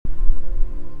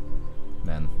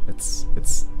It's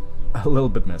a little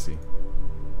bit messy.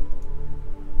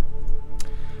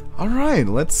 Alright,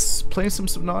 let's play some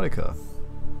Subnautica.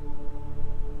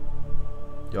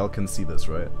 Y'all can see this,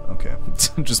 right? Okay.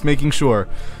 Just making sure.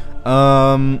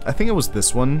 I think it was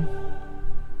this one.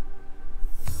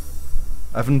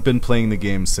 I haven't been playing the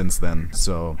game since then,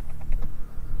 so...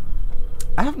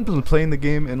 I haven't been playing the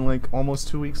game in like almost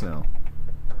 2 weeks now.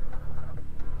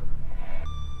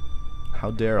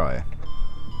 How dare I?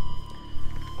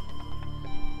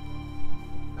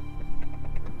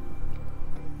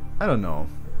 I don't know.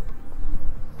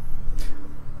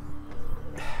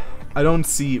 I don't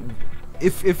see...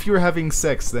 If you're having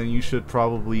sex, then you should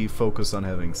probably focus on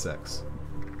having sex.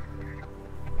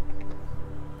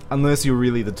 Unless you're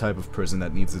really the type of person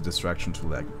that needs a distraction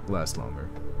to last longer.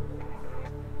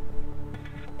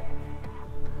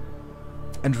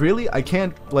 And really, I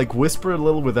can't, like, whisper a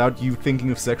little without you thinking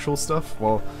of sexual stuff?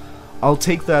 Well, I'll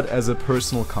take that as a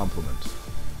personal compliment.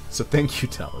 So thank you,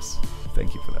 Talus.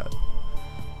 Thank you for that.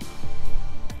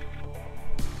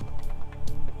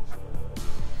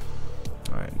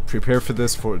 Alright, prepare for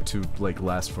this to, like,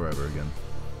 last forever again.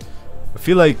 I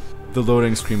feel like the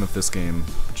loading screen of this game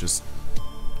just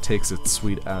takes its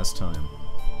sweet-ass time.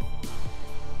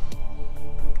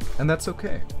 And that's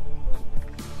okay.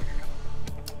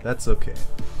 That's okay.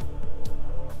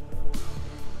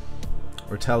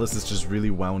 Or Talus is just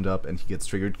really wound up and he gets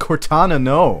triggered. Cortana,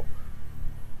 no!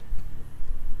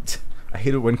 I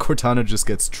hate it when Cortana just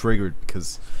gets triggered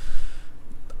because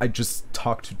I just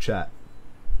talk to chat.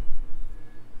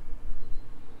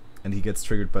 And he gets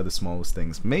triggered by the smallest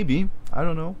things. Maybe. I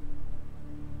don't know.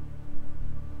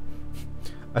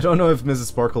 I don't know if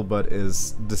Mrs. Sparklebutt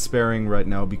is despairing right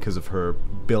now because of her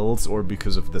bills or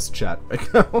because of this chat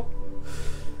right now.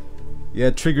 Yeah,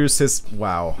 it triggers his...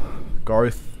 Wow.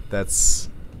 Garth, that's...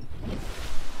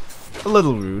 a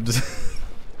little rude.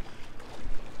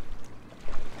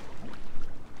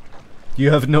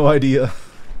 You have no idea.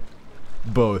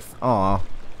 Both. Aw.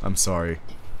 I'm sorry.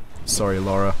 Sorry,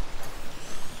 Laura.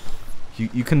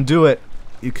 You can do it.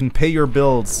 You can pay your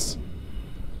bills.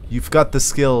 You've got the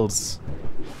skills.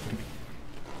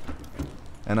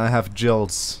 And I have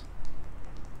Jills.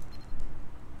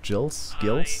 Jills?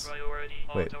 Gills?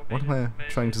 Wait, what am I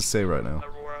trying to say right now?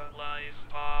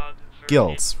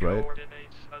 Gills, right?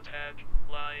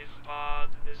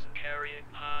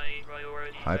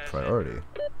 High priority.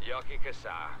 Yoki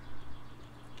Kasa.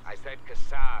 I said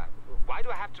Kasa. Why do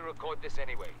I have to record this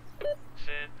anyway?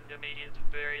 Send immediate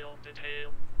burial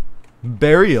detail.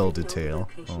 Burial detail?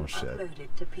 Oh shit.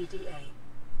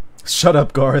 Shut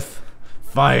up, Garth.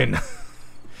 Fine.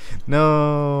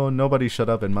 No, nobody shut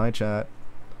up in my chat.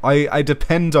 I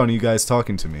depend on you guys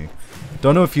talking to me.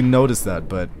 Don't know if you noticed that,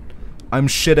 but I'm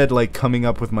shit at like coming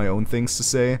up with my own things to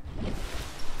say.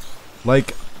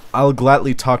 Like, I'll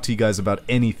gladly talk to you guys about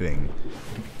anything.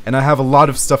 And I have a lot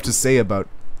of stuff to say about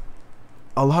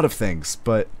a lot of things,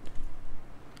 but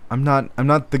I'm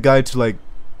not the guy to like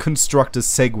construct a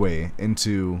segue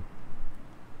into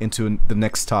the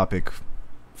next topic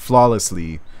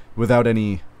flawlessly without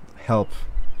any help.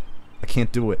 I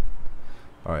can't do it.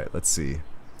 Alright, let's see.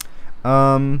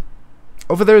 Over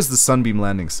there is the Sunbeam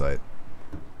landing site.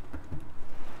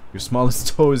 Your smallest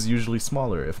toe is usually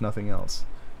smaller, if nothing else.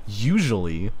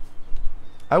 Usually?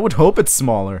 I would hope it's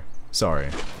smaller. Sorry.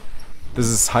 This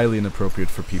is highly inappropriate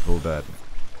for people that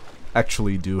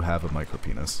actually do have a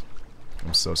micropenis.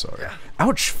 I'm so sorry.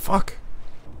 Ouch, fuck.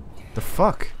 The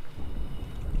fuck?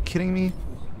 You kidding me?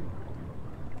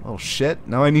 Oh shit,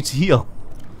 now I need to heal.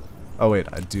 Oh wait,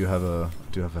 I do have a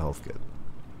health kit.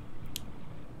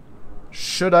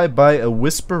 Should I buy a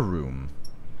whisper room?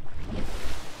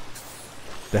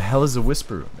 The hell is a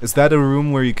whisper room? Is that a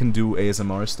room where you can do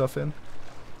ASMR stuff in?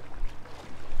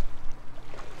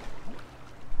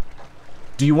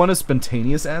 Do you want a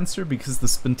spontaneous answer? Because the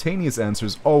spontaneous answer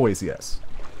is always yes.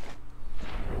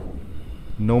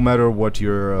 No matter what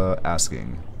you're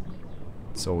asking.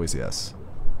 It's always yes.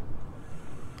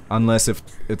 Unless if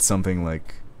it's something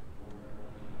like...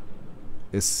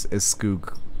 Is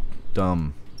Skoog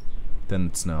dumb? Then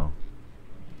it's no.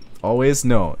 Always?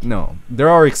 No. No. There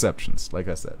are exceptions, like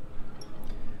I said.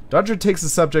 Dodger takes a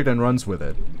subject and runs with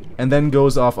it. And then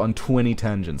goes off on 20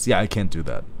 tangents. Yeah, I can't do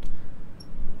that.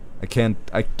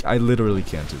 I literally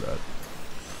can't do that.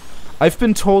 I've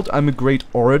been told I'm a great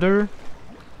orator,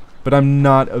 but I'm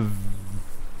not a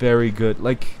very good,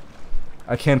 like,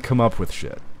 I can't come up with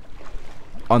shit.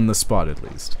 On the spot, at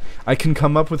least. I can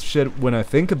come up with shit when I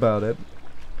think about it,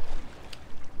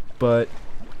 but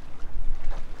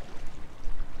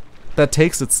that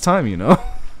takes its time, you know?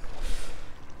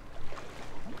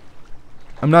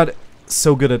 I'm not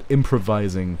so good at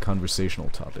improvising conversational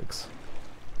topics.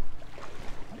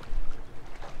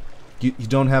 You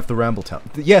don't have the ramble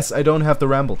talent. Yes, I don't have the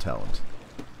ramble talent.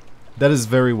 That is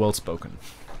very well spoken.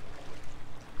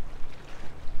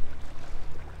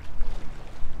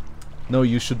 No,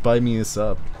 you should buy me a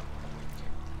sub.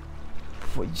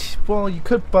 Well, you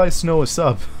could buy Snow a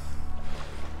sub.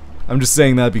 I'm just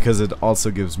saying that because it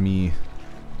also gives me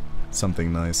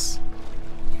something nice.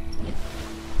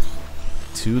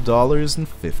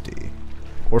 $2.50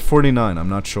 or 49. I'm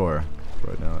not sure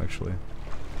right now, actually.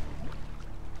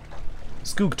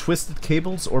 Skoog, twisted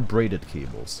cables or braided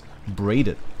cables?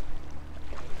 Braided.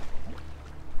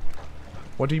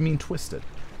 What do you mean twisted?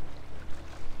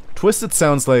 Twisted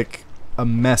sounds like a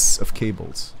mess of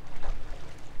cables.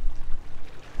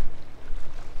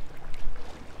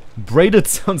 Braided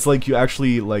sounds like you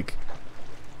actually, like,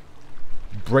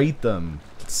 braid them.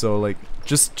 So, like,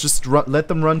 just let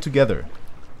them run together.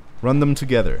 Run them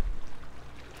together.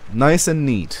 Nice and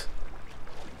neat.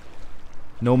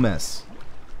 No mess.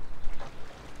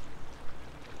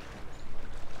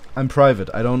 I'm private.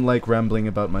 I don't like rambling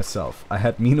about myself. I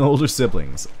had mean older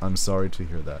siblings. I'm sorry to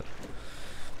hear that.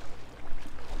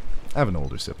 I have an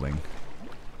older sibling.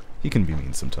 He can be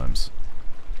mean sometimes.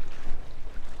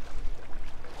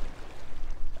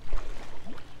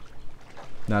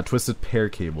 Nah, twisted pair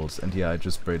cables. And yeah, I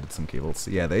just braided some cables.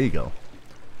 Yeah, there you go.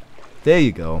 There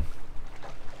you go.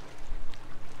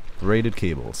 Braided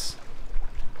cables.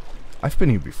 I've been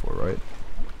here before, right?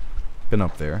 Been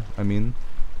up there. I mean...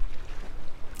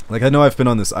 like, I know I've been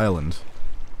on this island.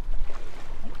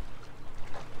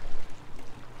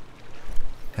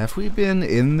 Have we been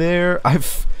in there?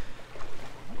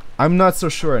 I'm not so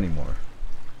sure anymore.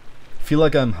 Feel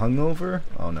like I'm hungover?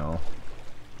 Oh no.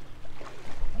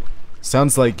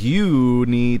 Sounds like you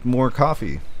need more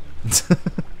coffee.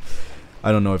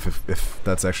 I don't know if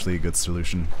that's actually a good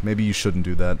solution. Maybe you shouldn't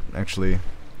do that, actually.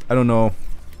 I don't know.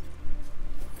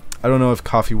 I don't know if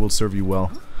coffee will serve you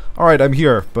well. Alright, I'm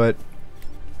here, but...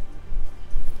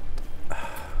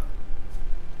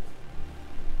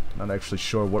 not actually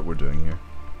sure what we're doing here.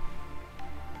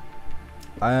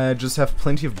 I just have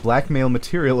plenty of blackmail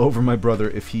material over my brother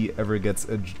if he ever gets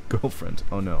a girlfriend.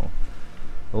 Oh no.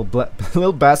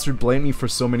 Little bastard blamed me for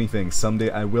so many things. Someday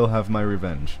I will have my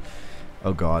revenge.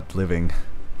 Oh god, living.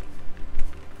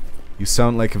 You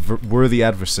sound like a worthy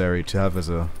adversary to have as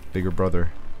a bigger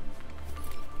brother.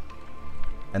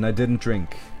 And I didn't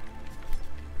drink.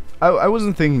 I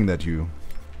wasn't thinking that you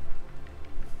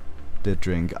did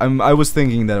drink. I was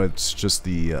thinking that it's just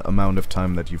the amount of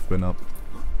time that you've been up.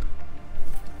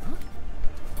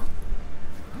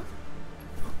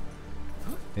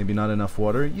 Maybe not enough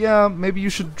water? Yeah, maybe you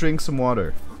should drink some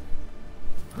water.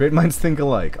 Great minds think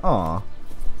alike. Aw.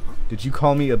 Did you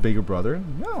call me a bigger brother?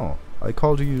 No. I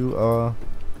called you,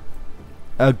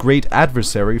 a great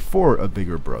adversary for a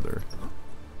bigger brother.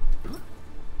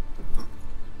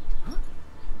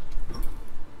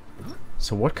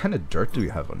 So what kind of dirt do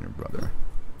you have on your brother?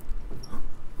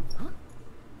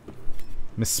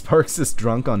 Miss Sparks is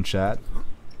drunk on chat.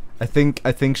 I think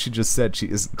she just said she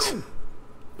isn't.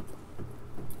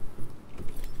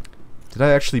 Did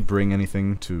I actually bring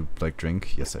anything to, like,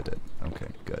 drink? Yes, I did. Okay,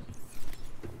 good.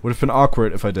 Would have been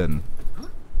awkward if I didn't.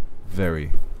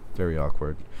 Very, very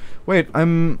awkward. Wait,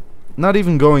 I'm not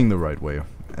even going the right way,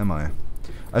 am I?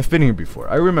 I've been here before.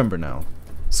 I remember now.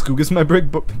 Skoog is my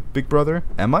big brother?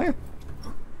 Am I?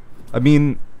 I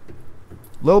mean...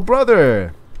 little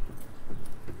brother!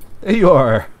 There you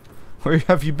are! Where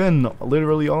have you been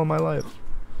literally all my life?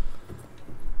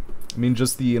 I mean,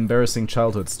 just the embarrassing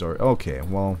childhood story. Okay,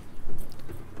 well...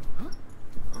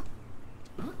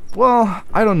 well,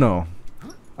 I don't know.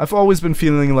 I've always been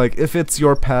feeling like if it's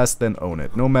your past, then own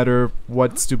it. No matter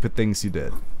what stupid things you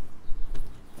did.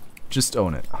 Just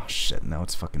own it. Oh shit, now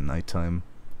it's fucking nighttime.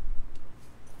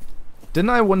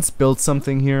 Didn't I once build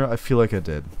something here? I feel like I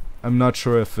did. I'm not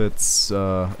sure if it's,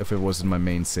 if it was in my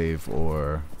main save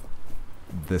or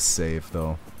this save,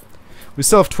 though. We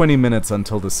still have 20 minutes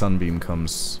until the sunbeam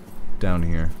comes down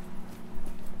here.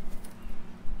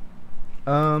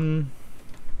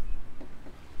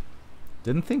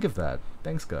 Didn't think of that.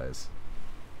 Thanks, guys.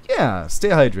 Yeah, stay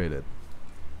hydrated.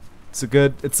 It's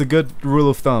a good rule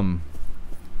of thumb.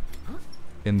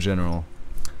 In general.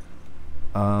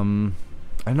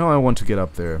 I know I want to get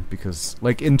up there because,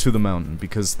 like, into the mountain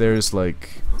because there's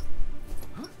like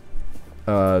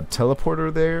a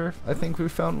teleporter there. I think we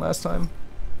found last time.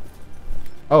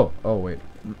 Oh wait.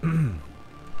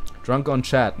 Drunk on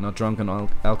chat, not drunk on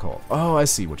alcohol. Oh, I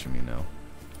see what you mean now.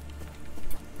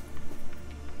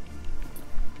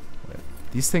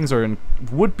 These things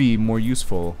would be more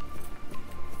useful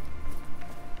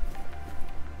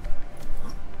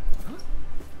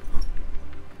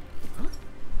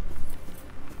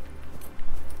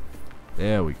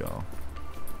There we go.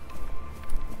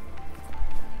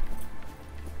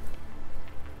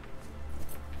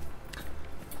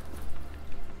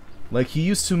 Like, he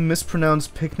used to mispronounce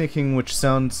picnicking, which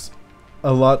sounds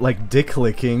a lot like dick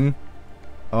licking.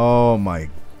 Oh my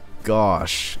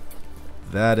gosh.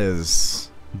 That is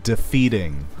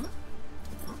defeating.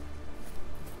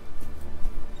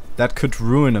 That could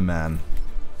ruin a man.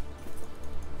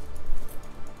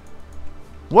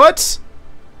 What?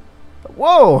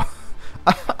 Whoa!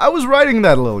 I was riding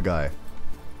that little guy.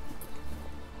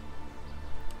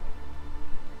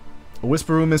 A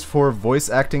whisper room is for voice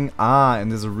acting. Ah, and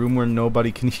there's a room where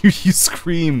nobody can hear you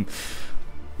scream.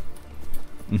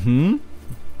 Mm-hmm.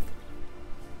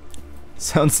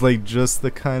 Sounds like just the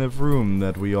kind of room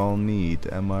that we all need.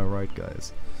 Am I right,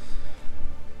 guys?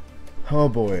 Oh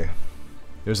boy.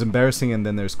 There's embarrassing and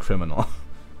then there's criminal.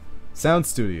 Sound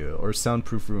studio or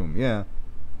soundproof room. Yeah.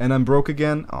 And I'm broke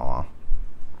again? Aw.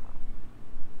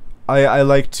 I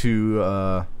like to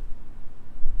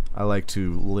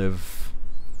live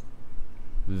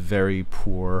very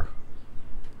poor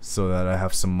so that I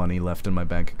have some money left in my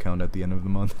bank account at the end of the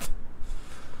month.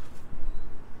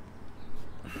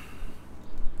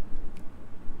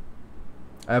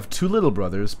 I have 2 little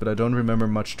brothers, but I don't remember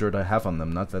much dirt I have on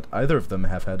them. Not that either of them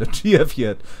have had a GF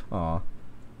yet. Aw.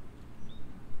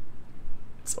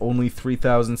 It's only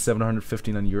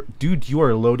 3,759 euros. Dude, you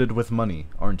are loaded with money,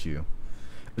 aren't you?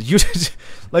 You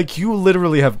like, you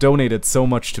literally have donated so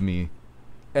much to me.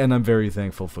 And I'm very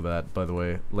thankful for that, by the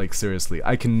way. Like, seriously,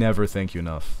 I can never thank you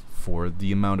enough for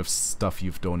the amount of stuff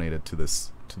you've donated to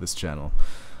this channel.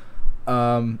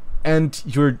 And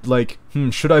you're like,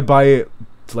 should I buy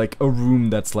like a room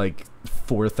that's like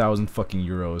 4,000 fucking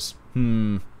euros?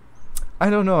 I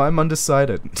don't know, I'm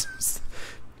undecided.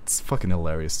 It's fucking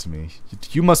hilarious to me.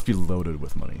 You must be loaded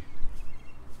with money.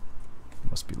 You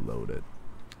must be loaded.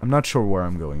 I'm not sure where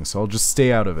I'm going, so I'll just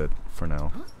stay out of it for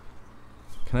now.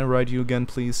 Can I ride you again,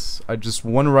 please? I just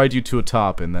want to ride you to a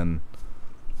top and then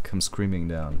come screaming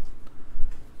down.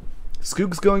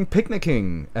 Skoog's going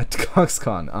picnicking at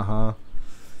CogsCon. Uh-huh.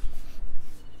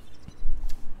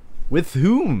 With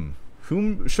whom?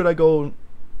 Whom should I go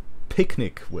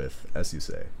picnic with, as you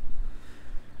say?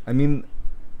 I mean,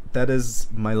 that is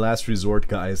my last resort,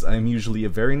 guys. I am usually a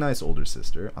very nice older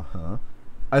sister. Uh-huh.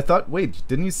 I thought, wait,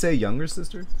 didn't you say younger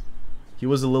sister? He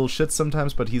was a little shit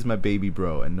sometimes, but he's my baby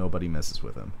bro, and nobody messes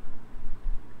with him.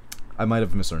 I might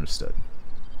have misunderstood.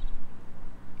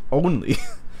 Only.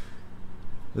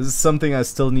 This is something I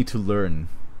still need to learn.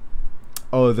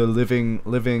 Oh, the living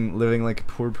like a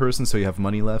poor person so you have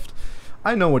money left.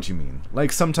 I know what you mean.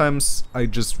 Like, sometimes I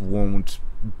just won't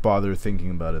bother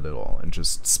thinking about it at all and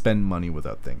just spend money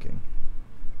without thinking.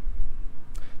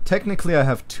 Technically, I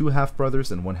have 2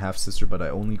 half-brothers and 1 half-sister, but I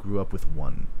only grew up with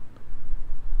 1.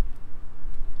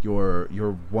 You're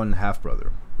 1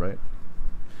 half-brother, right?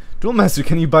 Duel Master,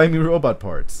 can you buy me robot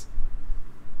parts?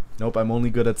 Nope, I'm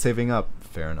only good at saving up.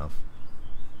 Fair enough.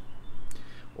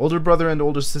 Older brother and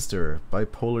older sister.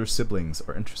 Bipolar siblings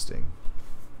are interesting.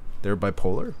 They're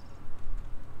bipolar?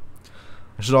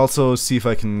 I should also see if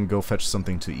I can go fetch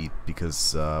something to eat,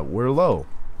 because we're low.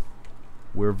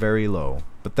 We're very low.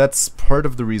 But that's part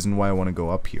of the reason why I want to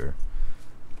go up here.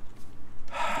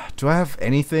 Do I have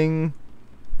anything?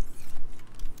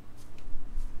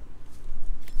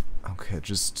 Okay,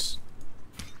 just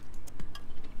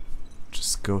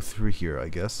go through here, I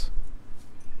guess.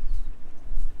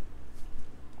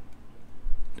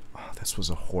 Oh, this was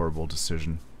a horrible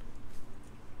decision.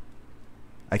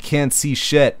 I can't see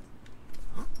shit.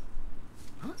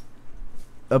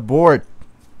 Abort.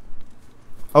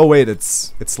 Oh wait,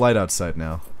 it's light outside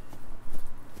now.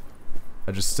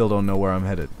 I just still don't know where I'm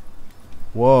headed.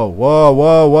 Whoa, whoa,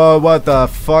 whoa, whoa, what the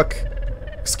fuck?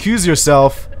 Excuse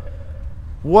yourself.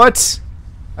 What?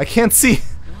 I can't see.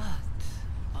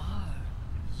 What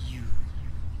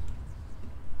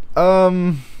are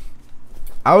you?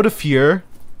 Out of here.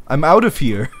 I'm out of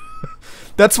here.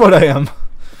 That's what I am.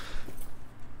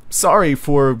 Sorry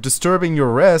for disturbing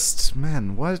your rest.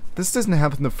 Man, what? This doesn't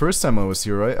happen the first time I was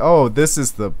here, right? Oh, this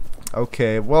is the...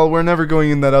 Okay, well, we're never going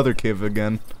in that other cave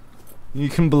again. You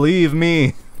can believe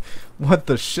me. What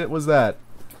the shit was that?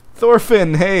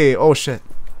 Thorfinn, hey! Oh, shit.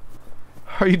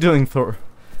 How are you doing, Thor?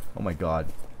 Oh my god.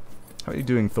 How are you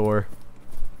doing, Thor?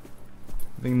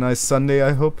 Having a nice Sunday,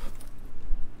 I hope?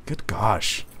 Good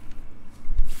gosh.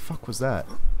 Fuck was that?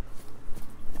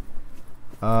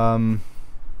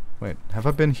 Wait, have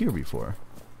I been here before?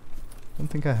 I don't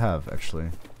think I have, actually.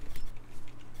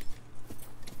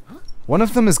 One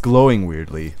of them is glowing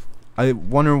weirdly. I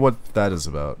wonder what that is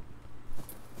about.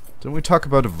 Didn't we talk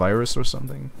about a virus or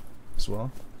something as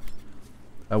well?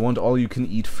 I want all you can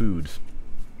eat food.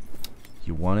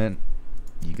 You want it?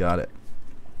 You got it.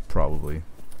 Probably.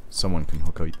 Someone can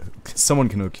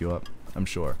hook you up, I'm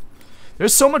sure.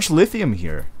 There's so much lithium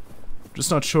here. I'm just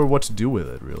not sure what to do with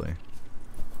it, really.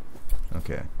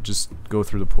 Okay, just go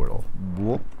through the portal.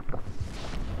 Whoop.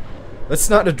 Let's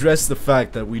not address the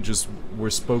fact that we just were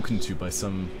spoken to by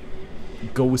some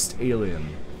ghost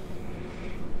alien.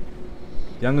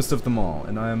 Youngest of them all,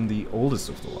 and I am the oldest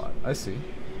of the lot. I see.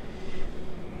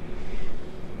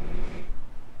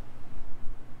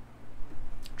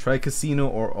 Try casino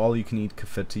or all-you-can-eat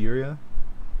cafeteria.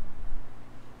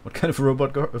 What kind of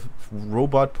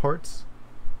robot parts?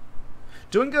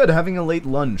 Doing good, having a late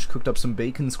lunch. Cooked up some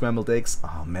bacon, scrambled eggs.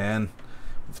 Oh man,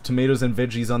 with tomatoes and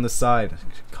veggies on the side.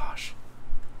 Gosh,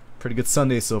 pretty good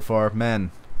Sunday so far,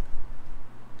 man.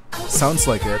 Sounds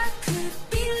like it.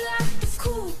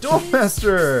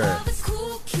 Duelmaster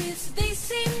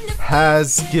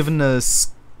has given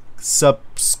us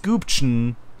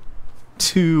subscription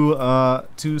to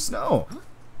Snow.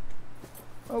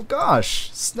 Oh gosh,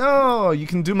 Snow, you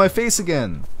can do my face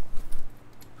again.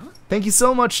 Thank you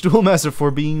so much, Duelmaster,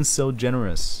 for being so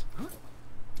generous.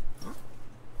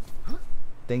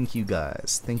 Thank you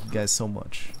guys. Thank you guys so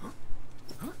much.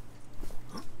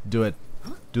 Do it.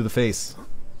 Do the face.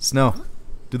 Snow,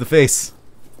 do the face.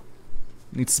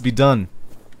 Needs to be done.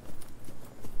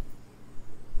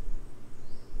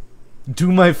 Do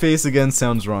my face again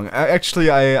sounds wrong. Actually,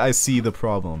 I see the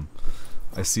problem.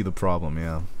 I see the problem,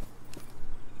 yeah.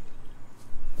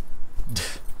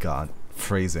 God,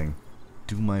 phrasing.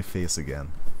 Do my face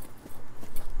again.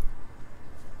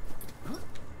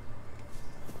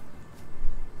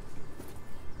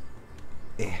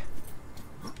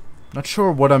 Not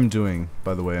sure what I'm doing,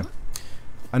 by the way.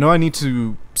 I know I need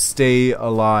to stay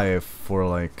alive for,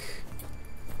 like,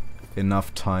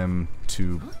 enough time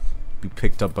to be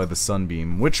picked up by the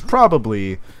sunbeam, which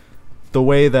probably, the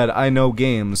way that I know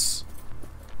games,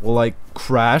 will, like,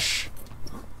 crash.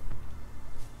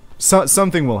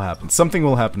 Something will happen. Something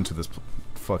will happen to this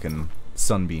fucking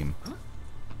sunbeam.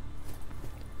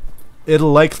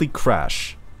 It'll likely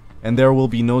crash, and there will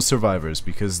be no survivors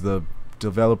because the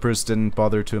developers didn't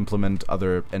bother to implement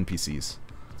other NPCs.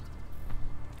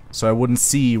 So I wouldn't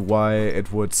see why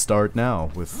it would start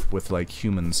now with like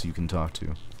humans you can talk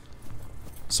to.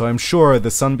 So I'm sure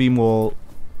the sunbeam will.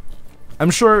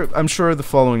 I'm sure the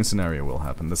following scenario will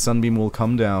happen. The sunbeam will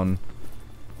come down.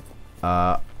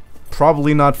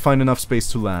 Probably not find enough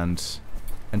space to land,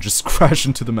 and just crash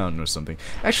into the mountain or something.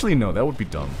 Actually, no, that would be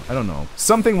dumb. I don't know.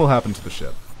 Something will happen to the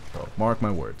ship. Oh, mark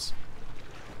my words.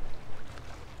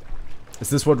 Is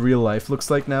this what real life looks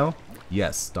like now?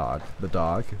 Yes, dog. The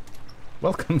dog.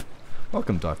 Welcome.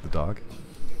 Welcome, Doc the dog.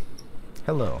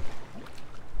 Hello.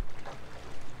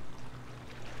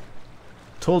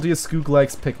 Told you Skoog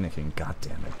likes picnicking. God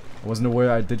damn it. I wasn't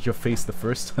aware I did your face the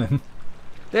first time.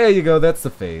 There you go, that's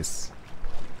the face.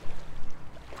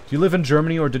 Do you live in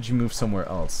Germany or did you move somewhere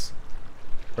else?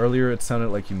 Earlier it sounded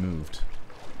like you moved.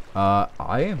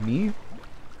 Me?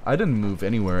 I didn't move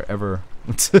anywhere ever.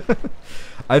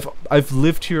 I've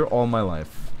lived here all my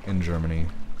life in Germany.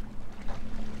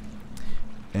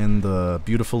 In the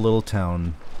beautiful little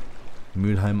town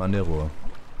Mülheim an der Ruhr.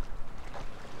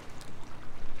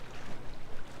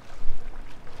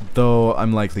 Though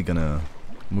I'm likely gonna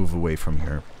move away from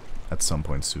here at some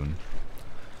point soon.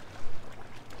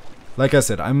 Like I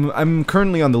said, I'm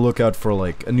currently on the lookout for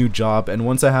like a new job, and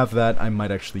once I have that, I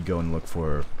might actually go and look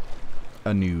for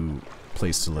a new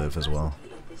place to live as well.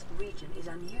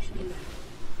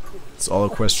 It's all a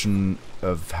question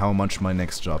of how much my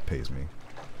next job pays me.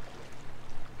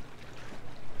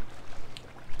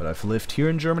 But I've lived here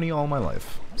in Germany all my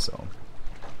life, so.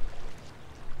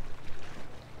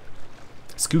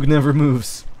 Skoog never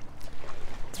moves.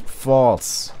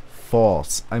 False.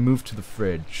 False. I moved to the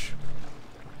fridge.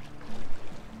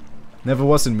 Never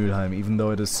was in Mülheim, even though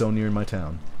it is so near my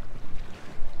town.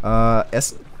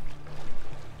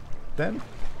 Then?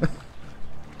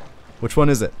 Which one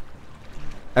is it?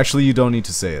 Actually, you don't need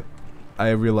to say it. I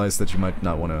realize that you might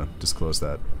not want to disclose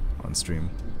that on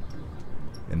stream.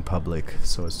 In public,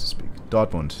 so as to speak.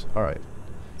 Dortmund. Alright.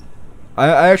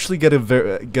 I actually get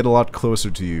a lot closer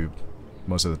to you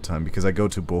most of the time because I go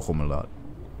to Bochum a lot.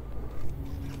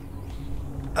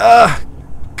 Ah!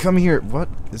 Come here. What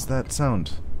is that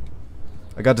sound?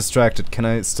 I got distracted. Can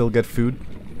I still get food?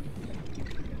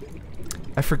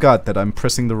 I forgot that I'm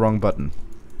pressing the wrong button.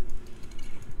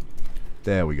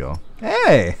 There we go.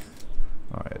 Hey!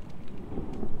 Alright.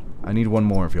 I need one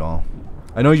more of y'all.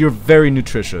 I know you're very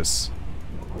nutritious.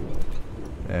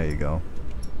 There you go.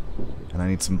 And I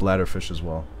need some bladderfish as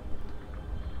well.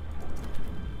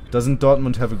 Doesn't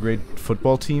Dortmund have a great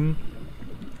football team?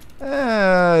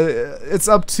 It's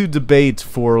up to debate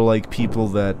for like people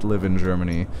that live in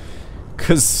Germany,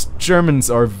 because Germans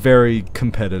are very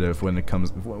competitive when it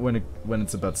comes when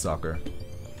it's about soccer.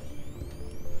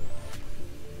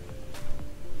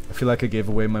 I feel like I gave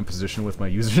away my position with my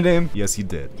username. Yes, you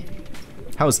did.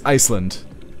 How's Iceland?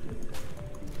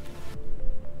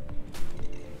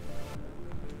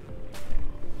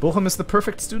 Bochum is the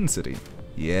perfect student city.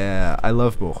 Yeah, I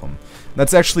love Bochum.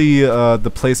 That's actually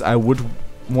the place I would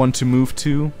want to move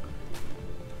to,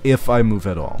 if I move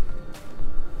at all.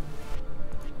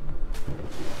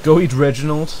 Go eat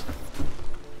Reginald.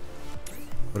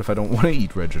 What if I don't want to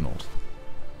eat Reginald?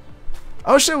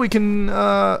 Oh shit, we can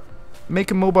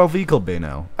make a mobile vehicle bay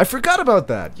now. I forgot about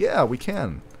that. Yeah, we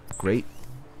can. Great.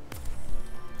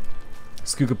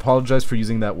 Skoog, apologize for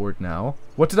using that word now.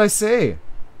 What did I say?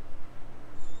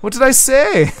 What did I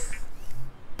say?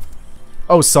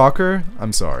 Oh, soccer?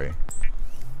 I'm sorry.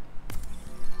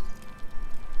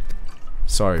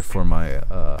 Sorry for my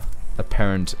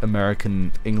apparent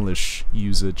American English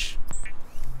usage.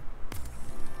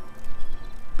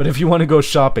 But if you want to go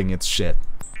shopping, it's shit.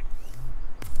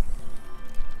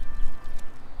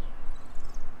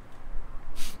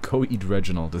 Go eat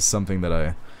Reginald is something that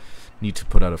I need to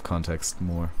put out of context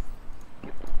more.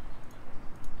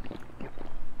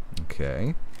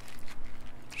 Okay.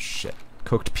 Shit.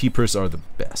 Cooked peepers are the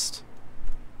best.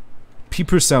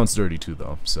 Peepers sounds dirty too,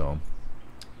 though, so...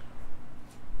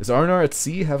 Is Arnar at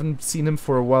sea? Haven't seen him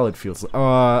for a while, it feels like.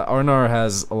 Arnar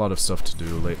has a lot of stuff to do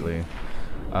lately.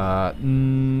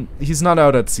 He's not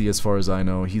out at sea as far as I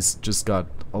know. He's just got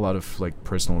a lot of, like,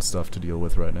 personal stuff to deal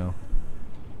with right now.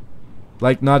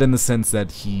 Like, not in the sense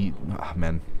that he... Ah,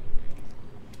 man.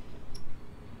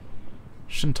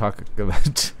 Shouldn't talk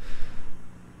about...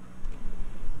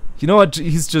 You know what?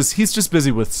 He's just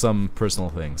busy with some personal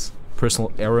things.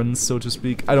 Personal errands, so to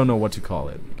speak. I don't know what to call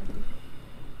it.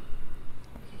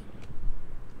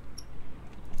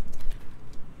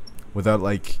 Without,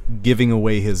 like, giving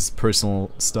away his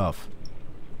personal stuff.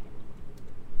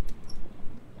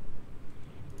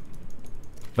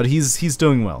 But he's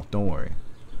doing well, don't worry.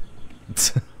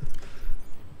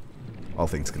 All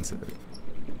things considered.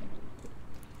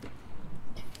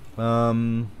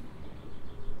 When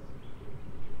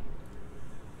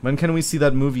can we see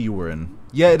that movie you were in?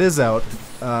 Yeah, it is out,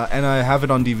 and I have it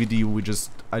on DVD.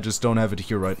 I just don't have it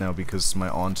here right now because my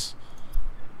aunt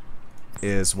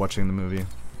is watching the movie.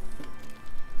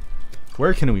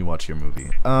 Where can we watch your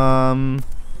movie?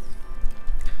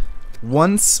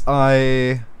 Once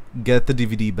I get the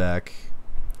DVD back,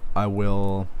 I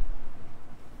will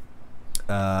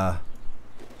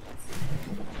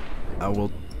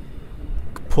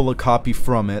pull a copy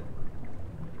from it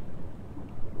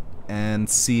and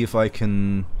see if I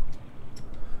can...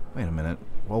 Wait a minute.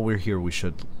 While we're here, we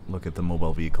should look at the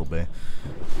mobile vehicle bay.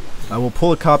 I will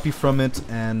pull a copy from it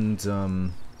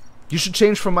and... You should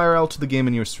change from IRL to the game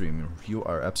in your stream. You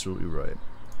are absolutely right.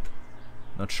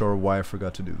 Not sure why I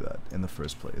forgot to do that in the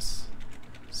first place.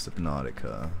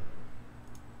 Subnautica.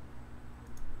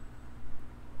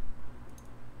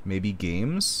 Maybe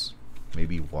games?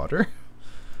 Maybe water?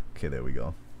 Okay, there we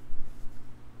go.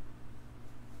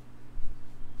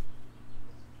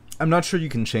 I'm not sure you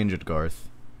can change it, Garth.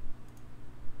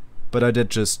 But I did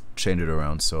just change it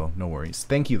around, so no worries.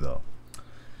 Thank you, though.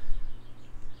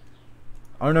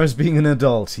 Arnar's being an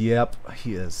adult. Yep,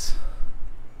 he is.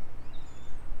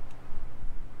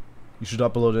 You should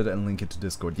upload it and link it to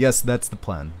Discord. Yes, that's the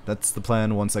plan. That's the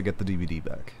plan once I get the DVD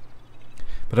back.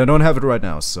 But I don't have it right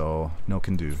now, so no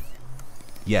can do.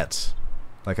 Yet.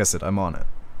 Like I said, I'm on it.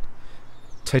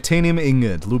 Titanium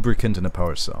ingot, lubricant, and a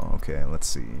power cell. Okay, let's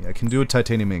see. I can do a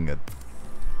titanium ingot.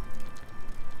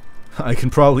 I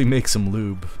can probably make some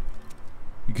lube.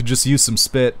 You could just use some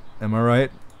spit. Am I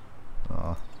right?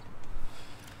 Aw.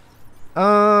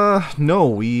 No,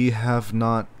 we have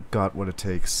not got what it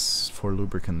takes for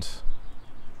lubricant.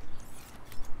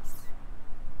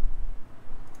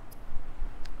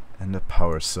 And a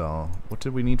power cell. What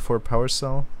did we need for a power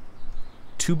cell?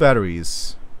 2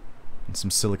 batteries and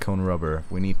some silicone rubber.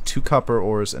 We need 2 copper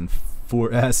ores and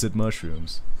 4 acid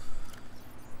mushrooms.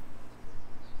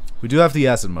 We do have the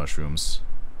acid mushrooms.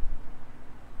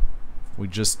 We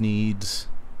just need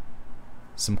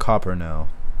some copper now.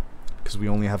 Because we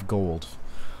only have gold.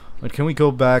 But can we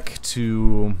go back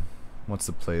to... What's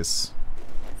the place?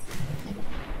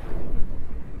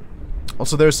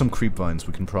 Also, there's some creep vines.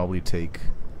 We can probably take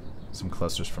some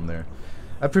clusters from there.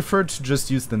 I prefer to just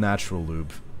use the natural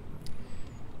lube.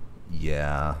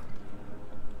 Yeah.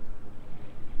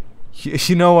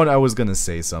 You know what? I was gonna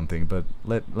say something, but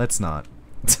let's not.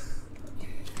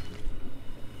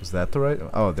 Is that the right?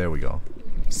 Oh, there we go.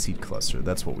 Seed cluster.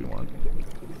 That's what we want.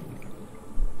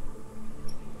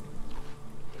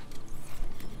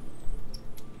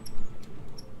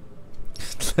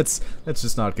 Let's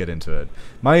just not get into it.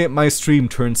 My stream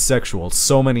turned sexual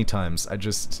so many times. I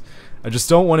just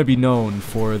don't want to be known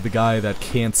for the guy that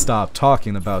can't stop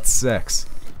talking about sex.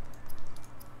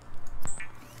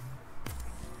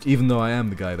 Even though I am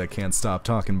the guy that can't stop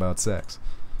talking about sex.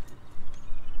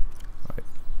 Alright.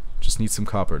 Just need some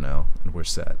copper now, and we're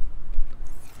set.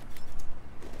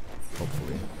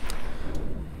 Hopefully.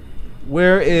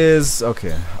 Where is...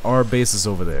 Okay, our base is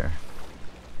over there.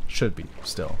 Should be,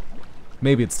 still.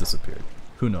 Maybe it's disappeared.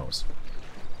 Who knows?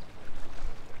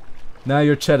 Now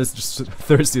your chat is just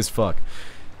thirsty as fuck.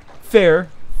 Fair.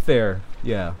 Fair.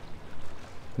 Yeah.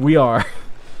 We are.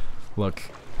 Look.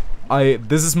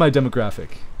 This is my demographic.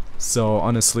 So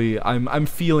honestly, I'm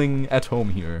feeling at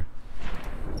home here.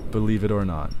 Believe it or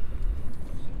not.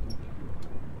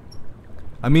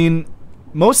 I mean,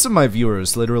 most of my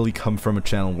viewers literally come from a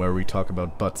channel where we talk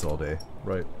about butts all day,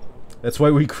 right? That's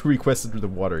why we requested the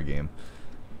water game.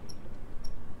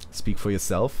 Speak for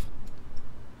yourself.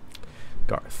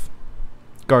 Garth.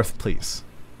 Garth, please.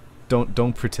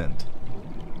 Don't pretend.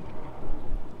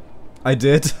 I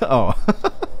did? Oh.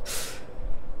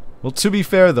 Well, to be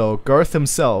fair though, Garth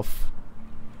himself,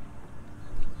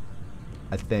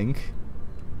 I think,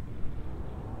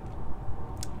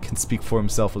 can speak for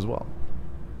himself as well.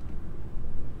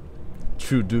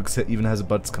 True, Dukes even has a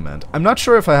butts command. I'm not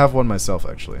sure if I have one myself,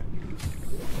 actually.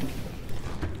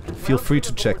 Feel free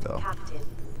to check though.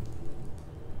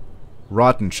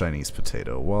 Rotten Chinese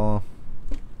potato. Well,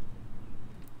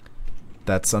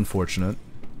 that's unfortunate.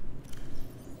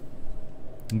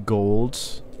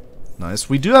 Gold. Nice.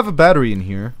 We do have a battery in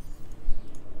here.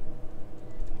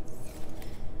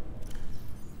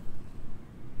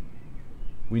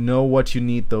 We know what you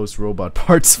need those robot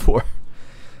parts for.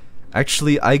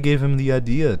 Actually, I gave him the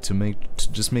idea to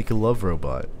just make a love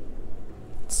robot.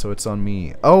 So it's on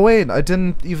me. Oh wait, I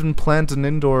didn't even plant an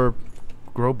indoor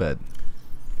grow bed.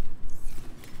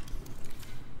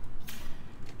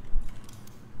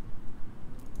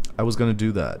 I was gonna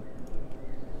do that.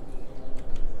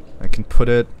 I can put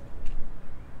it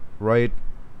right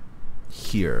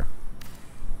here.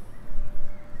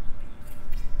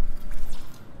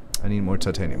 I need more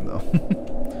titanium though.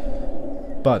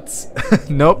 But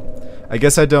nope. I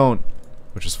guess I don't.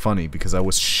 Which is funny because I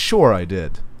was sure I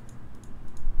did.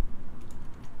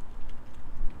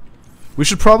 We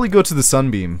should probably go to the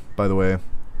sunbeam, by the way.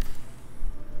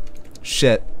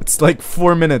 Shit. It's like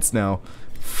 4 minutes now.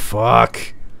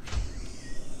 Fuck.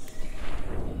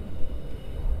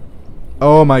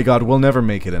 Oh my god, we'll never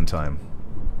make it in time.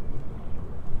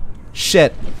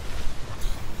 Shit.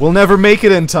 We'll never make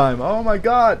it in time. Oh my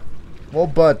god. Well,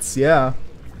 butts, yeah.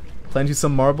 Plant you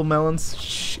some marble melons?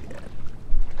 Shit.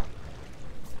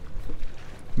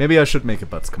 Maybe I should make a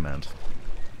butts command.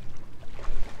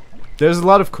 There's a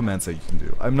lot of commands that you can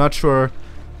do. I'm not sure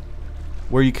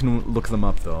where you can look them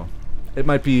up, though. It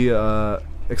might be,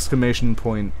 exclamation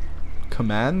point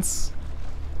commands?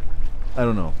 I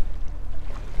don't know.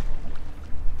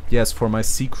 Yes, for my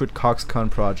secret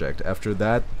Coxcon project. After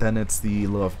that, then it's the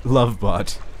love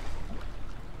bot.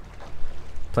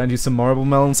 Plant you some marble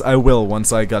melons? I will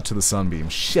once I got to the sunbeam.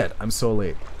 Shit, I'm so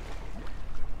late.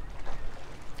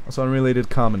 Also, unrelated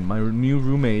comment. My new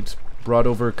roommate brought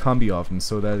over a combi oven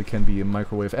so that it can be a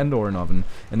microwave and or an oven,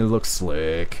 and it looks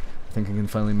slick. I think I can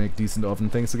finally make decent oven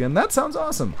things again. That sounds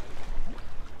awesome.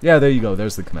 Yeah, there you go.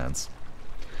 There's the commands.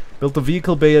 Build the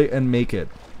vehicle bay and make it.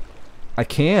 I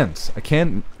can't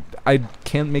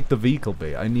make the vehicle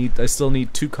bay. I still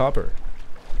need 2 copper.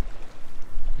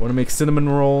 I want to make cinnamon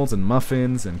rolls and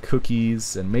muffins and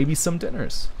cookies and maybe some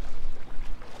dinners.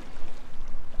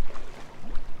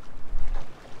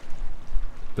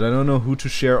 But I don't know who to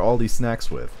share all these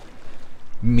snacks with.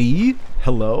 Me?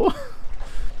 Hello?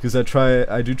 Because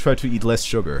I do try to eat less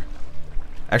sugar.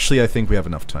 Actually, I think we have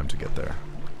enough time to get there.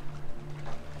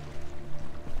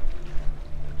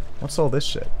 What's all this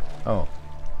shit? Oh.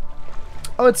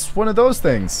 Oh, it's one of those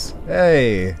things.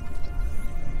 Hey.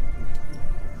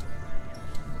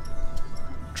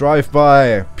 Drive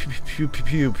by. Pew pew pew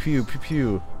pew pew pew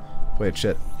pew. Wait,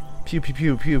 shit. Pew pew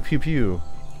pew pew pew pew.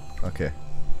 Okay.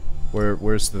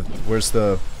 Where's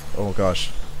the oh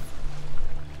gosh.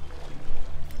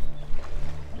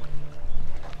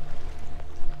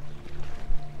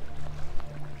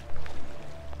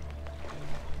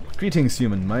 Greetings,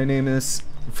 human. My name is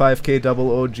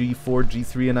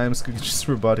 5K00G4G3 and I am Skoogage's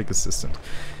robotic assistant.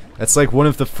 That's like one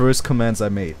of the first commands I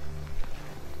made.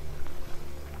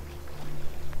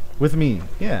 With me,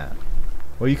 yeah.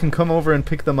 Well, you can come over and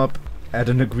pick them up at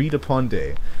an agreed upon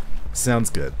day.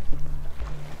 Sounds good.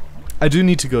 I do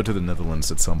need to go to the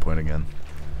Netherlands at some point again.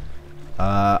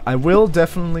 I will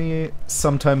definitely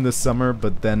sometime this summer,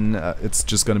 but then it's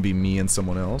just gonna be me and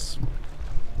someone else.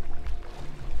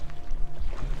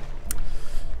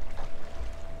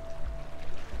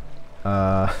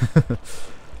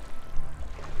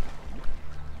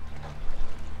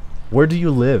 Where do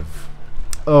you live?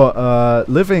 Oh,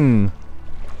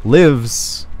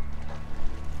 lives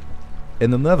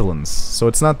in the Netherlands, so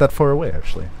it's not that far away,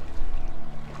 actually.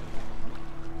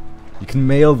 You can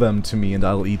mail them to me and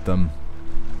I'll eat them.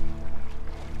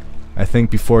 I think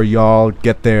before y'all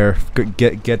get there,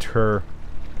 get her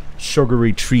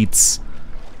sugary treats,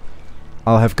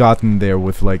 I'll have gotten there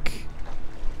with, like,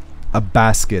 a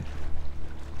basket.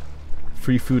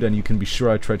 Free food, and you can be sure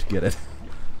I tried to get it.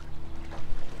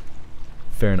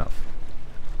 Fair enough.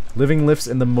 Living lives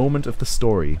in the moment of the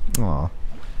story. Aw.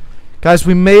 Guys,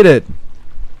 we made it!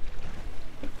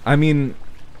 I mean,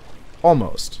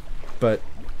 almost. But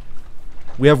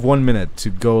we have 1 minute to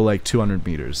go like 200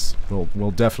 meters.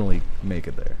 We'll definitely make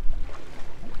it there.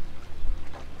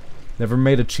 Never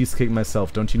made a cheesecake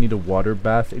myself. Don't you need a water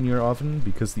bath in your oven?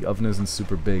 Because the oven isn't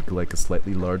super big, like a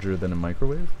slightly larger than a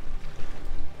microwave?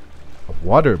 A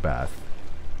water bath?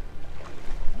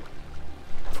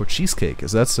 For cheesecake,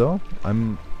 is that so?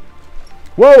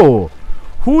 Whoa!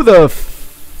 Who the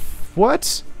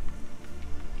what?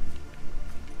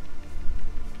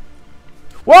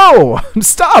 Whoa!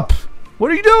 Stop! What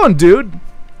are you doing, dude?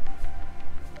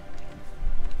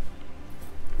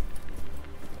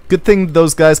 Good thing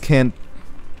those guys can't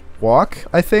walk,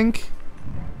 I think.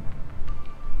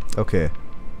 Okay.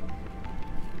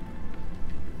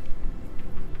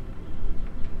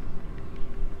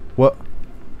 What?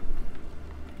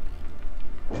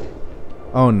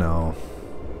 Oh no.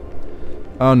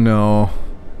 Oh no.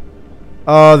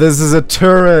 Oh, this is a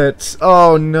turret.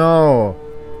 Oh no.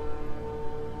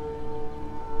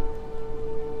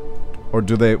 Or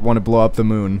do they want to blow up the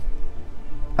moon?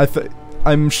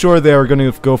 I'm sure they are going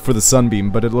to go for the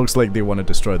sunbeam, but it looks like they want to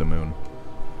destroy the moon.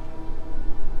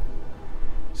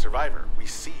 Survivor, we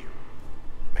see you.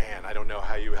 Man, I don't know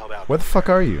how you held out. Where the fuck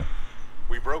are you?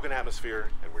 We broke an atmosphere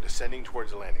and we're descending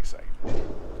towards the landing site.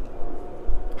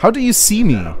 How do you see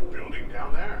me? Is that a building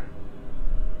down there?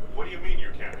 What do you mean you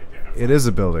can't identify? It is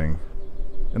a building.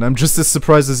 And I'm just as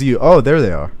surprised as you. Oh, there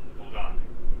they are. Hold on.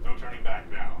 No turning back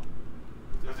now.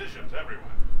 Positions, everyone.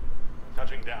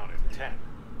 Touching down in 10,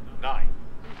 9,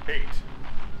 8.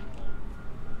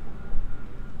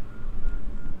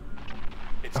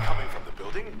 It's coming from the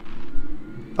building?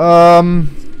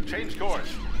 Change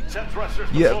course. Set thrusters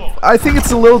to Yeah, full. I think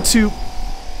it's a little too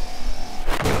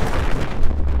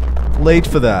late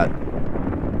for that.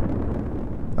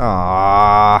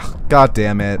 Ah, god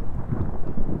damn it.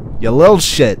 You little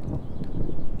shit.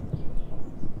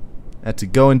 Had to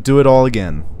go and do it all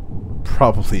again.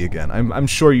 Probably again. I'm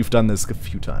sure you've done this a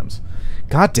few times.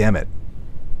 God damn it.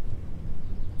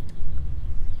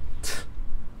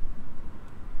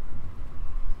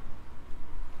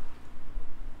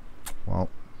 Well,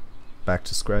 back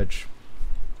to scratch.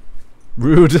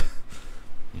 Rude.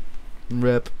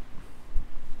 Rip.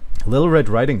 Little Red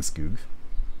Riding Skoog.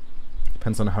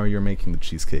 Depends on how you're making the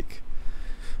cheesecake.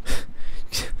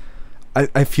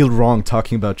 I feel wrong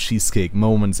talking about cheesecake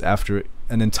moments after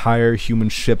an entire human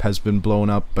ship has been blown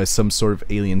up by some sort of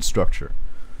alien structure.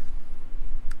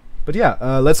 But yeah,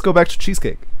 let's go back to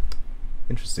cheesecake.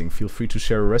 Interesting. Feel free to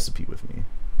share a recipe with me.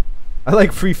 I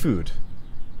like free food.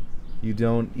 You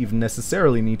don't even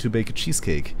necessarily need to bake a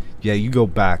cheesecake. Yeah, you go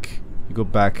back. You go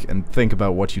back and think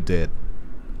about what you did.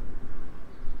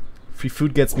 Free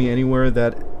food gets me anywhere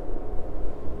that...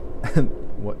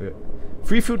 what?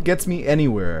 Free food gets me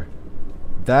anywhere.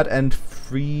 That and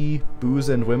free booze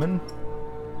and women.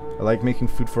 I like making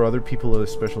food for other people,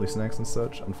 especially snacks and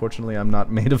such. Unfortunately, I'm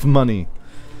not made of money.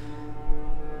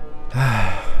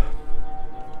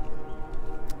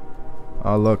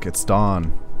 Oh look, it's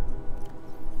dawn.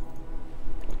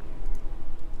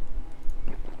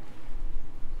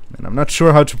 And I'm not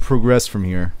sure how to progress from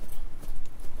here.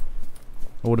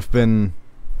 It would have been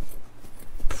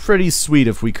pretty sweet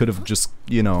if we could have just,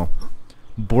 you know,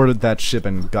 boarded that ship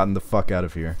and gotten the fuck out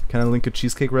of here. Can I link a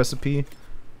cheesecake recipe?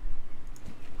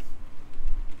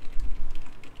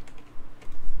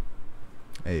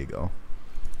 There you go.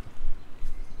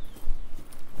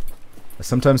 I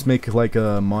sometimes make like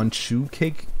a Manchu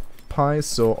cake pie,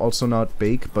 so also not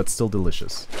bake, but still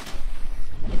delicious.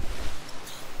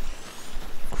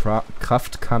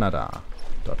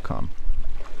 Craftcanada.com.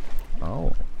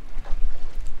 Oh.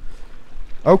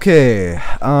 Okay,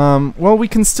 well, we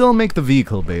can still make the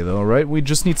vehicle bay, though, right? We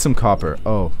just need some copper.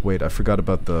 Oh, wait, I forgot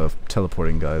about the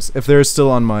teleporting guys. If they're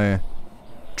still on my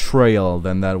trail,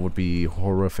 then that would be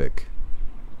horrific.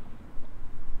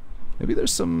 Maybe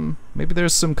there's some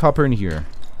copper in here.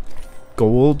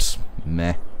 Gold?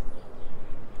 Meh.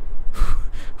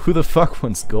 Who the fuck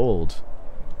wants gold?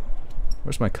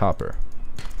 Where's my copper?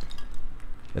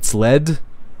 It's lead?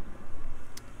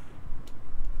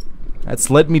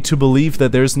 That's led me to believe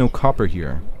that there's no copper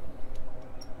here.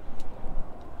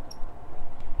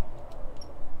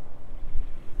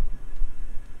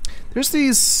 There's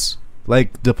these,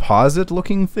 like,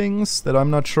 deposit-looking things that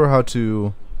I'm not sure how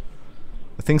to...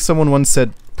 I think someone once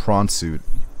said prawn suit.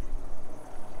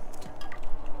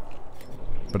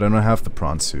 But I don't have the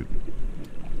prawn suit.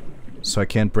 So I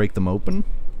can't break them open?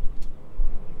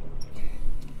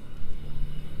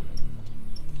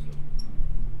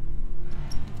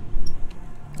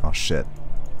 Oh shit.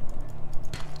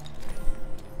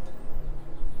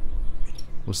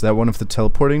 Was that one of the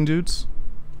teleporting dudes?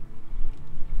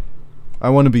 I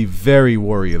want to be very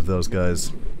wary of those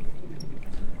guys.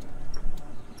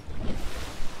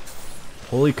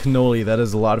 Holy cannoli, that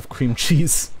is a lot of cream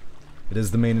cheese. It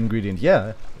is the main ingredient.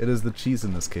 Yeah, it is the cheese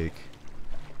in this cake.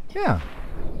 Yeah.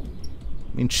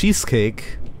 I mean,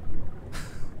 cheesecake,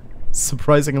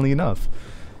 surprisingly enough,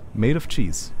 made of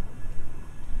cheese.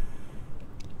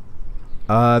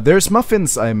 There's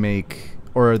muffins I make,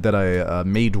 or that I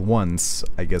made once.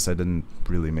 I guess I didn't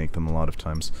really make them a lot of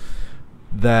times.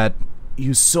 That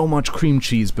use so much cream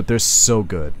cheese, but they're so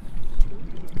good.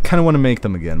 I kind of want to make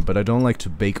them again, but I don't like to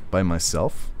bake by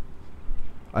myself.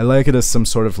 I like it as some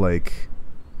sort of like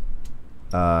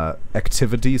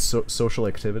activity, social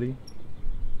activity.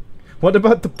 What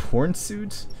about the porn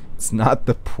suit? It's not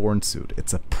the porn suit.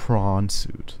 It's a prawn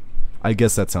suit. I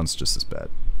guess that sounds just as bad.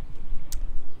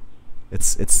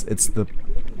 It's the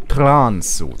prawn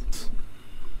suit.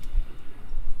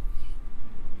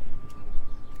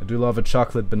 I do love a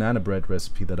chocolate banana bread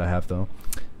recipe that I have, though.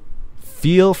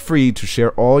 Feel free to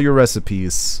share all your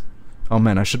recipes. Oh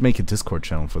man, I should make a Discord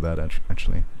channel for that,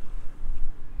 actually.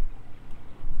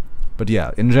 But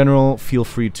yeah, in general, feel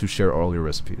free to share all your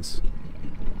recipes.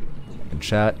 In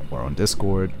chat or on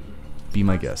Discord. Be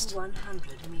my guest.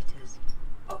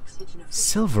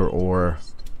 Silver ore.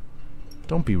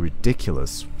 Don't be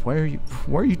ridiculous. Why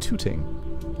are you tooting?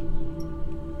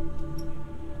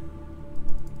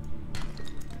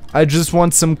 I just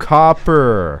want some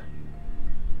copper.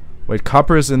 Wait,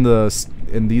 copper is in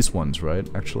these ones, right?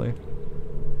 Actually.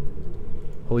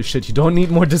 Holy shit, you don't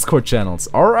need more Discord channels.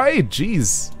 All right,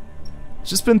 jeez.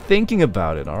 Just been thinking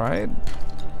about it, all right?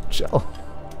 Chill.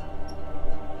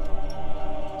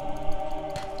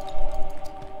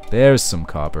 There's some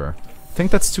copper. I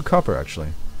think that's 2 copper,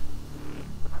 actually.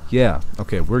 Yeah,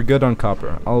 okay, we're good on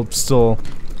copper. I'll still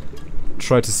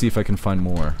try to see if I can find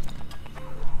more.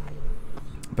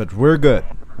 But we're good.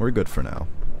 We're good for now.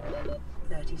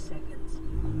 30 seconds.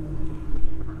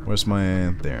 Where's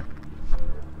my... there.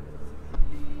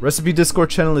 Recipe Discord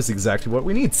channel is exactly what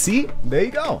we need. See? There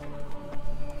you go.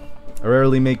 I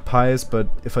rarely make pies, but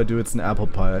if I do, it's an apple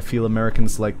pie. I feel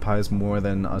Americans like pies more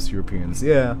than us Europeans.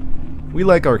 Yeah, we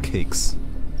like our cakes.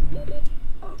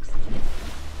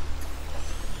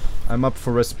 I'm up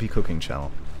for recipe cooking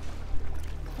channel.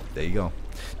 There you go.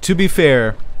 To be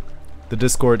fair, the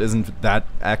Discord isn't that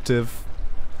active,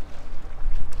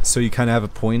 so you kind of have a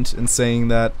point in saying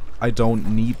that I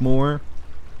don't need more.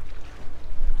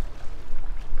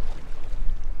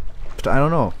 But I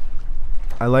don't know.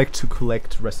 I like to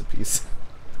collect recipes.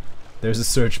 There's a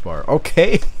search bar.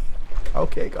 Okay.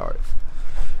 Okay, Garth.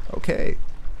 Okay.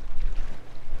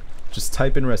 Just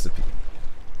type in recipe.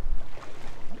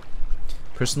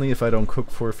 Personally, if I don't cook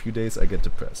for a few days, I get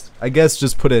depressed. I guess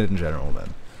just put it in general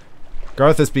then.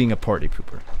 Garth is being a party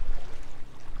pooper.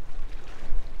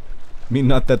 I mean,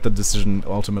 not that the decision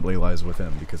ultimately lies with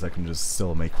him, because I can just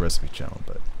still make recipe channel,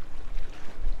 but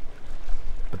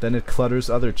then it clutters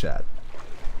other chat.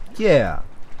 Yeah.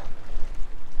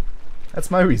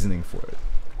 That's my reasoning for it.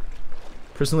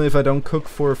 Personally, if I don't cook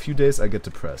for a few days, I get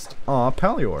depressed. Aw,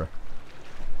 Palior.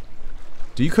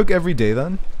 Do you cook every day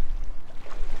then?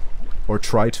 Or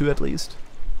try to, at least?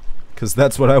 Because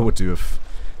that's what I would do if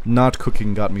not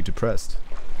cooking got me depressed.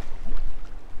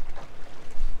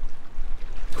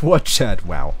 What chat?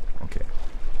 Wow. Okay.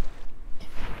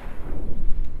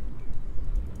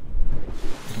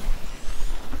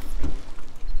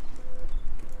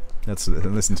 Let's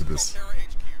listen to this.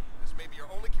 This may be your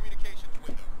only communications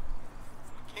window.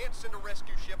 We can't send a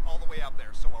rescue ship all the way out there,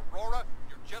 so Aurora,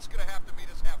 you're just gonna have to meet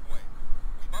us halfway.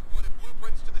 We've uploaded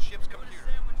blueprints to the ship's computer.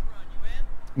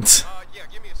 Yeah,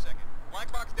 give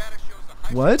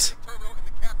What? Terminal in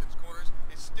the captain's quarters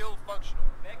is still functional.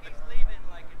 Becky's leaving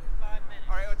like in 5 minutes.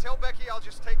 All right, tell Becky I'll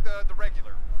just take the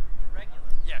regular. The regular.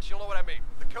 Yeah, she'll know what I mean.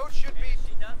 The code should be. If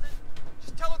she doesn't,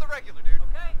 Just tell her the regular, dude.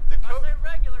 okay. The If I code. say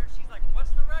regular, she's like,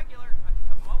 what's the regular? I have to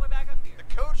come all the way back up here.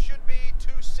 The code should be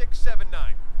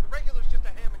 2679. The regular's just a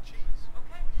ham and cheese.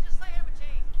 Okay, would you just say ham and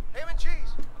cheese? Ham and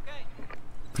cheese. Okay.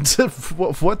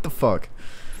 What the fuck?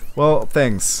 Well,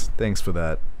 thanks. Thanks for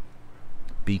that.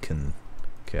 Beacon.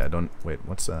 Okay, I don't... Wait,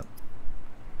 what's that?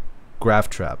 Graph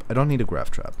trap. I don't need a graph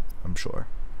trap, I'm sure.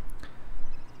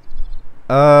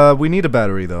 We need a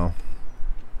battery, though.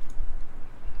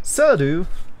 So do.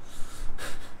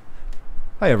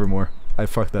 Hi, Evermore. I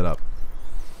fucked that up.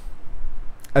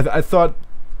 I thought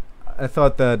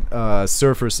that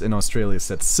surfers in Australia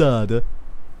said sud.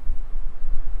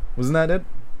 Wasn't that it?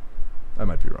 I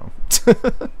might be wrong.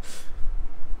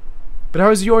 But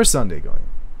how is your Sunday going?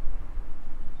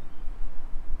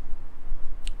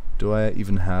 Do I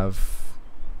even have...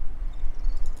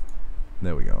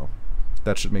 There we go.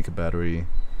 That should make a battery.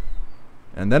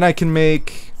 And then I can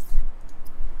make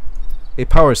a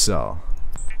power cell.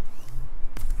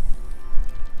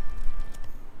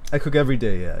 I cook every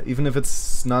day, yeah. Even if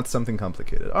it's not something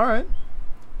complicated. Alright.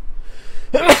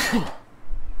 I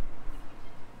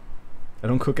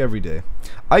don't cook every day.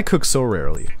 I cook so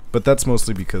rarely. But that's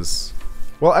mostly because...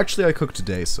 Well, actually I cook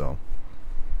today, so...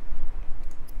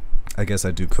 I guess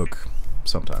I do cook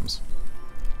sometimes.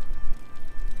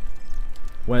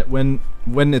 When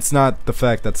it's not the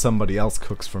fact that somebody else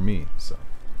cooks for me, so...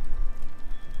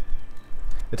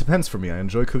 It depends for me. I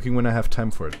enjoy cooking when I have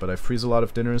time for it, but I freeze a lot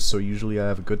of dinners, so usually I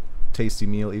have a good, tasty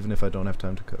meal even if I don't have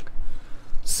time to cook.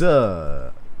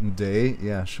 Day?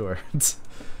 Yeah, sure.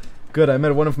 Good, I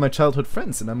met one of my childhood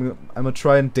friends, and I'm gonna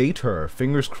try and date her.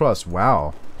 Fingers crossed.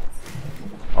 Wow.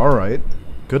 Alright.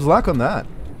 Good luck on that.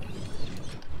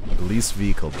 Release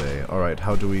vehicle bay. Alright,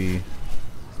 how do we...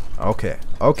 Okay.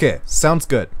 Okay, sounds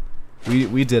good.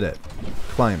 We did it.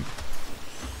 Climb.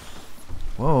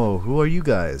 Whoa, who are you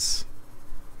guys?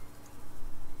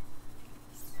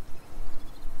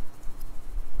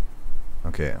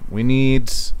 Okay, we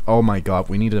need... Oh my god,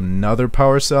 we need another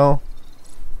power cell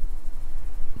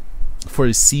for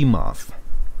a sea moth.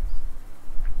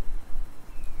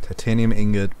 Titanium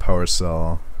ingot, power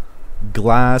cell,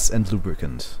 glass, and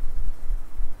lubricant.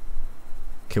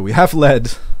 Okay, we have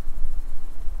lead.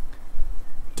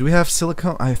 Do we have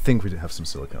silicone? I think we do have some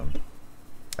silicone.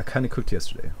 I kind of cooked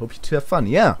yesterday. Hope you two have fun.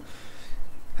 Yeah,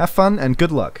 have fun and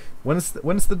good luck. When is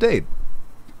the date?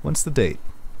 When's the date?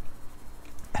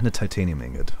 And a titanium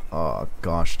ingot. Oh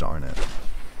gosh darn it.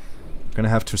 Gonna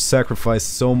have to sacrifice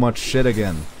so much shit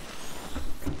again.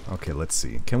 Okay, let's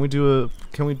see. Can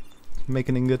we make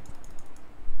an ingot?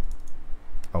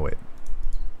 Oh wait.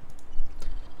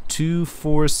 2,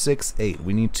 4, 6, 8.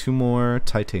 We need 2 more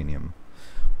titanium.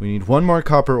 We need 1 more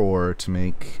copper ore to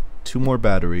make 2 more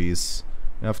batteries.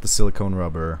 We have the silicone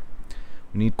rubber.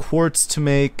 We need quartz to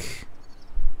make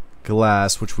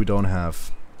glass, which we don't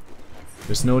have.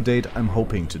 There's no date I'm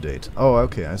hoping to date. Oh,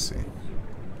 okay, I see.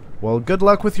 Well, good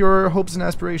luck with your hopes and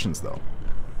aspirations, though.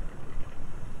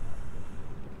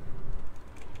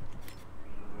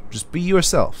 Just be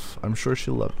yourself. I'm sure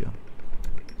she'll love you.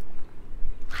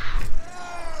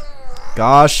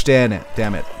 Gosh damn it.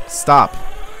 Damn it. Stop.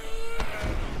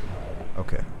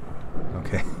 Okay.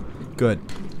 Okay. Good.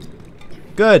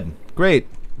 Good. Great.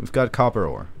 We've got copper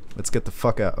ore. Let's get the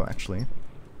fuck out, actually.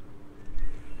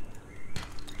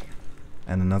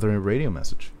 And another radio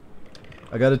message.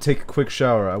 I gotta take a quick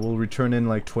shower. I will return in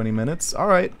like 20 minutes.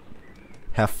 Alright.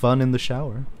 Have fun in the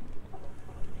shower.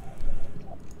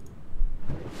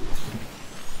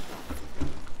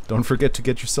 Don't forget to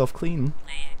get yourself clean.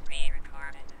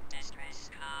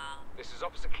 This is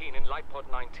Officer Keenan, Light Pod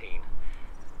 19.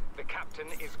 The captain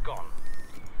is gone.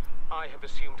 I have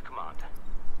assumed command.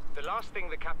 The last thing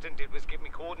the captain did was give me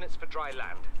coordinates for dry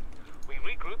land. We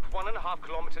regroup 1.5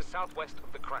 kilometers southwest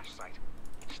of the crash site.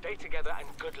 Stay together and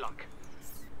good luck.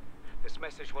 This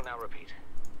message will now repeat.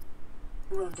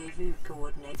 Rendezvous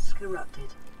coordinates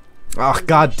corrupted. Oh,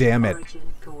 god damn it.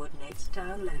 Origin coordinates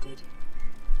downloaded.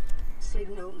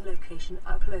 Signal location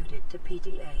uploaded to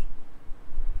PDA.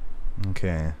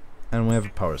 Okay. And we have a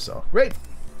power cell. Great!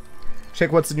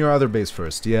 Check what's in your other base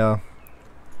first. Yeah.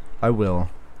 I will.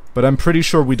 But I'm pretty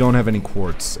sure we don't have any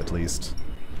quartz, at least.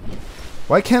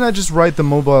 Why can't I just write the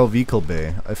mobile vehicle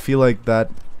bay? I feel like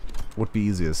that would be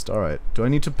easiest. Alright. Do I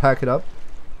need to pack it up?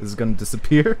 Is it gonna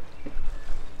disappear?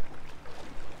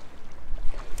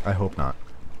 I hope not.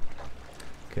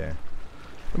 Okay.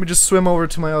 Let me just swim over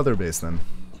to my other base then.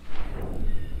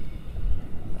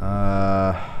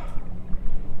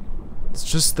 It's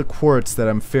just the quartz that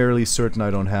I'm fairly certain I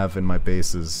don't have in my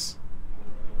bases.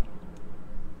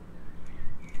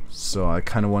 So I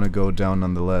kind of want to go down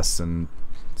nonetheless and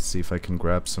see if I can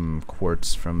grab some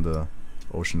quartz from the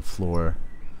ocean floor.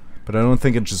 But I don't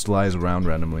think it just lies around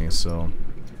randomly, so...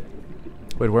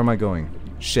 Wait, where am I going?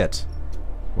 Shit.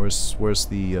 Where's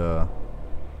the,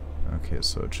 Okay,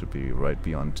 so it should be right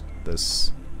beyond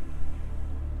this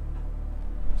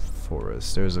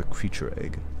forest. There's a creature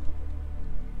egg.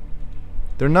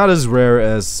 They're not as rare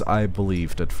as I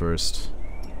believed at first.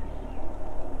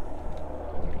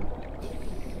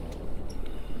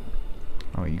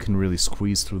 Oh, you can really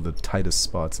squeeze through the tightest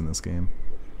spots in this game.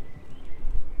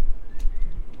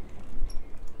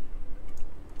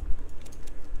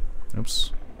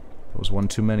 Oops. That was one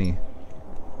too many.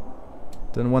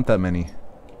 Didn't want that many.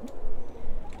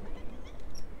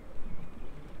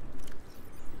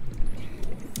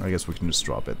 I guess we can just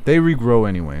drop it. They regrow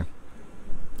anyway.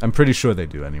 I'm pretty sure they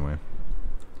do anyway.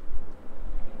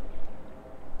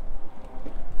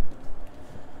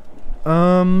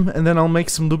 And then I'll make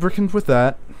some lubricant with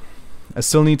that. I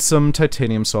still need some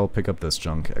titanium, so I'll pick up this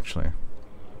junk, actually.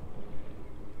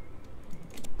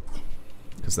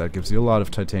 Because that gives you a lot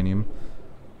of titanium.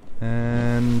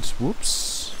 And...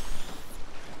 whoops.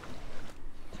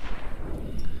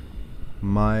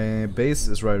 My base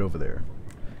is right over there.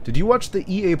 Did you watch the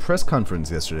EA press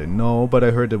conference yesterday? No, but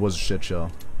I heard it was a shit show.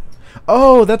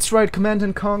 Oh, that's right, Command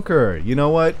and Conquer. You know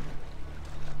what?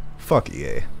 Fuck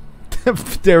EA.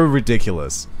 They're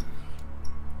ridiculous.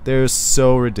 They're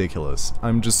so ridiculous.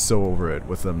 I'm just so over it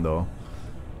with them, though.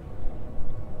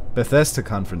 Bethesda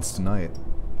conference tonight.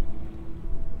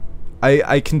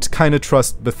 I can kind of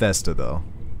trust Bethesda, though.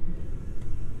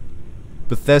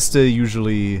 Bethesda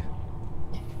usually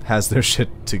has their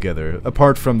shit together,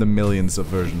 apart from the millions of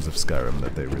versions of Skyrim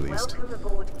that they released. Welcome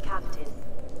aboard, Captain.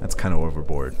 That's kind of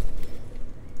overboard,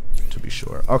 to be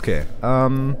sure. Okay,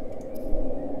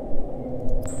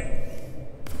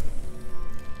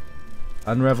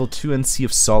 Unravel 2 and Sea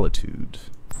of Solitude.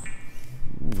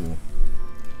 Ooh.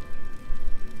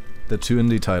 The two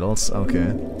indie titles,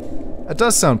 okay. That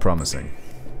does sound promising.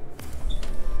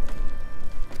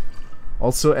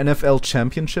 Also, NFL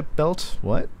Championship belt?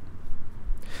 What?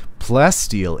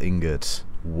 Plasteel ingot.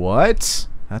 What?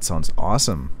 That sounds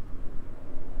awesome.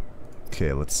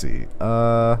 Okay, let's see.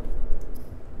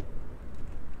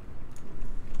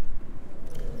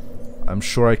 I'm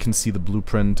sure I can see the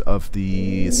blueprint of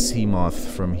the Seamoth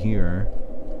from here.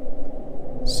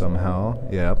 Somehow.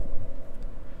 Yep.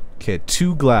 Okay,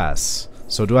 2 glass.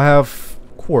 So do I have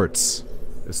quartz?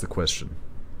 Is the question.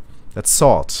 That's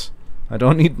salt. I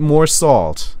don't need more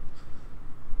salt.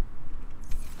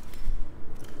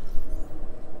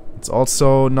 It's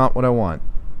also not what I want.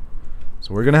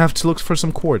 So we're gonna have to look for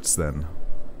some quartz then.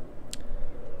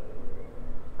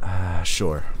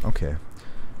 Sure. Okay.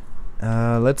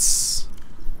 Let's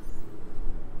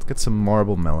get some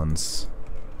marble melons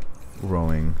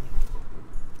growing.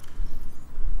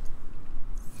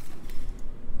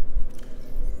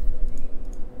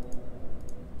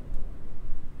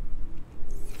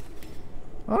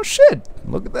 Oh shit!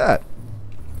 Look at that.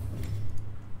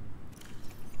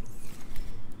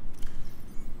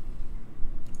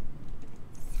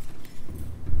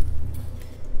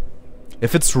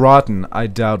 If it's rotten, I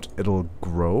doubt it'll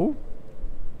grow.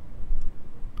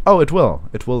 Oh, it will.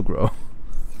 It will grow.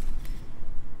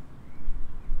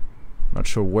 Not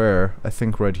sure where. I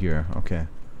think right here. Okay.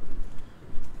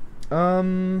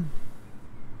 My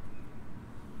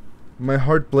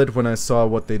heart bled when I saw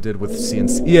what they did with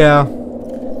CNC. Yeah.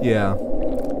 Yeah.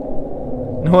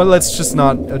 No, let's just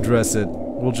not address it.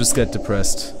 We'll just get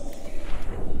depressed.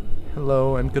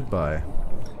 Hello and goodbye.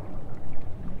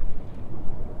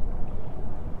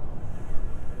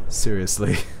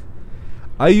 Seriously.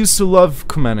 I used to love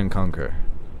Command & Conquer.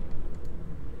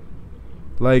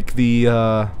 Like the,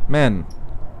 man.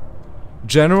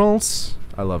 Generals?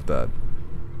 I love that.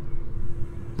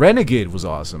 Renegade was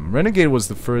awesome. Renegade was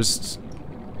the first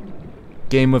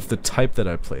game of the type that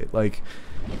I played. Like,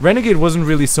 Renegade wasn't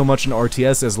really so much an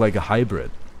RTS as like a hybrid.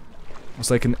 It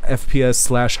was like an FPS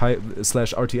slash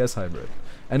RTS hybrid.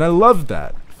 And I loved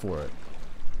that for it.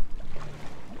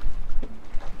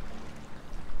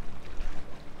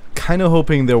 Kind of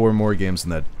hoping there were more games in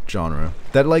that genre.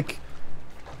 That like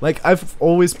I've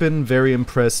always been very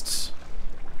impressed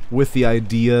with the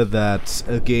idea that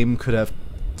a game could have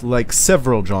like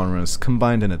several genres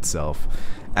combined in itself,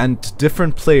 and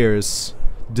different players,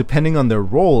 depending on their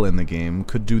role in the game,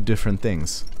 could do different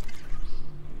things.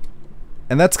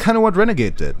 And that's kind of what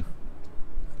Renegade did.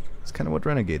 It's kind of what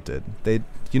Renegade did. They,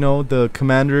 you know, the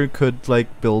commander could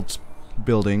like build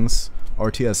buildings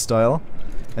RTS style,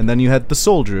 and then you had the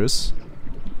soldiers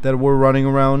that were running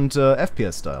around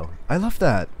FPS style. I love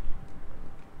that.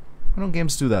 Why don't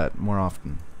games do that more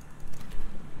often?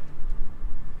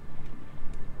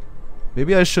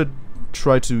 Maybe I should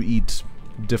try to eat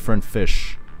different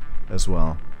fish as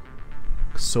well.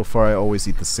 'Cause so far I always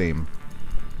eat the same.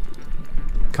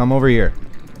 Come over here.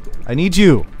 I need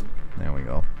you! There we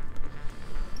go.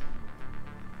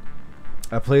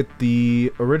 I played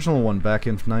the original one back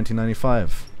in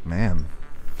 1995. Man.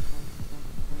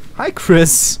 Hi,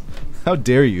 Chris! How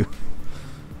dare you?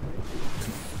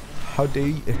 How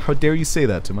dare you say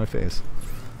that to my face?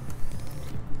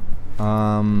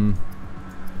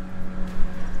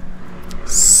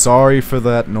 Sorry for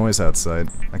that noise outside.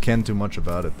 I can't do much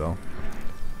about it though.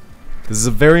 This is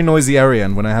a very noisy area,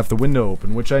 and when I have the window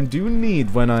open, which I do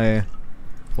need when I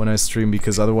stream,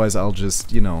 because otherwise I'll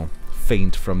just, you know,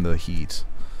 faint from the heat.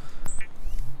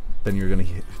 Then you're gonna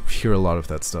hear a lot of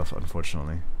that stuff,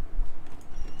 unfortunately.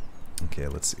 Okay,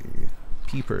 let's see.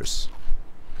 Peepers.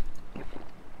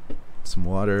 Some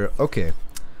water. Okay.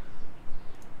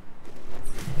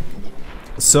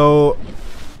 So,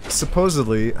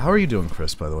 supposedly... How are you doing,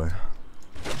 Chris, by the way?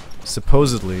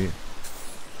 Supposedly...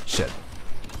 Shit.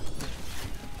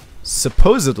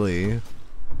 Supposedly...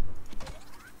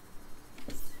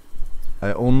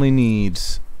 I only need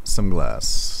some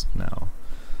glass now.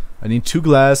 I need 2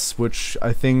 glass, which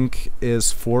I think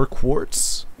is 4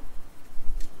 quartz.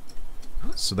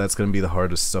 So that's gonna be the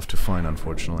hardest stuff to find,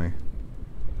 unfortunately.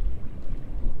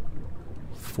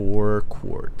 4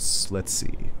 quartz. Let's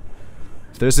see.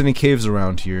 If there's any caves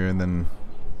around here, then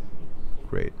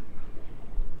great.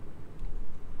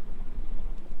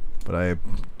 But I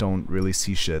don't really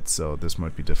see shit, so this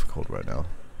might be difficult right now.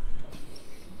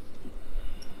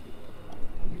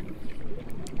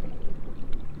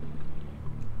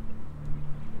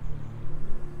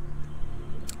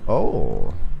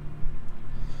 Oh.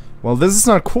 Well, this is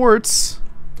not quartz.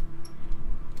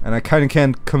 And I kinda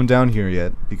can't come down here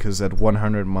yet, because at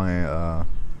 100 my,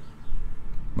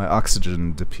 my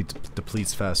oxygen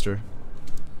depletes faster.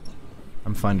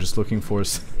 I'm fine just looking for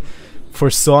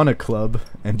Sauna Club.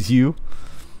 And you?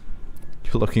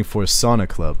 You're looking for a Sauna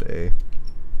Club, eh?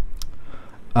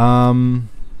 I'm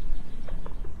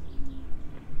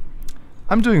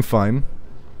doing fine.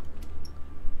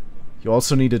 You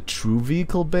also need a true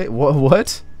vehicle bay?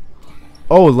 What?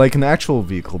 Oh, like an actual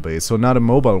vehicle bay, so not a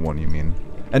mobile one, you mean?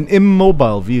 An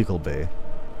immobile vehicle bay.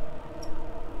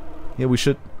 Yeah, we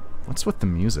should... What's with the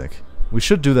music? We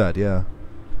should do that, yeah.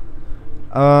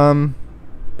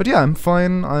 But yeah, I'm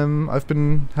fine. I've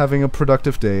been having a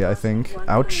productive day, I think.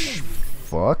 Ouch.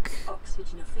 Fuck.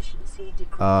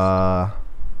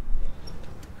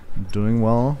 Doing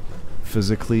well.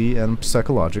 Physically and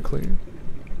psychologically.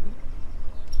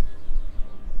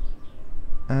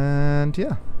 And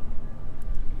yeah.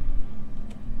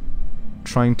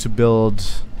 Trying to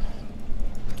build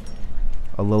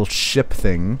a little ship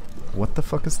thing. What the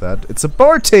fuck is that? It's a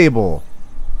bar table!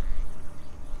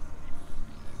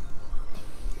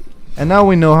 And now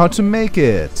we know how to make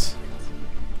it!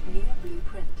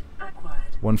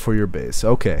 One for your base.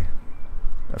 Okay.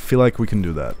 I feel like we can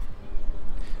do that.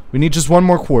 We need just 1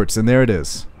 more quartz, and there it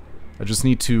is. I just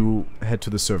need to head to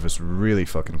the surface really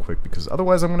fucking quick, because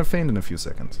otherwise I'm gonna faint in a few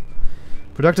seconds.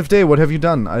 Productive day, what have you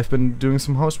done? I've been doing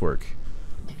some housework.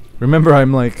 Remember,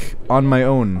 I'm like on my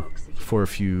own for a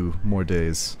few more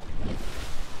days.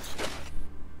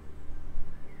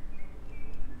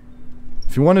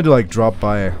 If you wanted to like drop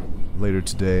by later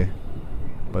today,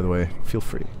 by the way, feel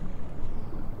free.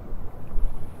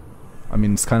 I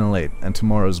mean, it's kinda late, and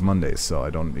tomorrow's Monday, so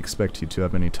I don't expect you to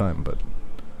have any time, but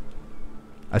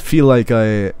I feel like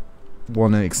I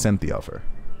wanna extend the offer.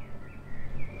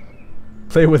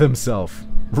 Play with himself.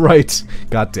 Right.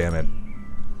 God damn it.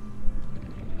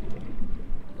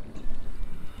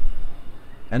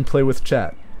 And play with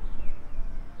chat.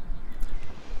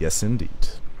 Yes, indeed.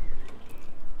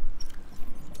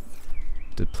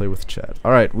 Did play with chat.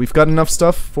 Alright, we've got enough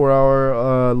stuff for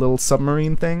our little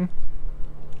submarine thing.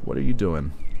 What are you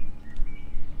doing?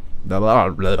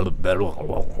 Alright.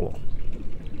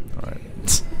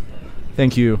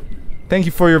 Thank you. Thank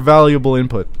you for your valuable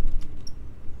input.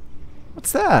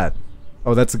 What's that?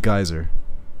 Oh, that's a geyser.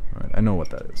 Alright, I know what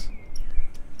that is.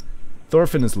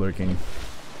 Thorfinn is lurking.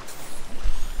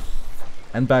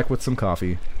 And back with some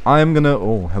coffee. I'm gonna...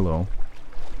 Oh, hello.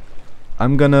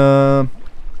 I'm gonna...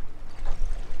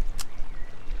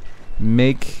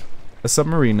 make a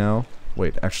submarine now.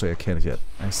 Wait, actually I can't yet.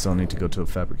 I still need to go to a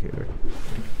fabricator.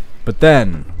 But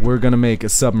then, we're gonna make a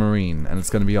submarine, and it's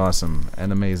gonna be awesome,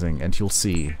 and amazing, and you'll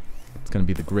see. It's gonna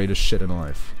be the greatest shit in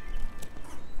life.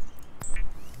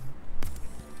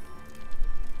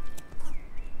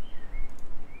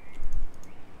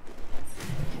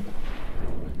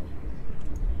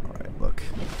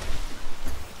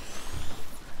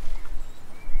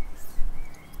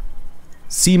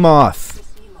 Sea moth. The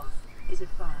sea moth is a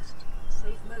fast,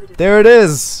 safe mode of There it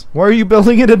is. Why are you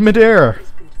building it in midair?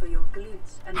 is good for your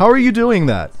glutes and How are you doing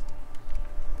that?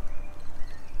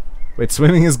 Wait,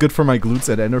 swimming is good for my glutes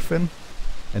and endorphin?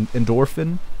 And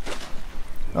endorphin?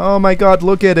 Oh my god,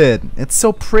 look at it. It's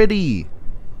so pretty.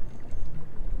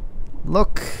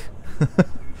 Look.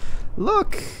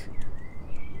 Look.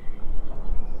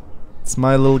 It's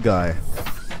my little guy.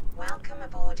 welcome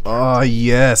aboard. Oh,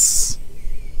 yes.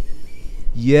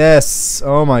 Yes.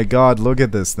 Oh my god, look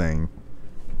at this thing.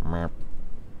 When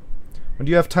do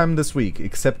you have time this week,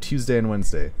 except Tuesday and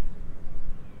Wednesday?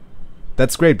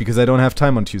 That's great, because I don't have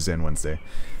time on Tuesday and Wednesday.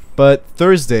 But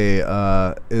Thursday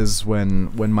is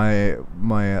when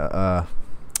my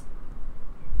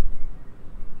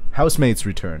housemates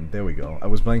return. There we go. I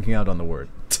was blanking out on the word.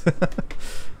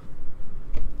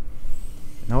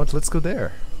 Now what? Let's go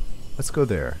there. Let's go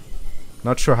there.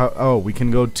 Not sure how. Oh, we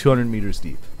can go 200 meters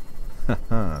deep.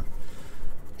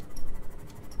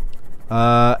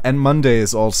 And Monday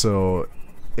is also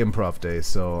improv day,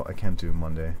 so I can't do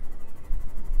Monday.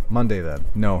 Monday then.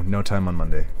 No, no time on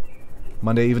Monday.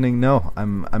 Monday evening? No,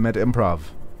 I'm at improv.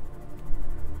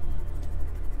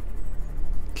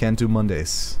 Can't do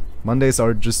Mondays. Mondays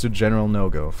are just a general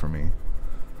no-go for me.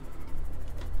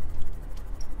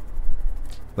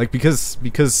 Like because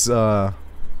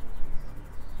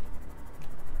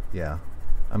yeah.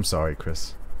 I'm sorry,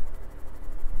 Chris.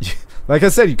 Like I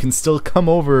said, you can still come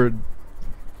over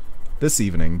this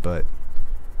evening, but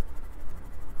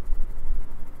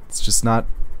it's just not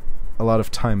a lot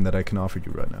of time that I can offer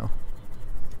you right now.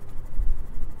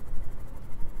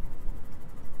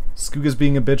 Skoogage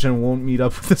being a bitch and won't meet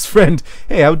up with his friend.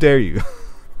 Hey, how dare you?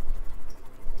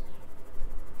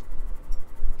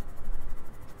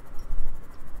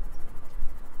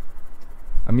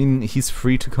 I mean, he's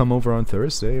free to come over on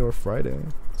Thursday or Friday.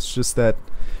 It's just that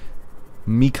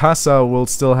Mikasa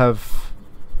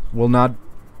will not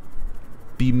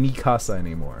be Mikasa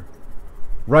anymore.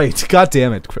 Right, god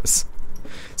damn it, Chris.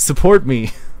 Support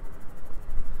me.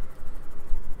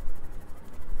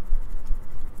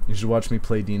 You should watch me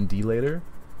play D&D later.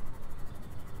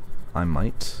 I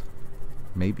might.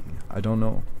 Maybe. I don't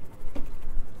know.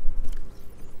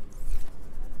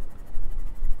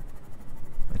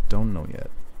 I don't know yet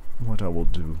what I will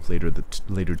do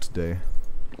later today.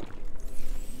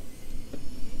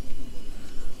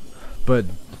 But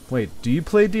wait, do you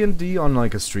play D&D on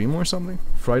like a stream or something?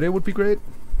 Friday would be great.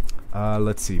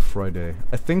 Let's see, Friday.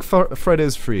 I think Friday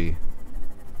is free.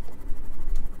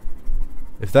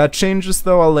 If that changes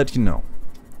though, I'll let you know.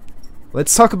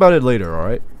 Let's talk about it later,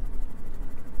 alright?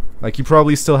 Like, you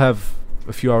probably still have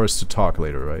a few hours to talk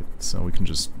later, right? So we can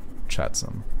just chat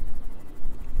some.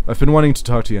 I've been wanting to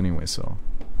talk to you anyway, so.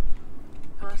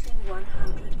 Passing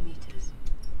 100 meters.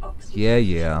 Oxygen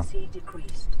Yeah. efficiency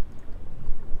decreased.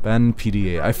 Ban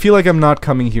PDA. I feel like I'm not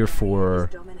coming here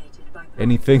for Dominated by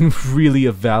anything really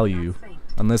of value.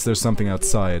 Unless there's something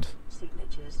outside.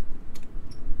 signatures.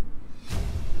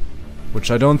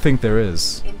 Which I don't think there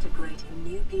is. Integrating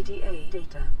new PDA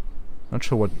data. Not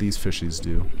sure what these fishies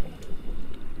do.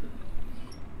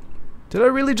 Did I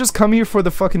really just come here for the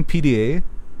fucking PDA?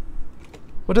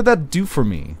 What did that do for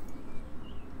me?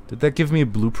 Did that give me a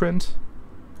blueprint?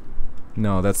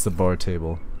 No, that's the bar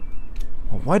table.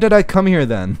 Well, why did I come here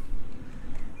then?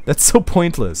 That's so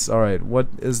pointless. Alright, what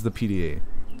is the PDA?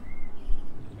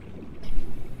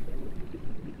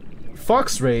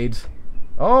 Fox raid?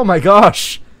 Oh my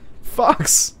gosh!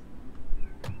 Fox!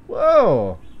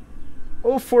 Whoa!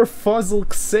 Oh, for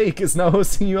fuzzle's sake is now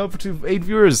hosting you up to 8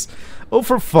 viewers. Oh,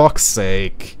 for fuck's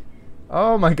sake.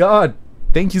 Oh my god.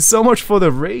 Thank you so much for the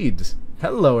raid.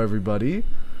 Hello, everybody.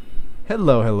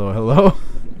 Hello, hello, hello.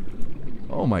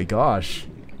 Oh my gosh.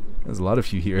 There's a lot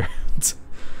of you here.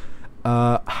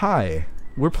 Hi.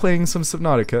 We're playing some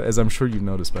Subnautica, as I'm sure you've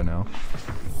noticed by now.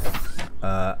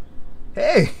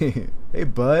 Hey! Hey,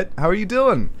 bud. How are you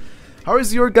doing? How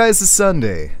is your guys'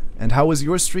 Sunday? And how was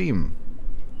your stream?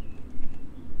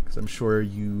 Because I'm sure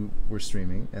you were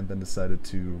streaming and then decided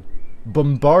to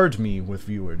bombard me with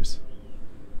viewers.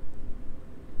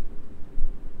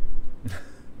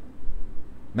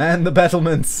 Man the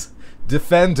battlements!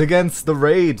 Defend against the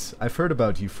raid! I've heard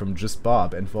about you from Just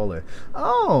Bob and Volley.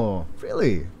 Oh,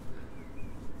 really?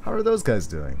 How are those guys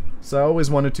doing? So I always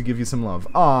wanted to give you some love.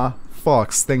 Ah,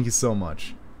 Fox, thank you so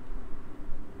much.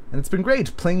 And it's been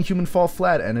great playing Human Fall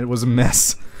Flat, and it was a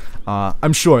mess.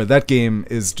 I'm sure that game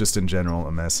is just in general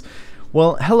a mess.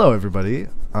 Well, hello everybody.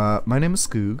 My name is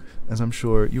Skoog, as I'm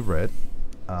sure you've read.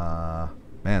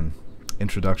 Man,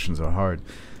 introductions are hard.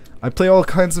 I play all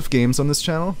kinds of games on this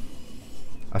channel.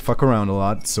 I fuck around a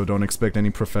lot, so don't expect any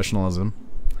professionalism.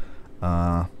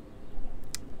 And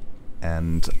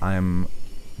I'm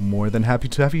more than happy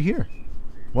to have you here.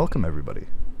 Welcome, everybody.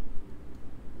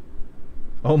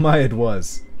 Oh my, it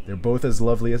was. They're both as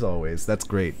lovely as always. That's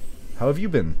great. How have you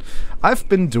been? I've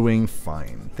been doing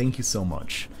fine. Thank you so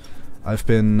much. I've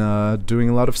been doing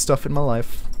a lot of stuff in my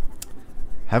life.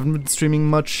 Haven't been streaming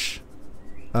much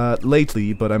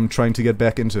lately, but I'm trying to get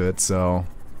back into it, so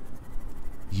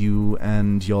you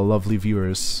and your lovely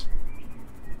viewers,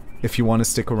 if you want to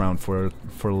stick around for a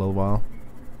little while.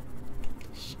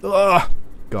 Ugh,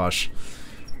 gosh.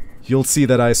 You'll see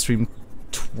that I stream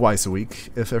twice a week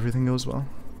if everything goes well.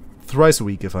 Thrice a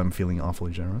week if I'm feeling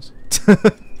awfully generous.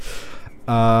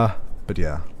 But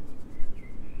yeah.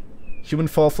 Human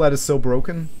fall flat is so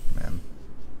broken? Man.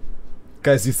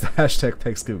 Guys, use the hashtag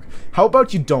PegSkoog. How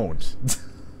about you don't?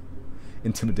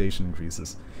 Intimidation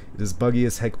increases. It is buggy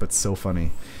as heck, but so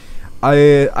funny.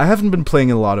 I haven't been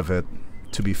playing a lot of it,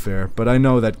 to be fair, but I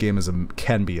know that game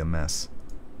can be a mess.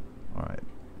 Alright.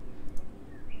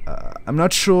 I'm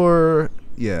not sure...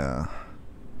 Yeah.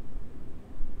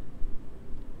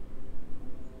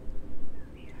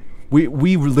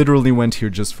 We literally went here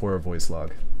just for a voice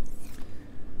log.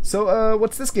 So,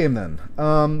 what's this game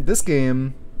then? This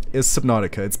game is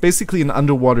Subnautica. It's basically an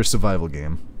underwater survival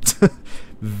game.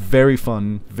 Very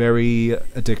fun, very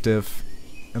addictive,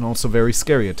 and also very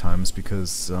scary at times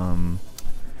because,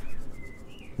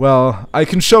 well, I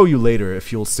can show you later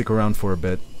if you'll stick around for a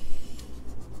bit.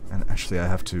 And actually, I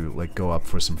have to, like, go up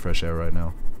for some fresh air right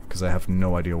now, because I have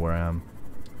no idea where I am.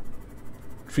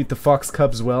 Treat the fox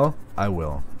cubs well? I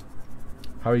will.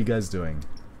 How are you guys doing?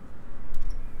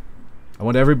 I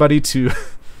want everybody to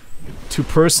to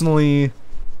personally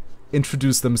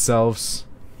introduce themselves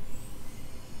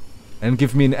and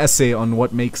give me an essay on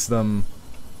what makes them,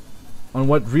 on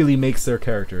what really makes their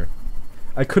character.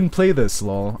 I couldn't play this,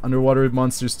 lol. Underwater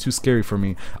monsters too scary for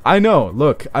me. I know.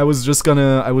 Look, I was just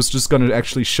gonna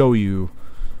actually show you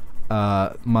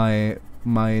my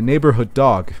neighborhood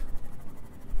dog,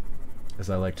 as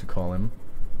I like to call him.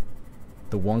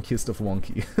 The wonkiest of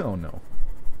wonky. Oh no.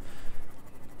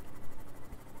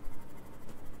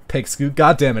 PegSkoog.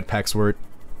 God damn it, Paxwort.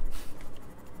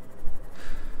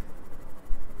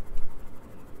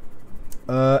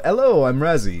 Hello, I'm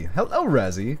Razzie. Hello,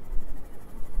 Razzie.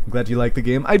 I'm glad you like the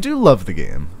game. I do love the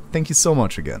game. Thank you so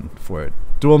much again for it.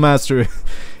 Dual Master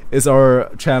is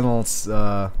our channel's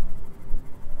top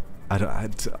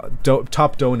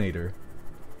donator.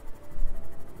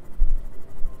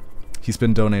 He's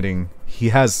been donating. He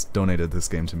has donated this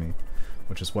game to me,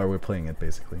 which is why we're playing it,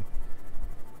 basically.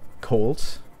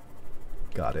 Colt.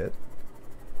 Got it.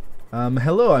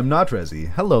 Hello, I'm Not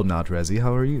Resi. Hello, Not Resi.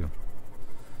 How are you?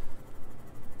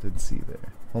 Didn't see you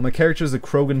there. Well, my character is a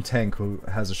Krogan tank who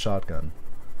has a shotgun.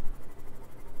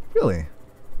 Really?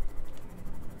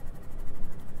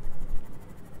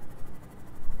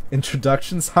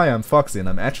 Introductions? Hi, I'm Foxy, and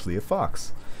I'm actually a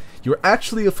fox. You're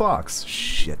actually a fox.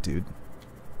 Shit, dude.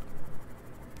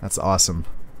 That's awesome.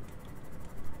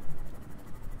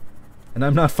 And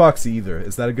I'm not Foxy either.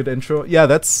 Is that a good intro? Yeah,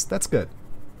 that's good.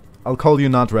 I'll call you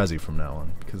Not Razzie from now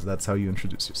on, because that's how you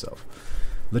introduce yourself.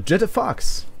 Legit a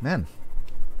fox. Man.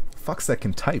 Fox that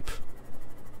can type.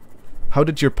 How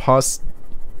did your paws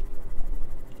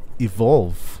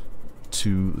evolve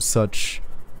to such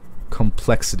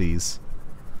complexities?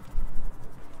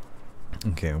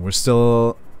 Okay, we're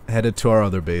still headed to our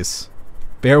other base.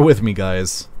 Bear with me,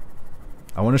 guys.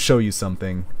 I want to show you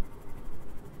something.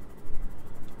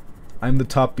 I'm the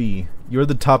top B. You're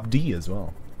the top D as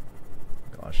well.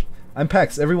 Gosh. I'm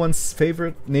Pax, everyone's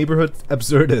favorite neighborhood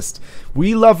absurdist.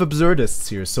 We love absurdists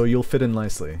here, so you'll fit in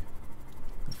nicely.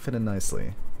 Fit in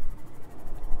nicely.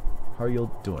 How are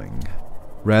you doing?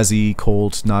 Razzie,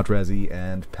 Colt, Not Razzie,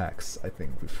 and Pax. I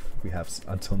think we have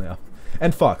until now.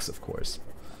 And Fox, of course.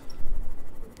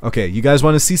 Okay, you guys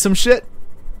want to see some shit?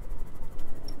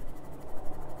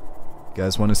 You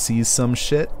guys want to see some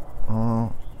shit?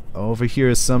 Oh, over here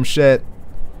is some shit.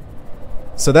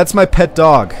 So that's my pet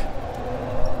dog.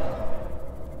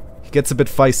 He gets a bit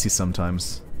feisty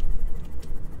sometimes.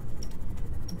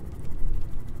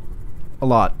 A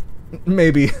lot.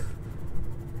 Maybe.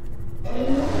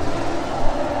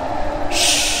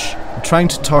 Shh! I'm trying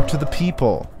to talk to the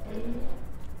people.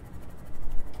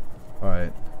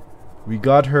 Alright. We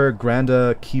got her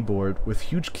Granda keyboard with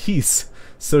huge keys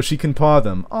so she can paw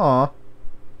them. Aww.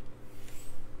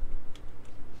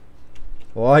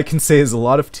 Well, all I can say is a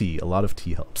lot of tea. A lot of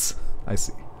tea helps. I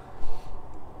see.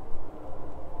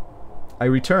 I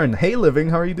return. Hey, Living,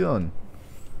 how are you doing?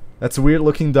 That's a weird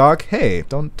looking dog. Hey,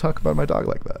 don't talk about my dog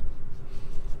like that.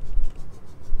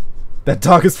 That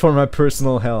dog is for my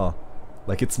personal hell.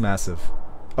 Like, it's massive.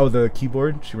 Oh, the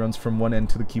keyboard. She runs from one end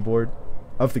to the keyboard,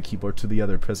 of the keyboard to the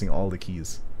other, pressing all the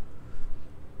keys.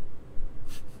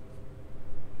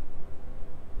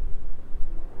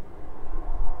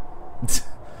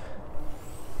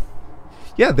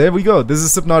 Yeah, there we go. This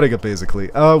is Subnautica, basically.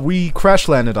 We crash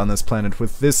landed on this planet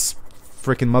with this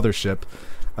frickin' mothership.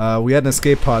 We had an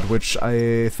escape pod, which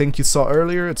I think you saw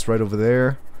earlier. It's right over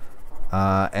there.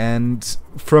 And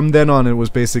from then on, it was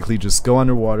basically just go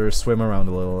underwater, swim around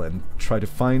a little, and try to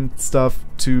find stuff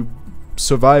to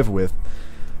survive with.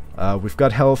 We've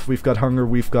got health, we've got hunger,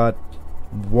 we've got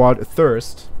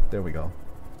thirst. There we go.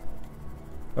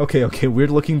 Okay,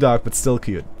 weird looking dog, but still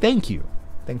cute. Thank you.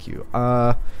 Thank you.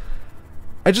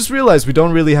 I just realized we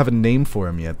don't really have a name for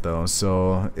him yet, though,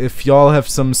 so if y'all have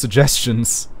some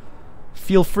suggestions,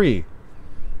 feel free.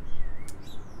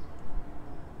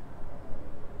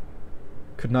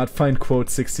 Could not find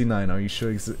quote 69. Are you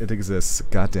sure it exists?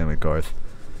 God damn it, Garth.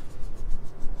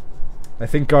 I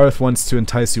think Garth wants to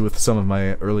entice you with some of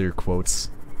my earlier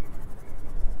quotes.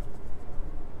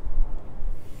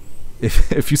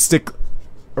 If you stick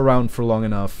around for long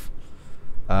enough,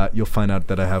 you'll find out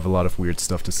that I have a lot of weird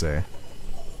stuff to say.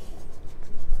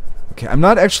 Okay, I'm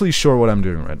not actually sure what I'm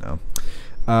doing right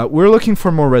now. We're looking for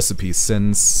more recipes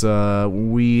since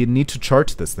we need to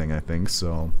chart this thing, I think,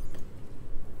 so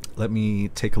let me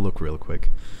take a look real quick,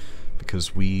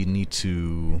 because we need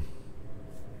to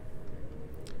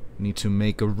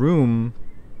make a room,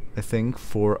 I think,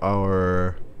 for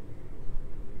our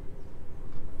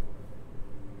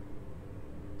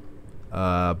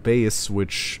base,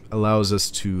 which allows us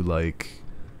to, like,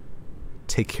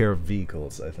 take care of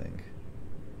vehicles, I think.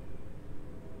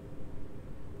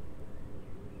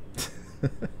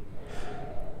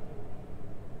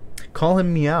 Call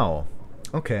him Meow.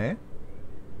 Okay.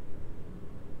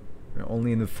 We're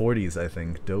only in the 40s, I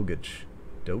think. Dogage.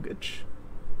 Dogage?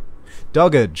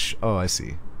 Dogage! Oh, I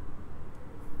see.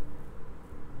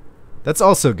 That's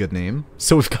also a good name.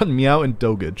 So we've got Meow and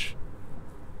Dogage.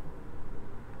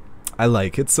 I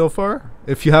like it so far.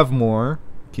 If you have more,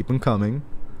 keep them coming.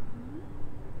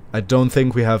 I don't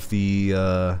think we have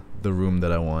the room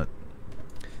that I want.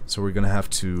 So we're gonna have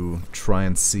to try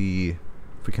and see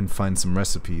if we can find some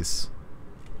recipes.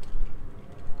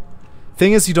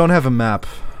 Thing is, you don't have a map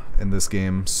in this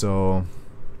game, so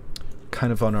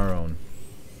kind of on our own.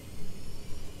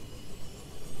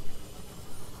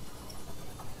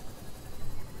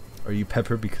 Are you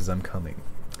Pepper because I'm coming?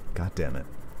 God damn it.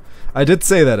 I did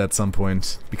say that at some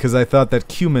point, because I thought that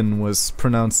cumin was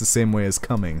pronounced the same way as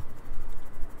coming.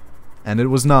 And it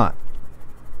was not,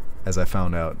 as I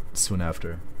found out soon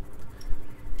after.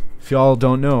 If y'all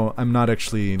don't know, I'm not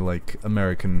actually, like,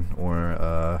 American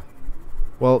or,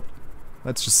 well,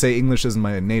 let's just say English isn't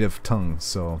my native tongue,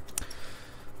 so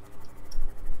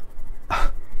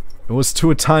it was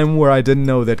to a time where I didn't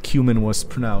know that cumin was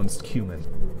pronounced cumin.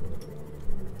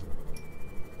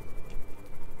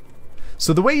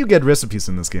 So the way you get recipes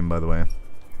in this game, by the way,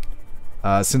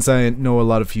 since I know a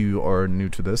lot of you are new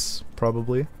to this,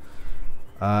 probably,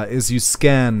 is you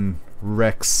scan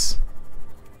wrecks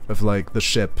of, like, the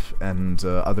ship and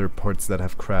other parts that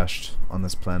have crashed on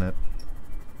this planet.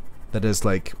 That is,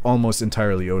 like, almost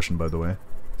entirely ocean, by the way.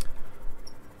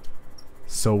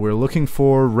 So we're looking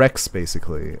for wrecks,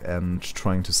 basically, and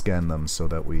trying to scan them so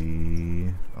that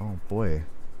we... oh boy.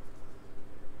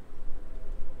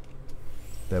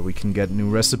 That we can get new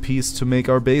recipes to make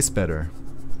our base better.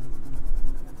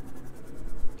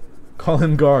 Call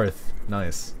him Garth.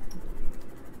 Nice.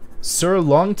 Sir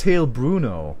Longtail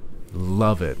Bruno.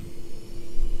 Love it.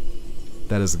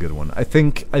 That is a good one. I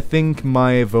think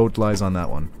my vote lies on that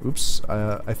one. Oops.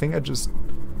 I think I just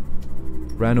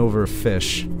ran over a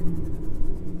fish.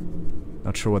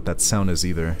 Not sure what that sound is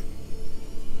either.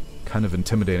 Kind of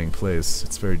intimidating place.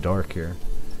 It's very dark here.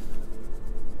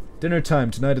 Dinner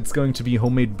time. Tonight it's going to be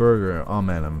homemade burger. Oh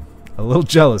man, I'm a little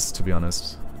jealous, to be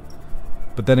honest.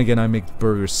 But then again, I make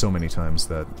burgers so many times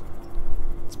that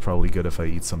it's probably good if I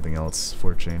eat something else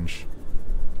for a change.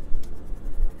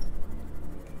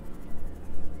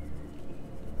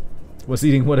 Was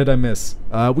eating, what did I miss?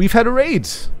 We've had a raid!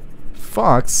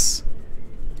 Fox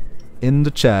in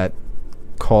the chat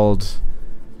called,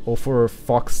 oh, for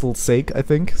Foxel's sake, I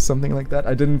think, something like that.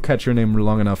 I didn't catch your name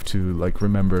long enough to, like,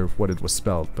 remember what it was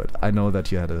spelled, but I know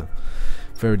that you had a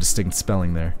very distinct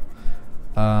spelling there.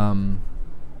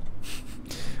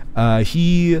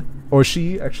 He, or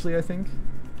she, actually, I think,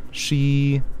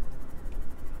 she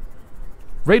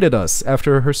raided us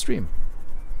after her stream.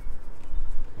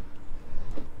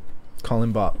 Call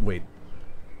him Bob. Wait.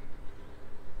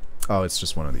 Oh, it's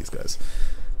just one of these guys.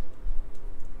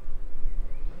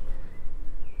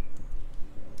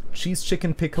 Cheese,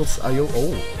 chicken, pickles, ayo.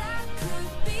 Oh.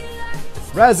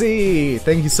 Razzie!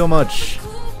 Thank you so much.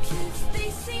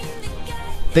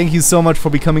 Thank you so much for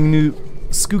becoming new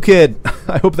Skoogage.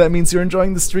 I hope that means you're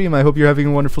enjoying the stream. I hope you're having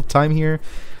a wonderful time here.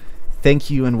 Thank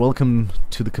you and welcome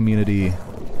to the community.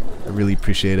 I really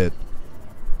appreciate it.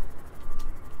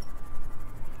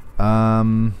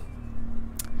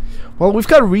 Well, we've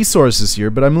got resources here,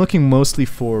 but I'm looking mostly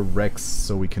for Rex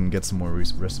so we can get some more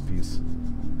recipes.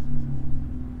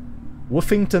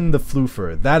 Woofington the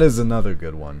Floofer. That is another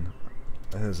good one.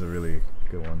 That is a really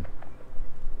good one.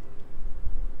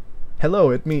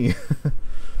 Hello, it's me.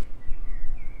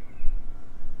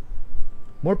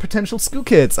 More potential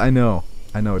Skoogage. I know,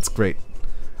 it's great.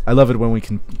 I love it when we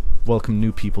can welcome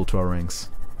new people to our ranks.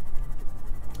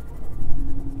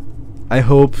 I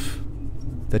hope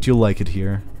that you'll like it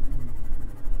here.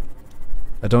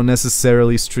 I don't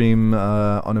necessarily stream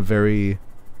on a very...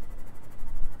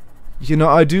 You know,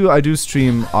 I do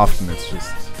stream often, it's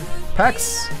just...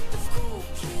 PAX!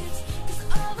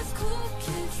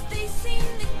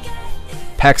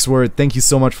 Paxword, thank you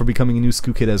so much for becoming a new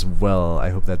Skoogage as well. I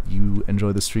hope that you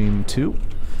enjoy the stream too.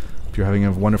 Hope you're having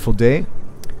a wonderful day.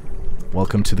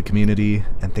 Welcome to the community,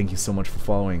 and thank you so much for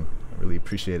following. I really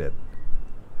appreciate it.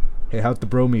 Hey, how'd the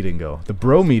bro meeting go? The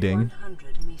bro meeting?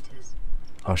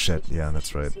 Oh shit, yeah,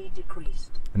 that's right.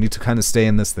 I need to kind of stay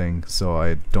in this thing so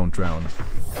I don't drown.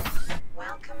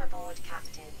 Welcome aboard,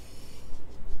 Captain.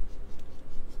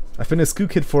 I've been a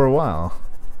Skoogage for a while.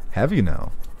 Have you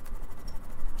now?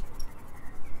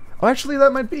 Oh, actually,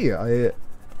 that might be.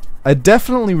 I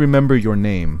definitely remember your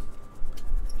name.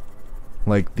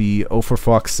 Like the "Oh for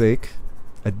fuck's sake."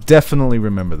 I definitely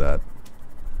remember that.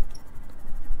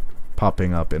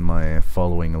 Popping up in my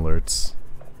following alerts.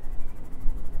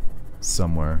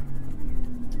 Somewhere.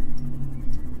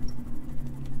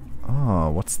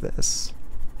 Oh, what's this?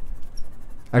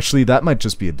 Actually, that might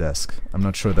just be a desk. I'm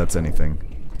not sure that's anything.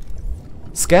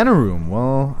 Scanner room.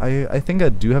 Well, I think I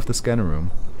do have the scanner room.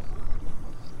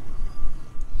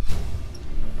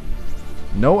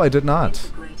 No, I did not.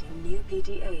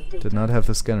 Did not have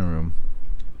the scanner room.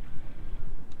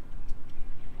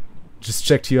 Just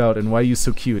checked you out, and why are you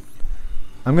so cute?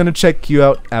 I'm gonna check you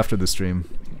out after the stream.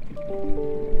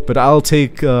 But I'll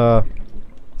take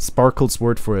Sparkle's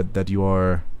word for it that you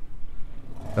are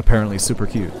apparently super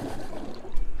cute.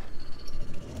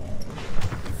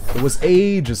 It was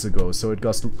ages ago, so it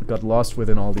got lost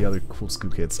within all the other cool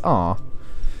Skoogages. Aw.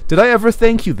 Did I ever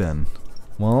thank you then?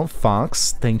 Well,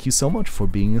 Fox, thank you so much for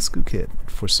being a Skoogage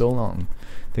for so long.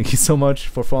 Thank you so much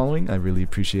for following. I really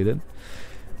appreciate it.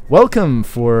 Welcome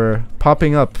for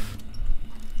popping up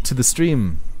to the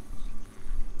stream.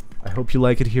 I hope you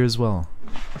like it here as well.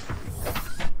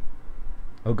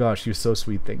 Oh gosh, you're so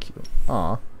sweet. Thank you.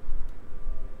 Aw.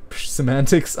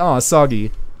 Semantics. Aw,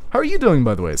 Soggy. How are you doing,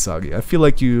 by the way, Soggy? I feel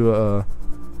like you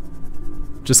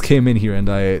just came in here and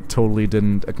I totally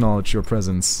didn't acknowledge your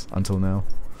presence until now.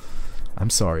 I'm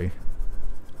sorry.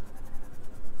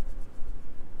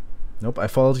 Nope, I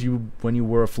followed you when you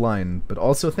were offline, but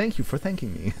also thank you for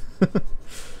thanking me.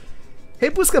 Hey,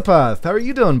 Buscapath, how are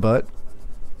you doing, bud?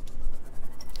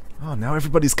 Oh, now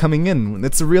everybody's coming in.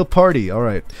 It's a real party.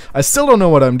 Alright. I still don't know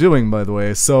what I'm doing, by the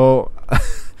way, so...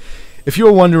 if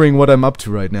you're wondering what I'm up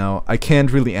to right now, I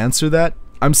can't really answer that.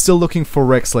 I'm still looking for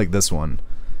wrecks like this one.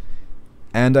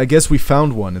 And I guess we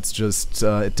found one, it's just,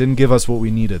 it didn't give us what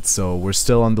we needed, so we're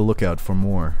still on the lookout for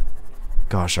more.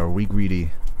 Gosh, are we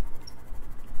greedy.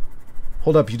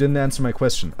 Hold up, you didn't answer my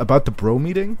question. About the bro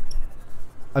meeting?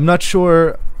 I'm not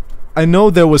sure... I know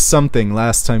there was something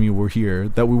last time you were here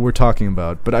that we were talking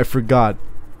about, but I forgot.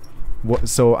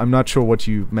 So I'm not sure what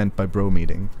you meant by bro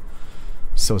meeting.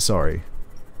 So sorry.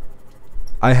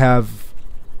 I have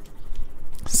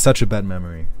such a bad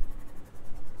memory.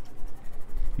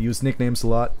 You use nicknames a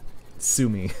lot. Sue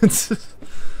me.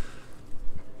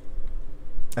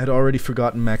 I had already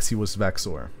forgotten Maxi was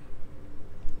Vaxor.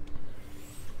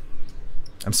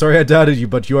 I'm sorry I doubted you,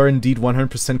 but you are indeed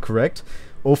 100% correct.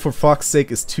 Oh, for fuck's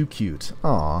sake is too cute.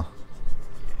 Aww.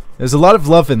 There's a lot of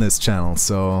love in this channel,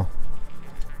 so...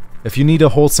 if you need a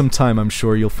wholesome time, I'm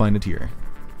sure you'll find it here.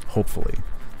 Hopefully.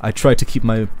 I try to keep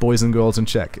my boys and girls in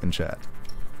check in chat.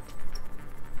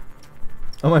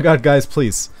 Oh my god, guys,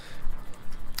 please.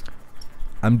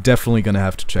 I'm definitely gonna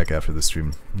have to check after the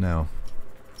stream now.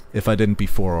 If I didn't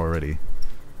before already.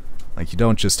 Like, you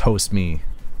don't just host me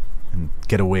and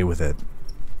get away with it.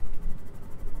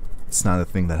 It's not a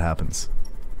thing that happens.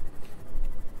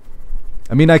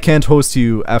 I mean, I can't host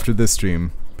you after this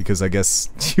stream, because I guess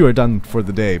you are done for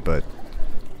the day, but...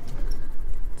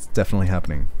 it's definitely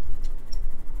happening.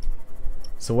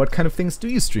 So what kind of things do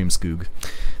you stream, Skoog?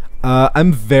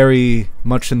 I'm very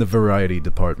much in the variety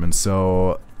department,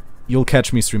 so you'll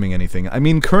catch me streaming anything. I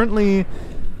mean, currently,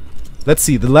 let's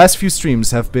see, the last few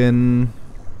streams have been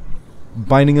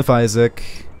Binding of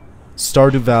Isaac,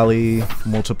 Stardew Valley,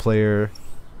 multiplayer,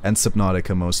 and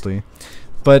Subnautica mostly.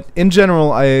 But in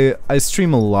general, I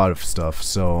stream a lot of stuff,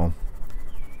 so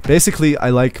basically I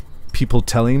like people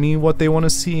telling me what they want to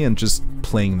see and just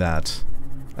playing that.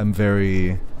 I'm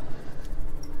very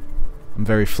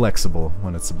flexible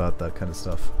when it's about that kind of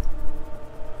stuff.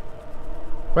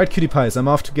 Right, cutie pies, I'm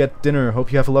off to get dinner.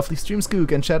 Hope you have a lovely stream,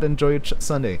 Skoog, and chat. Enjoy your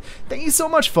Sunday. Thank you so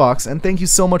much, Fox, and thank you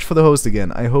so much for the host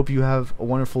again. I hope you have a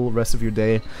wonderful rest of your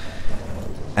day,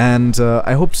 and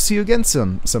I hope to see you again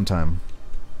sometime.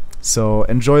 So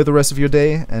enjoy the rest of your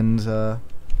day, and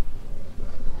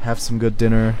have some good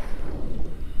dinner.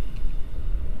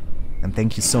 And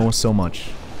thank you so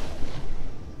much.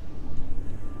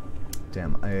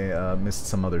 Damn, I missed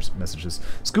some other messages.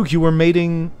 Skoog, you were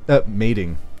mating.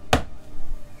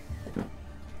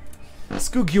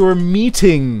 Skoog, you were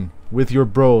meeting with your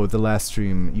bro the last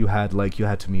stream. You had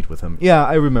to meet with him. Yeah,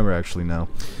 I remember actually now.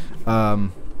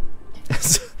 And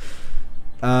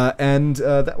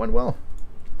that went well.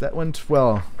 That went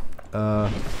well.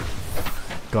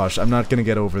 Gosh, I'm not gonna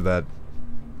get over that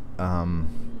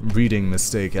reading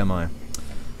mistake, am I?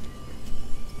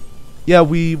 Yeah,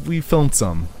 we filmed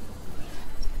some.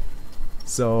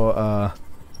 So,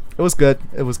 it was good.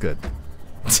 It was good.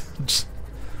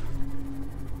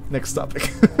 Next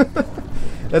topic.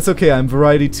 That's okay, I'm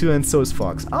Variety too, and so is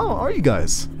Fox. Oh, are you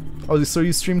guys? Oh, so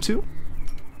you stream too?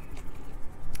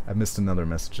 I missed another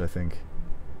message, I think.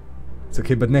 It's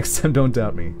okay, but next time don't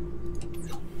doubt me.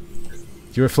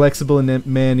 You're flexible in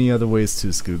many other ways too,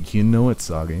 Skoog. You know it,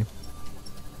 Soggy.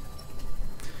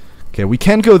 Okay, we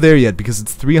can't go there yet because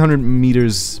it's 300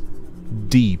 meters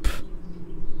deep.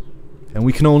 And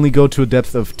we can only go to a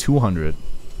depth of 200.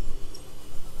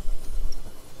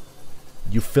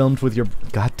 You filmed with your...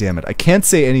 God damn it. I can't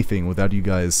say anything without you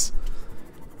guys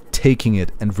taking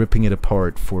it and ripping it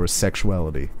apart for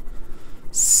sexuality.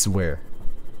 Swear.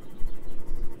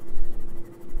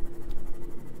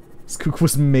 Skook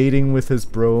was mating with his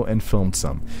bro and filmed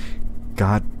some.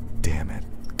 God damn it.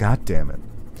 God damn it.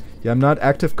 Yeah, I'm not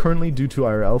active currently due to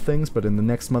IRL things, but in the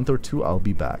next month or two I'll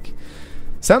be back.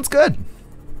 Sounds good.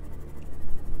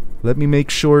 Let me make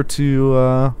sure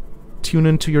to tune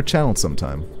into your channel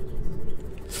sometime.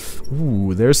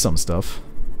 Ooh, there's some stuff.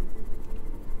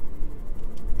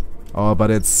 Oh,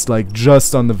 but it's like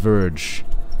just on the verge.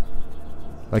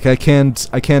 Like I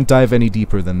can't dive any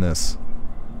deeper than this.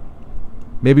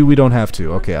 Maybe we don't have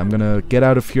to. Okay, I'm gonna get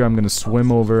out of here. I'm gonna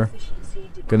swim over.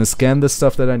 Gonna scan the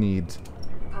stuff that I need.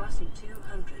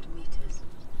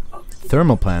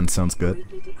 Thermal plant sounds good.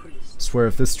 Swear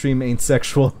if this stream ain't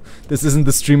sexual, this isn't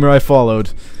the streamer I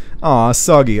followed. Aw,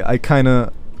 Soggy,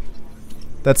 that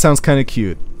sounds kinda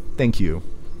cute. Thank you.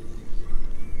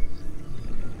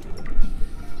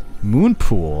 Moon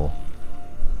pool.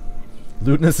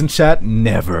 Lootness in chat?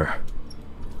 Never.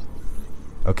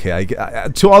 Okay,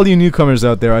 to all you newcomers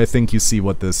out there, I think you see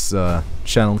what this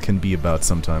channel can be about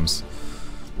sometimes.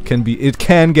 It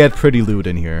can get pretty lewd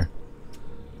in here.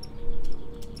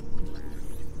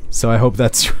 So I hope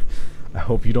that's... I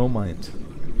hope you don't mind.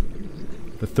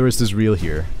 The thirst is real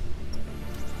here.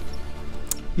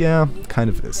 Yeah, kind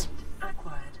of is.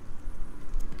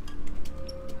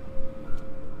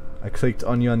 I clicked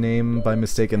on your name by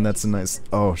mistake and that's a nice...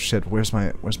 Oh shit, where's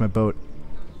my boat?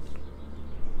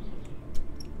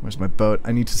 Where's my boat?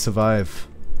 I need to survive.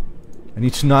 I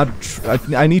need to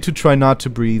I need to try not to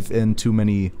breathe in too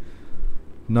many...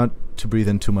 Not to breathe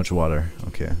in too much water.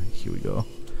 Okay, here we go.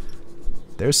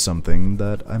 There's something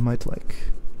that I might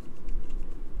like.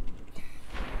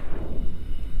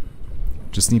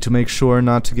 Just need to make sure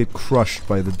not to get crushed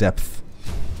by the depth.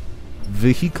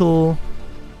 Vehicle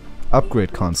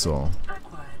upgrade console.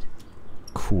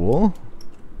 Cool.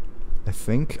 I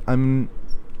think I'm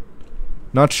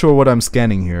not sure what I'm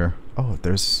scanning here. Oh,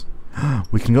 there's...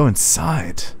 we can go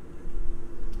inside.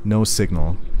 No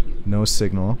signal. No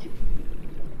signal.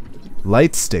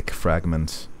 Light stick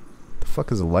fragment. The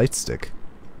fuck is a light stick?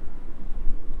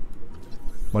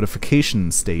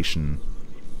 Modification station.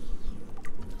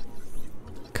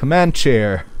 Command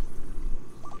chair.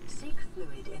 Seek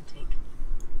fluid intake.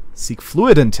 Seek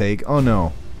fluid intake? Oh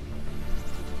no.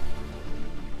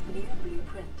 New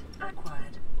blueprint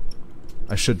acquired.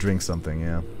 I should drink something,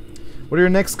 yeah. What are your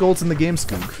next goals in the game,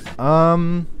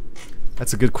 Skoog?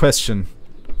 That's a good question.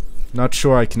 Not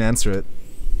sure I can answer it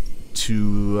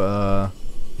to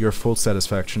your full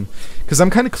satisfaction. Because I'm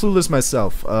kind of clueless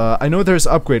myself. I know there's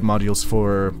upgrade modules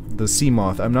for the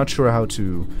Seamoth. I'm not sure how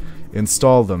to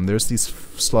install them. There's these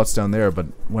slots down there, but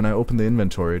when I open the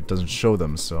inventory, it doesn't show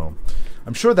them, so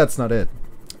I'm sure that's not it.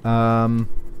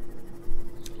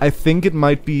 I think it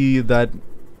might be that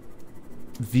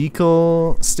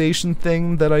vehicle station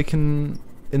thing that I can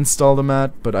install them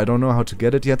at, but I don't know how to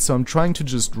get it yet, so I'm trying to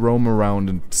just roam around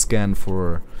and scan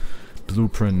for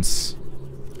blueprints.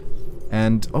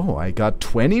 And, oh, I got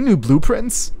 20 new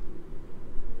blueprints?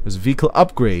 There's a vehicle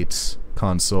upgrade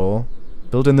console.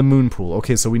 Built in the moon pool.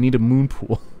 Okay, so we need a moon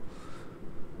pool.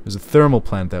 There's a thermal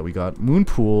plant that we got. Moon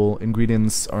pool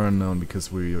ingredients are unknown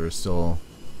because we are still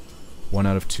 1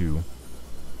 out of 2.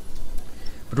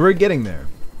 But we're getting there.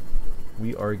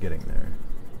 We are getting there.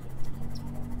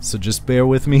 So just bear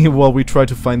with me while we try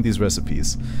to find these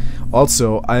recipes.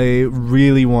 Also, I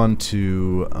really want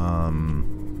to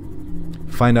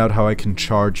find out how I can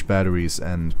charge batteries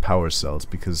and power cells,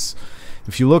 because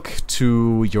if you look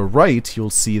to your right, you'll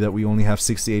see that we only have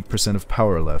 68% of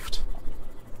power left.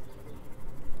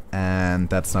 And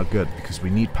that's not good, because we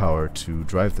need power to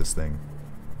drive this thing.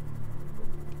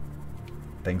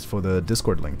 Thanks for the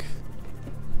Discord link.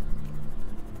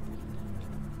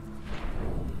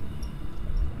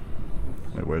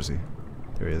 Wait, where is he?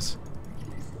 There he is.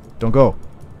 Don't go!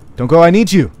 Don't go, I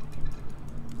need you!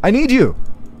 I need you!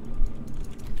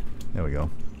 There we go.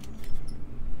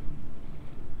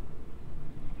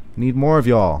 Need more of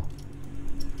y'all.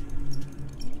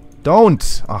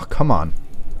 Don't! Oh, come on.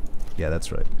 Yeah,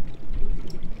 that's right.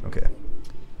 Okay.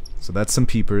 So that's some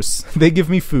peepers. They give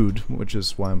me food, which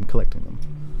is why I'm collecting them.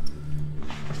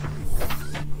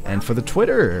 And for the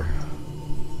Twitter.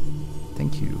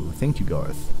 Thank you. Thank you,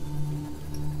 Garth.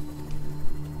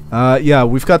 Yeah,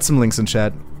 we've got some links in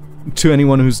chat. To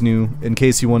anyone who's new, in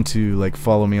case you want to, like,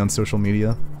 follow me on social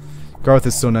media. Garth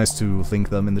is so nice to link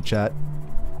them in the chat.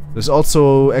 There's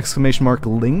also exclamation mark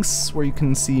links where you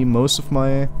can see most of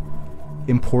my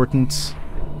important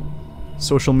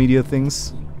social media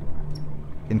things,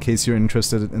 in case you're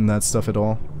interested in that stuff at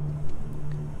all.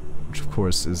 Which of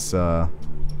course is up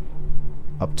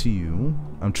to you.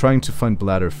 I'm trying to find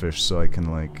bladderfish so I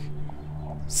can like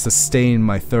sustain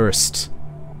my thirst.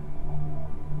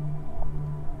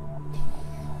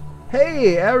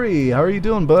 Hey Ari, how are you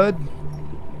doing, bud?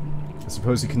 I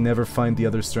suppose you can never find the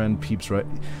other strand peeps, right?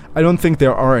 I don't think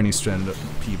there are any strand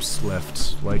peeps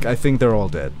left. Like, I think they're all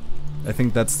dead. I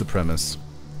think that's the premise.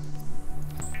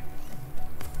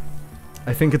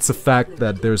 I think it's a fact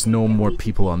that there's no more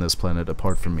people on this planet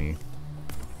apart from me.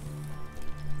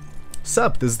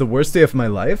 Sup, this is the worst day of my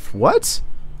life? What?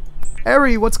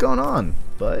 Ari, what's going on,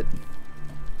 bud?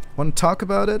 Want to talk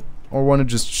about it? Or want to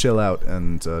just chill out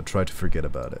and try to forget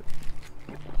about it?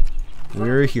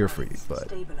 We're here for you,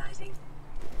 bud.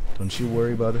 Don't you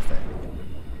worry about a thing.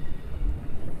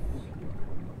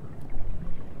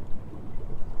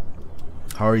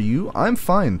 How are you? I'm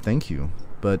fine, thank you.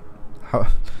 But how?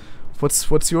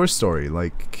 What's your story?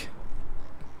 Like,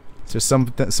 is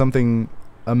there something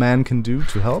a man can do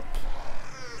to help?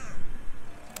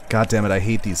 God damn it! I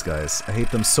hate these guys. I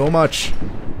hate them so much.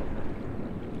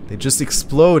 They just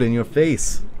explode in your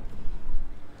face.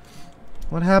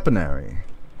 What happened, Ari?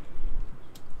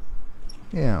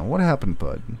 Yeah, what happened,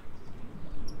 bud?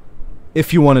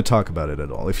 If you want to talk about it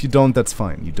at all. If you don't, that's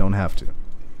fine. You don't have to.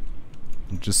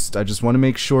 I just want to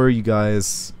make sure you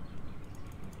guys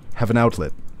have an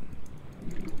outlet.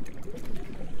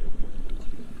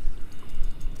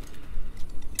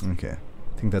 Okay.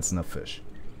 I think that's enough fish.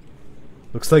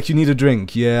 Looks like you need a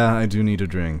drink. Yeah, I do need a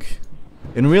drink.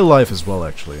 In real life as well,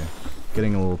 actually.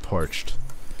 Getting a little parched.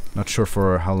 Not sure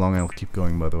for how long I'll keep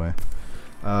going, by the way.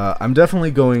 I'm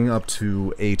definitely going up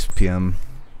to 8 PM.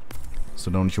 So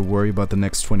don't you worry about the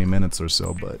next 20 minutes or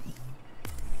so, but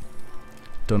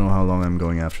don't know how long I'm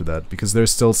going after that, because there's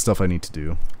still stuff I need to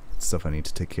do. Stuff I need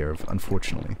to take care of,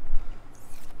 unfortunately.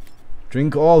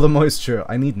 Drink all the moisture.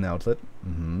 I need an outlet.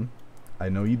 I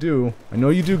know you do. I know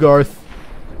you do, Garth.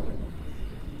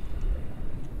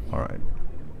 Alright.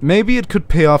 Maybe it could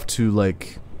pay off to,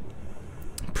 like,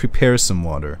 prepare some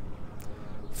water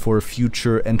for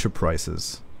future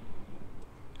enterprises.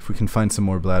 If we can find some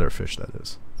more bladderfish, that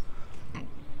is.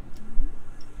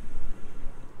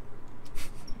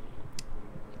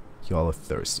 Y'all are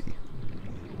thirsty.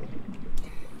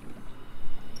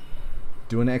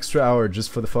 Do an extra hour just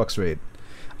for the Fox raid.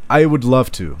 I would love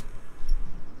to.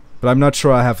 But I'm not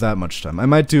sure I have that much time. I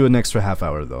might do an extra half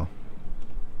hour, though.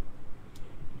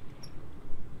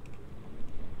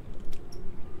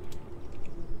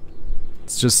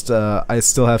 It's just, I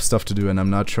still have stuff to do, and I'm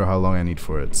not sure how long I need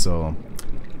for it, so...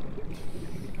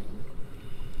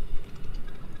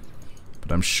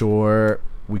 But I'm sure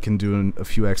we can do a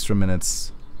few extra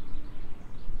minutes.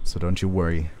 So don't you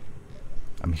worry.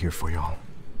 I'm here for y'all.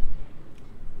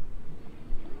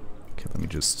 Okay, let me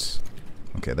just...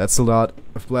 Okay, that's a lot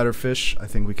of bladderfish. I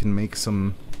think we can make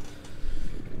some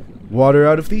water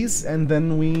out of these, and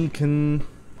then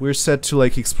we're set to,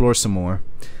 like, explore some more.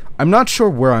 I'm not sure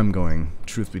where I'm going,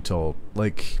 truth be told.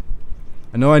 Like,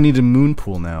 I know I need a moon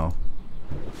pool now.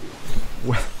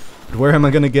 Where am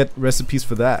I gonna get recipes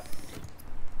for that?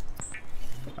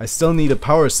 I still need a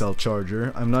power cell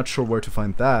charger. I'm not sure where to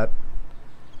find that.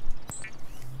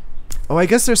 Oh, I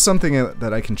guess there's something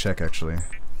that I can check, actually.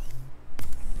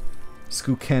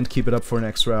 Skoog can't keep it up for an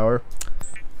extra hour.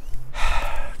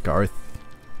 Garth.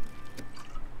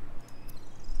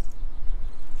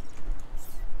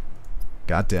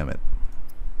 God damn it.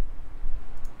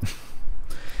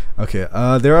 Okay,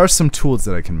 there are some tools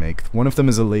that I can make. One of them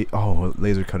is a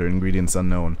laser cutter, ingredients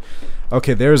unknown.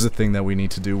 Okay, there's a thing that we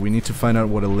need to do. We need to find out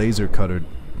what a laser cutter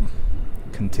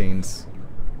contains.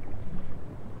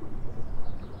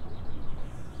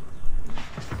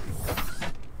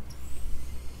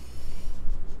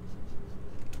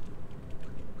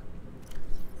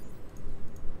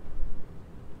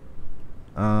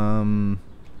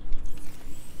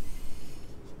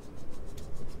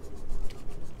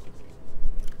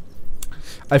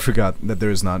 I forgot that there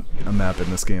is not a map in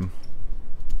this game.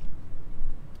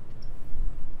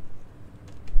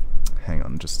 Hang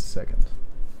on just a second.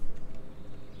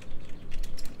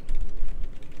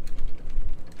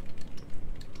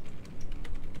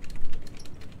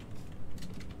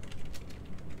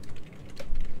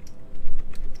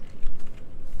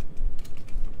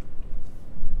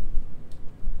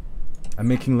 I'm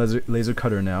making laser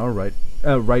cutter now, right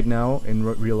now in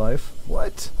real life.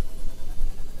 What?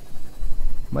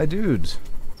 My dude.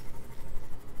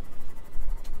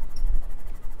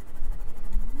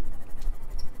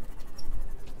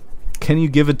 Can you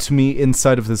give it to me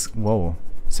inside of this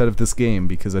inside of this game,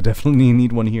 because I definitely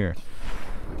need one here.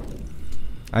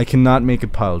 I cannot make a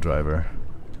pile driver.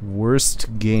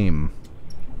 Worst game.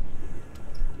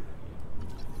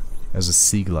 As a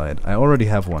sea glide. I already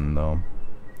have one though.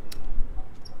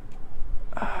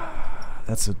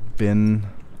 That's a bin.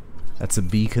 That's a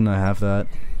beacon, I have that.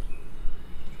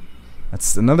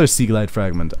 That's another sea glide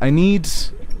fragment. I need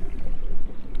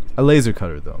a laser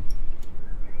cutter though.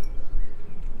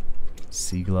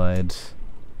 Sea glide.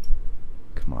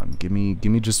 Come on, give me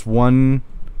just one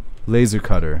laser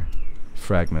cutter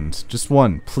fragment. Just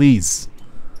one, please.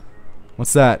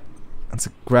 What's that? That's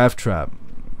a grav trap.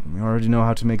 We already know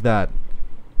how to make that.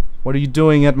 What are you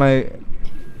doing at my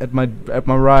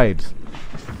ride?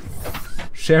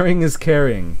 Sharing is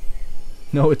caring.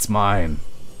 No, it's mine.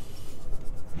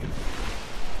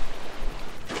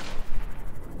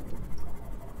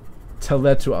 Tell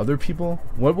that to other people?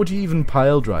 What would you even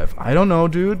pile drive? I don't know,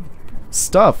 dude.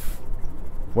 Stuff.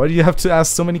 Why do you have to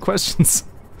ask so many questions?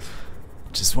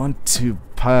 Just want to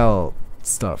pile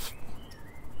stuff.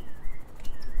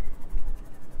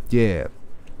 Yeah.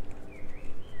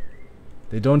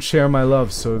 They don't share my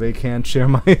love, so they can't share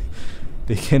my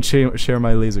they can't share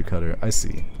my laser cutter. I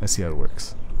see how it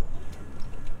works.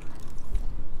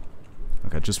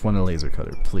 Okay, just want a laser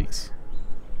cutter, please.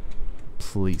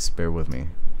 Please bear with me.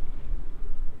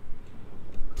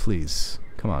 Please,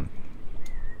 come on.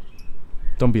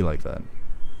 Don't be like that.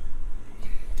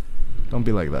 Don't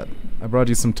be like that. I brought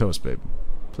you some toast, babe.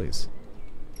 Please.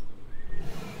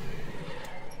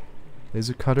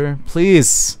 Laser cutter,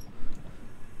 please.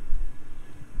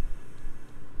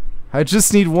 I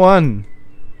just need one.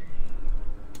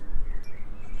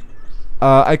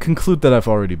 I conclude that I've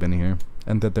already been here,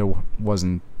 and that there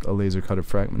wasn't a laser cutter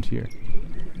fragment here.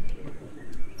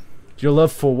 Your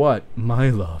love for what? My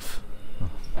love.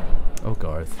 Oh,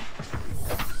 Garth.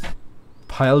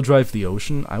 Pile drive the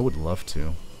ocean? I would love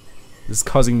to. This is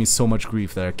causing me so much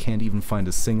grief that I can't even find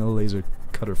a single laser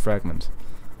cutter fragment.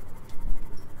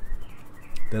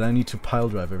 That I need to pile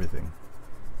drive everything.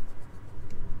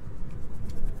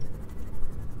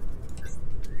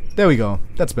 There we go.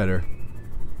 That's better.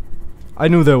 I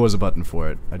knew there was a button for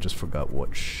it. I just forgot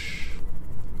which.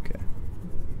 Okay.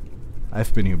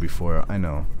 I've been here before. I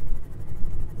know.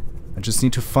 I just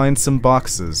need to find some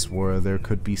boxes where there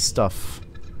could be stuff.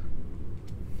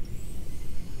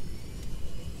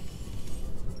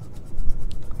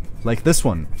 Like this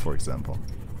one, for example.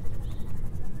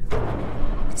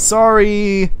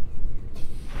 Sorry!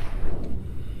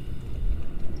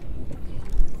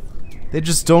 They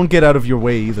just don't get out of your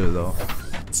way either, though.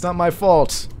 It's not my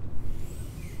fault.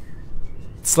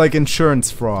 It's like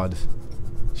insurance fraud.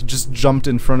 You just jumped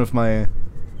in front of my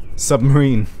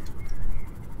submarine.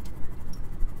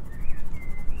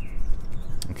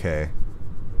 Okay.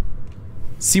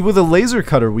 See, with a laser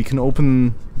cutter we can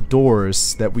open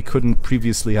doors that we couldn't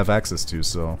previously have access to,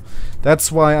 so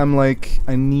that's why I'm like,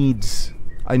 I need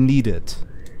it.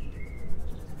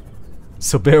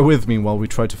 So bear with me while we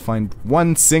try to find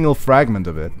one single fragment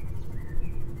of it.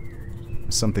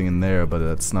 There's something in there, but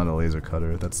that's not a laser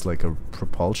cutter. That's like a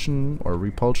propulsion or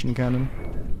repulsion cannon.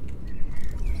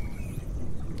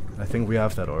 I think we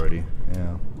have that already,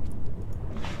 yeah.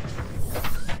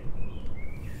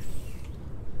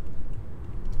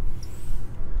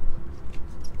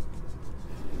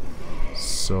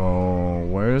 So,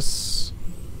 where's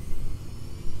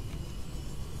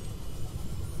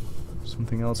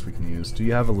something else we can use? Do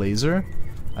you have a laser?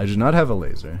 I do not have a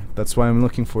laser. That's why I'm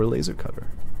looking for a laser cutter.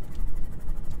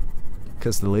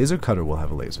 Because the laser cutter will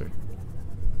have a laser.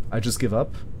 I just give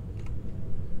up?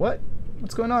 What?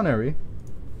 What's going on, Ari?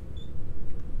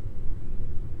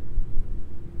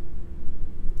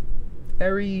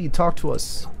 Ari, talk to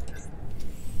us.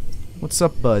 What's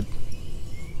up, bud?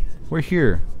 We're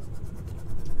here.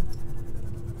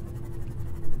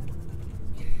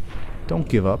 Don't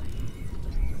give up.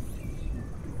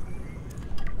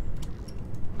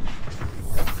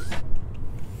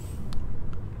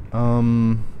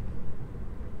 Oh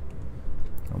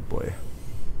boy.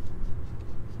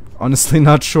 Honestly,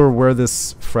 not sure where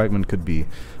this fragment could be.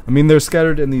 I mean, they're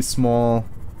scattered in these small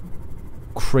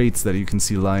crates that you can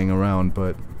see lying around,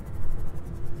 but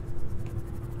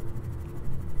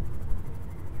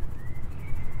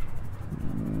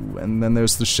and then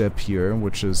there's the ship here,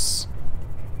 which is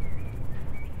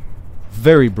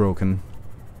very broken.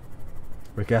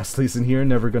 Rick Astley's in here,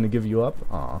 never gonna give you up.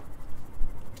 Aw.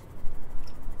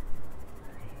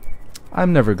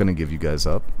 I'm never gonna give you guys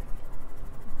up.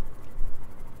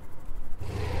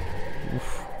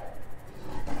 Oof.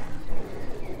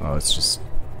 Oh, it's just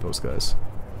those guys.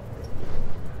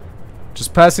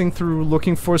 Just passing through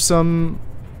looking for some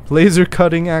laser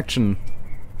cutting action,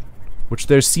 which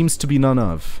there seems to be none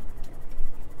of.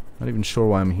 Not even sure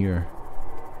why I'm here.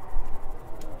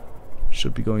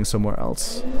 Should be going somewhere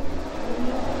else.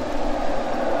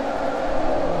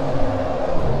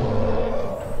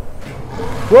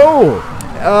 Whoa!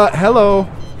 Hello.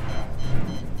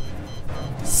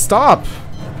 Stop!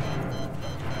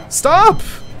 Stop!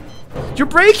 You're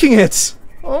breaking it!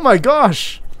 Oh my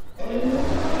gosh!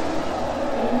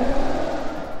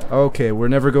 Okay, we're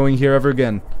never going here ever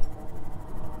again.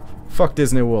 Fuck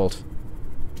Disney World.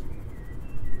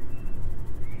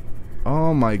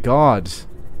 Oh my god.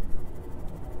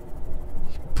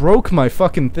 He broke my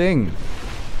fucking thing.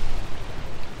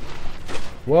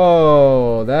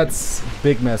 Whoa, that's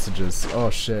big messages. Oh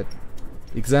shit.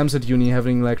 Exams at uni,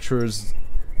 having lecturers,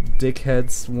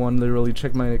 dickheads. One literally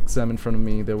checked my exam in front of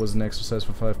me. There was an exercise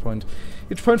for 5 points.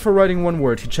 Each point for writing one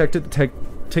word. He checked it,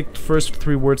 ticked first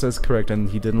 3 words as correct, and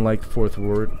he didn't like the 4th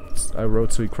word I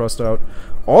wrote, so he crossed out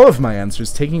all of my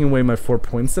answers, taking away my 4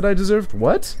 points that I deserved.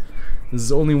 What? This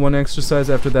is only one exercise.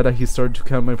 After that, he started to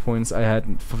count my points. I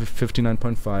had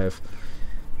 59.5.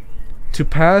 To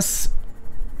pass,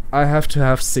 I have to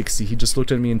have 60. He just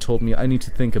looked at me and told me I need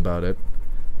to think about it.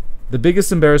 The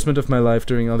biggest embarrassment of my life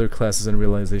during other classes and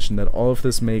realization that all of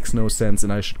this makes no sense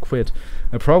and I should quit.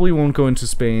 I probably won't go to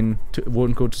Spain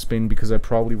because I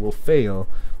probably will fail.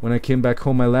 When I came back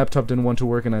home, my laptop didn't want to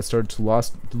work and I started to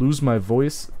lose my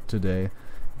voice today.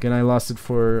 Again, I lost it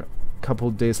for a couple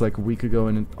of days, like a week ago,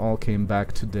 and it all came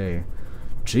back today.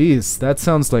 Jeez, that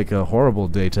sounds like a horrible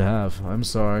day to have. I'm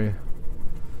sorry.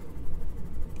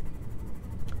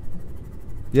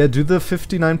 Yeah, do the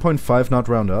 59.5 not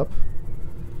round up?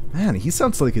 Man, he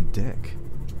sounds like a dick.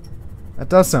 That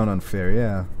does sound unfair,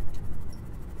 yeah.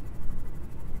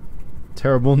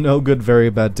 Terrible, no good, very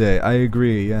bad day. I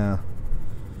agree, yeah.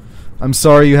 I'm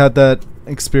sorry you had that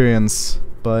experience,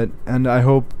 and I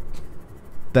hope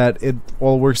that it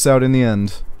all works out in the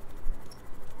end.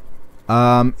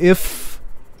 If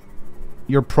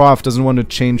your prof doesn't want to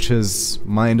change his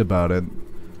mind about it,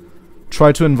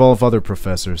 try to involve other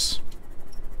professors.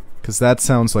 'Cause that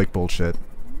sounds like bullshit.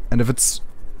 And if it's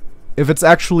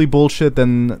actually bullshit,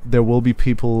 then there will be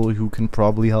people who can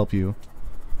probably help you.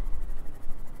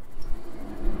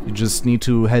 You just need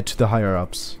to head to the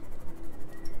higher-ups.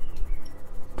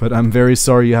 But I'm very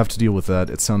sorry you have to deal with that.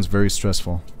 It sounds very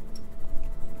stressful.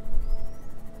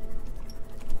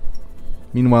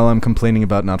 Meanwhile, I'm complaining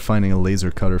about not finding a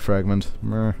laser cutter fragment.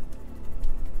 Meh.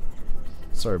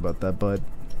 Sorry about that, bud.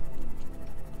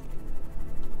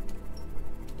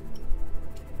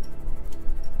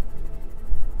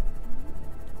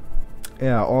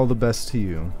 Yeah, all the best to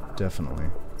you, definitely.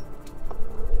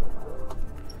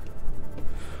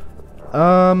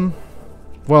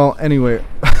 Well, anyway,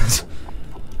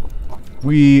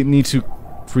 we need to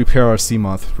repair our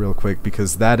Seamoth real quick,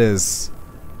 because that is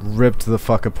ripped the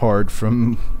fuck apart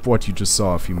from what you just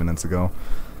saw a few minutes ago.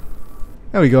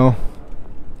 There we go.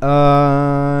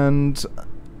 And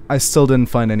I still didn't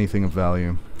find anything of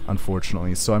value,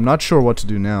 unfortunately, so I'm not sure what to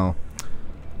do now.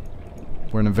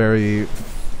 We're in a very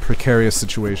precarious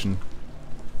situation.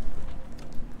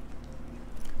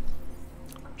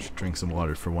 Should drink some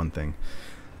water for one thing.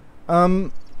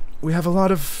 We have a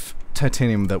lot of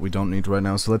titanium that we don't need right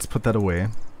now, so let's put that away.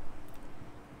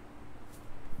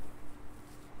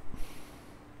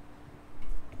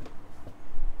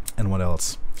 And what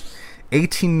else?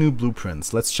 18 new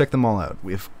blueprints. Let's check them all out.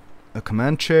 We have a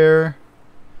command chair.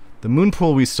 The moon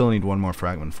pool we still need one more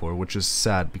fragment for, which is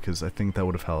sad because I think that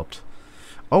would have helped.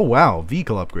 Oh wow,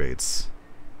 vehicle upgrades.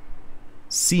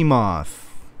 Seamoth.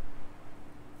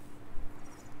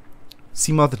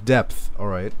 Seamoth depth.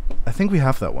 Alright. I think we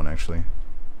have that one actually.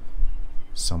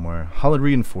 Somewhere. Hull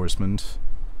reinforcement.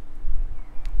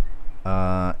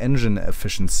 Engine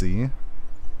efficiency.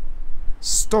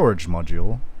 Storage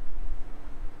module.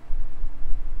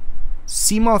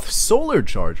 Seamoth solar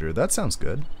charger. That sounds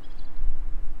good.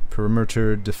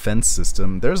 Perimeter defense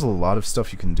system. There's a lot of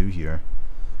stuff you can do here.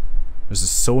 There's a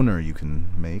sonar you can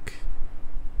make.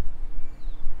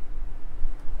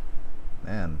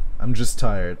 Man, I'm just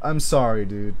tired. I'm sorry,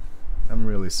 dude. I'm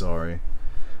really sorry.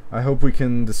 I hope we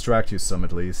can distract you some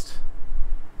at least.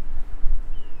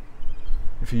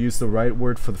 If you use the right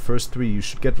word for the first 3, you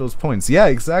should get those points. Yeah,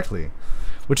 exactly.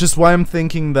 Which is why I'm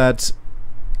thinking that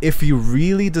if he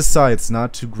really decides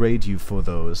not to grade you for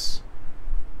those,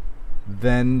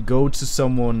 then go to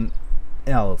someone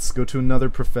else. Go to another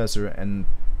professor and,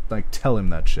 like, tell him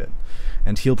that shit.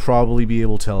 And he'll probably be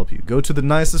able to help you. Go to the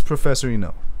nicest professor you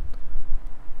know.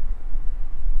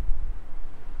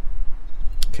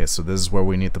 Okay, so this is where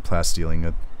we need the plasteel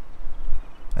ingot.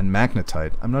 And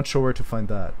magnetite. I'm not sure where to find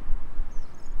that.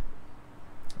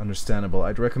 Understandable.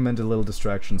 I'd recommend a little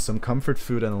distraction. Some comfort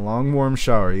food and a long warm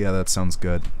shower. Yeah, that sounds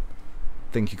good.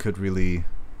 I think you could really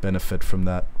benefit from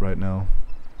that right now.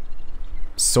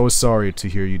 So sorry to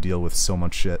hear you deal with so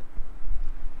much shit.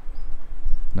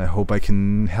 And I hope I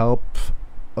can help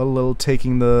a little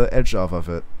taking the edge off of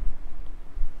it.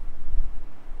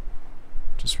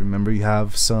 Just remember you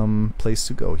have some place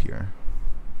to go here.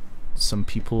 Some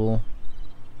people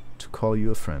to call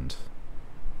you a friend.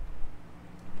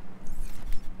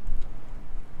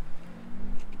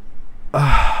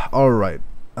 Alright.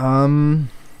 But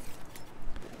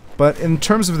in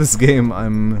terms of this game,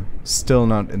 I'm still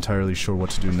not entirely sure what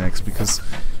to do next, because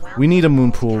we need a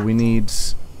moon pool, we need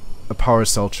a power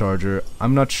cell charger.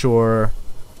 I'm not sure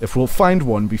if we'll find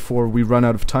one before we run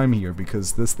out of time here,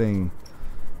 because this thing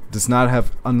does not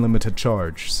have unlimited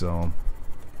charge, so...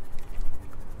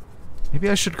 Maybe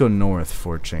I should go north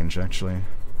for a change, actually.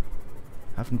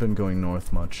 Haven't been going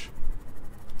north much.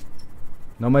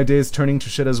 Now my day is turning to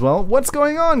shit as well. What's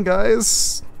going on,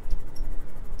 guys?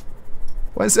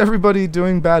 Why is everybody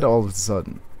doing bad all of a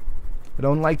sudden? I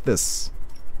don't like this.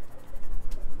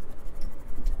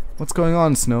 What's going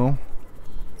on, Snow?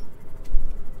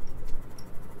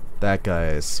 That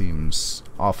guy seems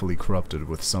awfully corrupted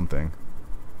with something.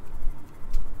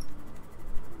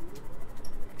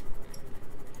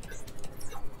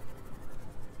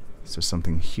 Is there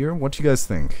something here? What do you guys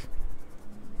think?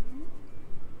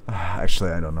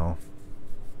 Actually, I don't know.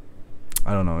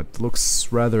 I don't know. It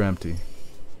looks rather empty.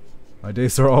 My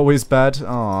days are always bad.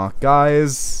 Aw,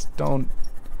 guys, don't.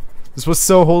 This was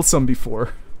so wholesome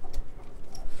before.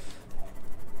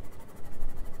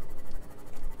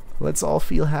 Let's all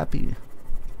feel happy.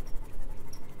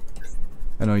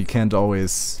 I know you can't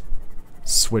always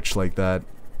switch like that,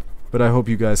 but I hope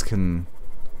you guys can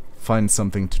find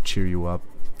something to cheer you up.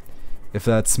 If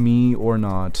that's me or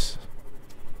not,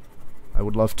 I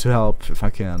would love to help if I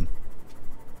can.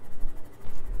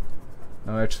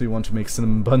 I actually want to make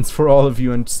cinnamon buns for all of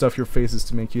you and stuff your faces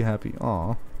to make you happy.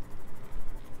 Aww.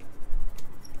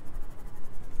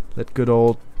 Let good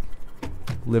old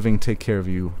living take care of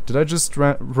you. Did I just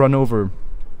run over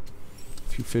a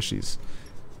few fishies?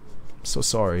 I'm so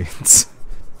sorry.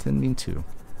 Didn't mean to.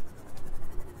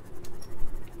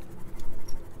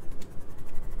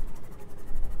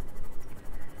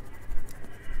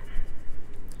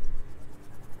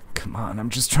 Come on, I'm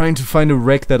just trying to find a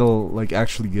wreck that'll, like,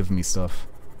 actually give me stuff.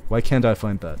 Why can't I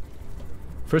find that?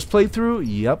 First playthrough?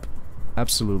 Yep.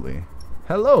 Absolutely.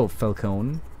 Hello,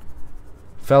 Falcon.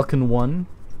 Falcon 1.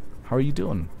 How are you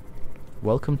doing?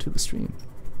 Welcome to the stream.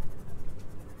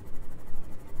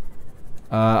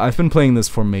 I've been playing this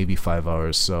for maybe 5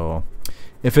 hours, so...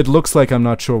 if it looks like I'm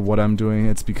not sure what I'm doing,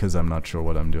 it's because I'm not sure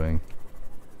what I'm doing.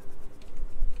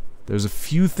 There's a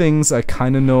few things I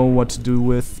kind of know what to do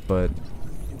with, but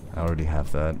I already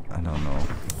have that. I don't know.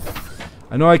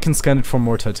 I know I can scan it for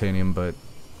more titanium, but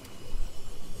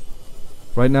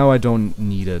right now I don't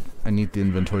need it. I need the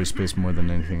inventory space more than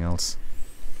anything else.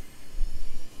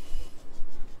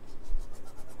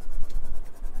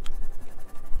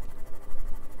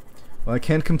 Well, I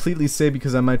can't completely say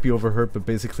because I might be overheard, but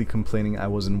basically complaining I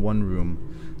was in one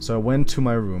room. So I went to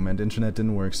my room and internet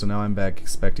didn't work, so now I'm back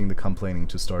expecting the complaining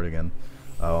to start again.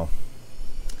 Oh.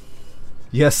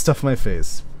 Yes, stuff my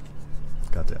face.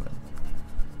 God damn it.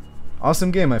 Awesome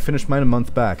game, I finished mine a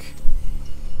month back.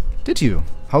 Did you?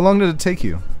 How long did it take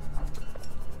you?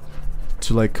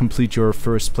 To like complete your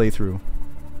first playthrough?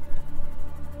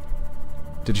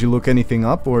 Did you look anything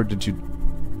up or did you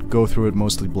go through it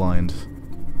mostly blind?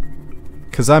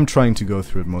 Because I'm trying to go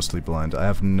through it mostly blind. I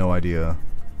have no idea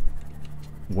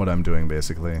what I'm doing,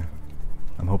 basically.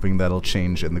 I'm hoping that'll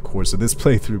change in the course of this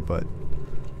playthrough, but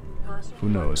who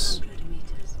knows?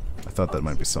 I thought that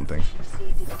might be something.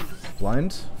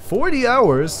 Blind? 40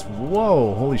 hours?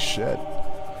 Whoa, holy shit.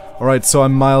 Alright, so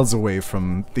I'm miles away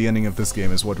from the ending of this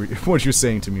game is what you're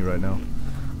saying to me right now.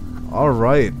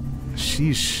 Alright.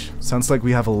 Sheesh. Sounds like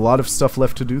we have a lot of stuff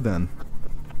left to do then.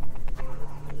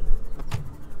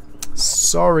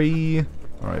 Sorry.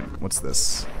 Alright, what's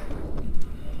this?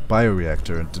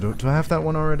 Bioreactor. Do I have that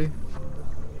one already?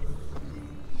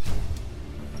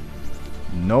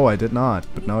 No, I did not,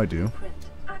 but now I do.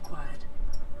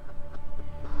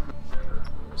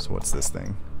 So what's this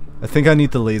thing? I think I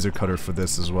need the laser cutter for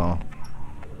this as well.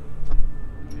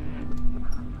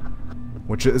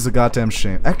 Which is a goddamn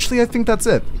shame. Actually, I think that's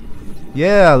it.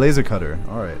 Yeah, laser cutter.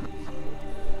 Alright.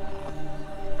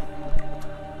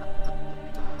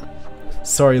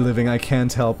 Sorry, Living, I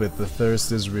can't help it. The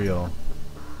thirst is real.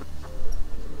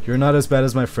 You're not as bad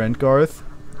as my friend, Garth?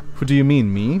 Who do you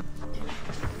mean, me?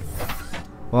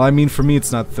 Well, I mean, for me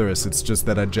it's not thirst, it's just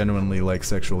that I genuinely like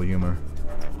sexual humor.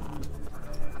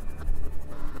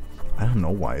 I don't know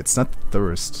why, it's not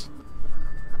thirst.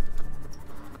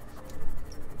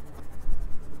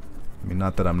 I mean,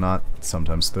 not that I'm not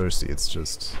sometimes thirsty, it's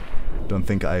just... don't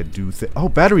think I do oh,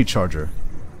 battery charger!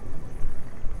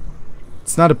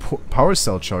 It's not a power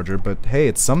cell charger, but hey,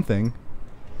 it's something.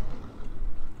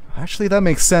 Actually, that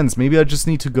makes sense. Maybe I just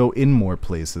need to go in more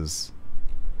places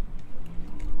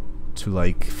to,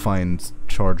 like, find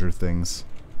charger things.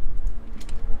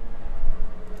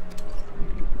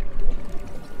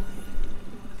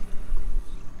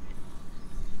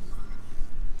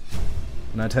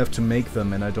 And I'd have to make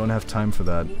them, and I don't have time for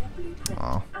that.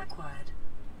 Aw.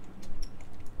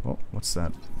 Oh, what's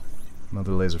that?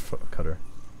 Another laser cutter.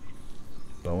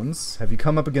 Bones? Have you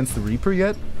come up against the Reaper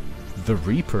yet? The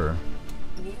Reaper?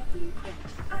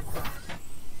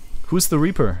 Who's the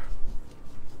Reaper?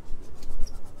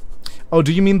 Oh,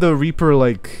 do you mean the Reaper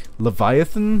like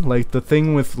Leviathan? Like the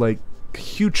thing with like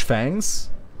huge fangs?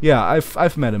 Yeah,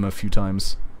 I've met him a few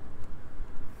times.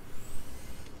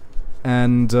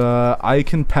 And I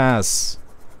can pass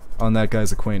on that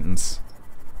guy's acquaintance.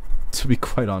 To be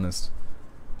quite honest.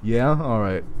 Yeah?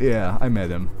 Alright. Yeah, I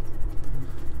met him.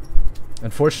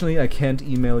 Unfortunately, I can't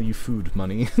email you food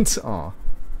money. Aw.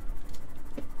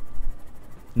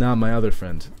 Nah, my other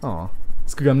friend. Aw.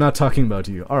 Skoog, I'm not talking about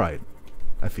you. Alright.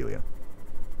 I feel ya.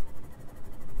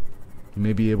 You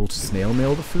may be able to snail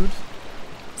mail the food?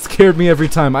 Scared me every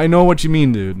time. I know what you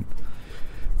mean, dude.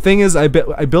 Thing is, I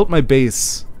built my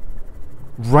base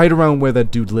right around where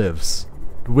that dude lives.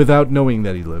 Without knowing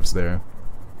that he lives there.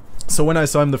 So when I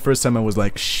saw him the first time, I was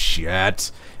like,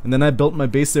 shit. And then I built my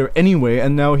base there anyway,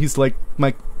 and now he's like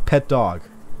my pet dog.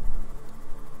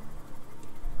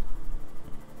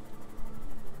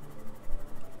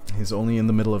 He's only in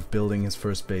the middle of building his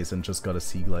first base and just got a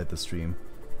sea glide this stream.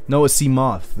 No, a sea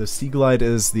moth. The sea glide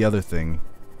is the other thing.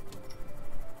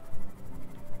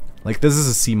 Like, this is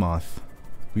a sea moth.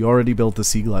 We already built the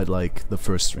sea glide like the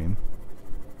first stream.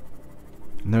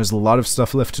 And there's a lot of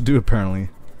stuff left to do apparently.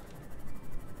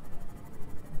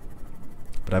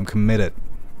 But I'm committed.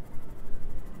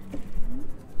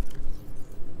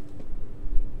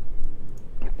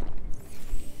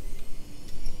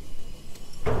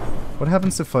 What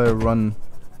happens if I run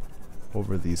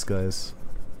over these guys?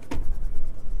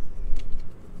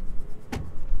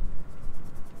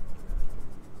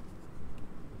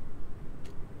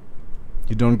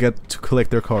 You don't get to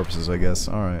collect their corpses, I guess.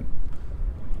 Alright.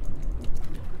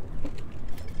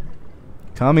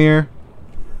 Come here.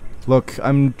 Look,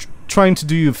 I'm trying to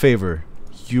do you a favor.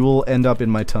 You will end up in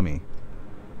my tummy.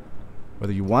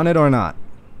 Whether you want it or not.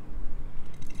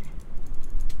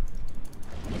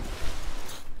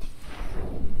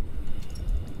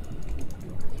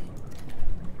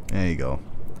 you go.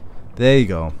 There you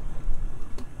go.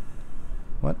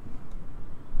 What?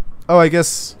 Oh, I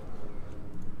guess...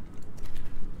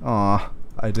 Aw.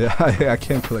 I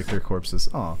can't collect their corpses.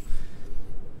 Aw.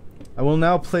 I will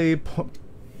now play...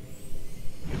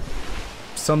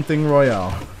 something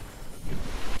Royale.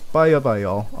 Bye, bye,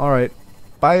 y'all. Alright.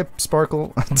 Bye,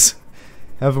 Sparkle.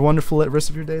 Have a wonderful rest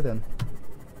of your day, then.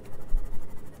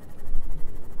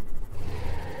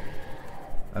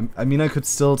 I mean, I could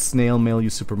still snail mail you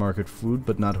supermarket food,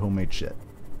 but not homemade shit.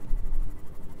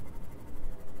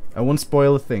 I won't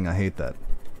spoil a thing. I hate that.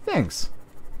 Thanks.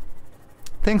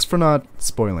 Thanks for not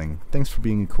spoiling. Thanks for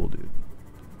being a cool dude.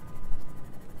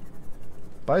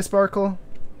 Bye, Sparkle.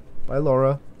 Bye,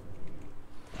 Laura.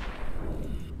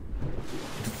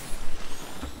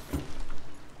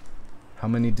 How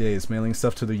many days? Mailing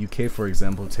stuff to the UK, for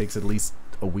example, takes at least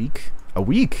a week? A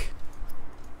week?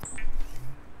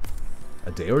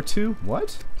 A day or two?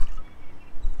 What?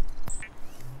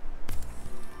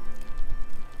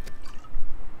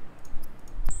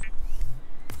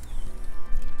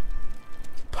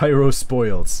 Pyro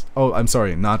spoils. Oh, I'm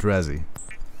sorry, not Razzie.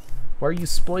 Why are you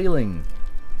spoiling?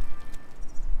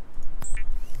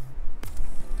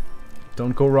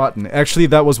 Don't go rotten. Actually,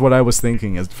 that was what I was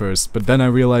thinking at first, but then I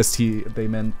realized they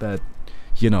meant that,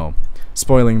 you know,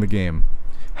 spoiling the game.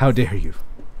 How dare you?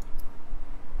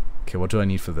 Okay, what do I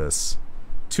need for this?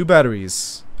 2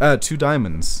 batteries. 2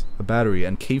 diamonds, a battery,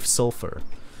 and cave sulfur.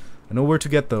 I know where to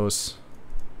get those.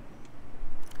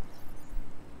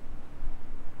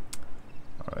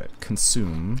 Alright,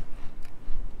 consume.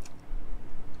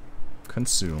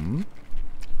 Consume.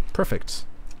 Perfect.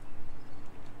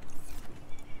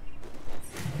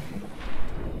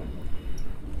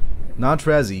 Not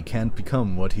Razzie can't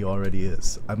become what he already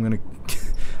is. I'm gonna...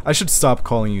 I should stop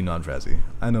calling you Not Razzie.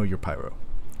 I know you're Pyro.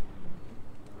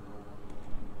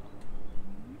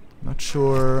 Not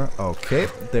sure. Okay,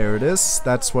 there it is.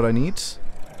 That's what I need.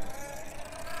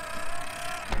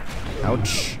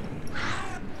 Ouch.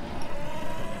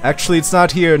 Actually, it's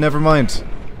not here. Never mind.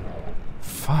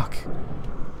 Fuck.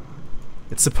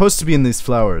 It's supposed to be in these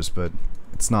flowers, but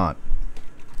it's not.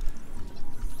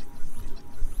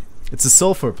 It's a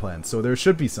sulfur plant, so there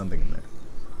should be something in there.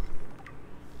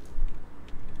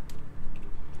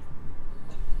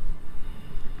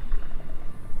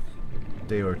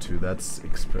 Day or two, that's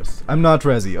expressed. I'm not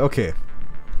Razzie, okay.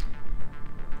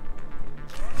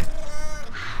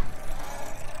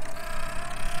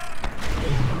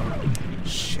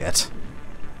 Shit.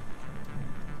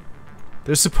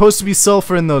 There's supposed to be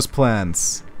sulfur in those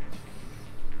plants.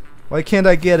 Why can't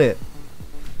I get it?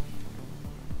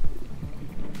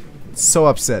 So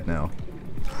upset now.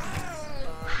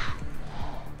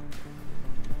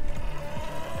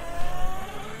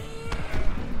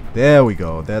 There we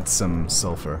go. That's some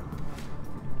sulfur.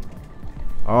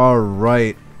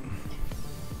 Alright.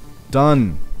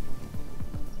 Done.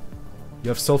 You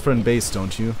have sulfur in base,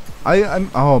 don't you?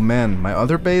 I'm oh man, my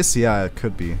other base? Yeah, it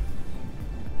could be.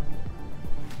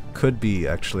 Could be,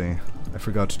 actually. I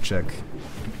forgot to check.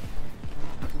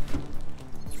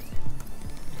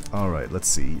 Alright, let's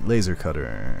see. Laser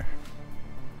cutter.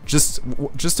 Just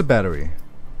a battery.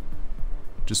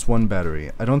 Just one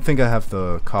battery. I don't think I have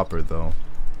the copper, though,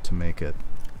 to make it.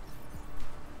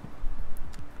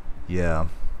 Yeah.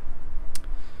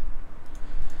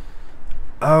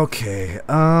 Okay,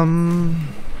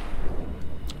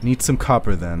 need some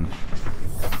copper, then.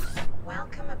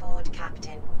 Welcome aboard,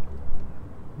 Captain.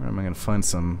 Where am I gonna find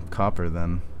some copper,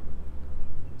 then?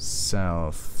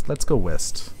 South. Let's go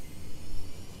west.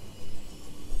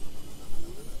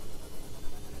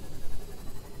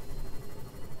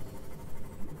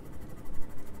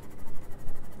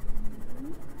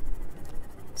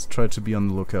 Let's try to be on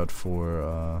the lookout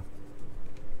for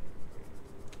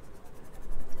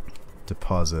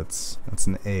deposits. That's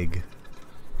an egg.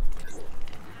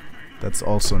 That's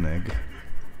also an egg.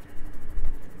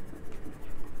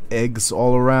 Eggs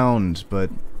all around, but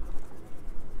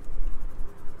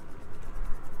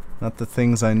not the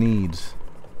things I need.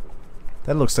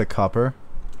 That looks like copper.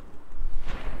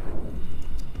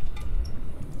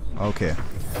 Okay.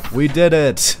 We did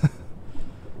it!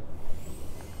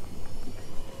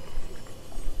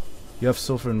 You have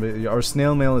sulfur and our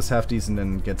snail mail is half decent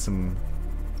and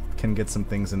can get some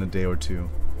things in a day or two,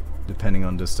 depending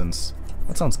on distance.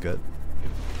 That sounds good.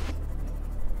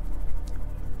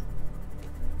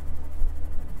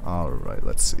 Alright,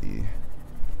 let's see.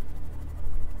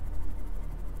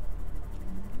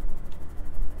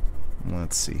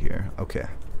 Let's see here. Okay.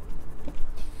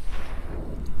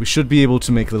 We should be able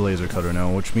to make the laser cutter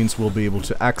now, which means we'll be able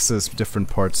to access different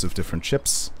parts of different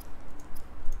chips.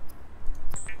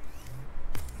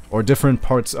 Or different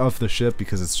parts of the ship,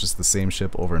 because it's just the same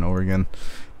ship over and over again.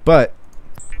 But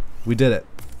we did it.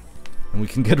 And we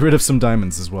can get rid of some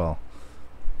diamonds as well.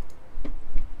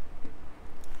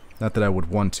 Not that I would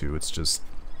want to, it's just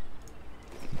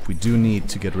we do need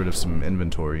to get rid of some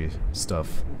inventory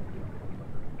stuff.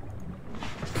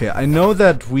 Okay, I know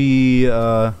that we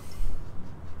have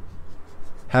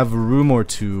a room or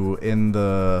two in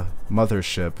the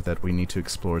mothership that we need to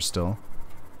explore still.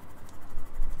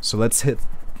 So let's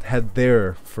head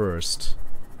there first.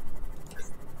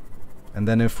 And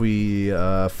then if we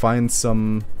find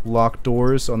some locked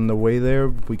doors on the way there,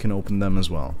 we can open them as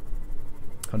well.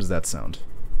 How does that sound?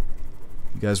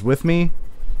 You guys with me?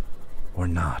 Or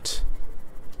not?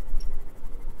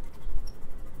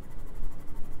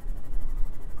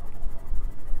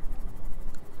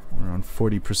 We're around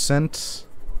 40%.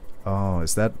 Oh,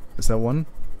 is that one?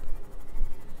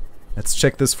 Let's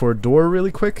check this for a door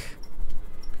really quick.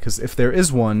 Because if there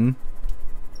is one,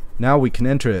 now we can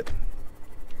enter it.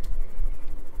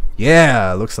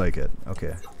 Yeah, looks like it.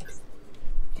 Okay.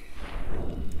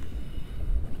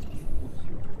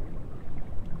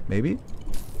 Maybe?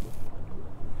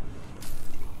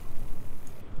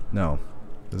 No.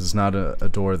 This is not a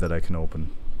door that I can open.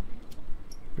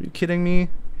 Are you kidding me?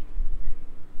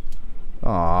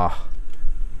 Ah,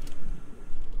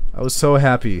 I was so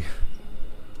happy.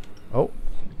 Oh.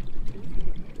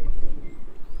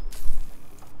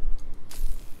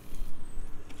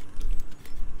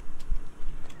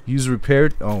 Use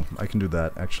repaired. Oh, I can do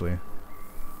that actually.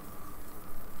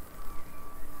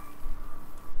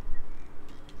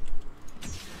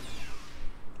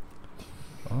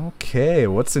 Okay,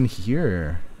 what's in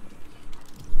here?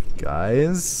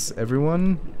 Guys,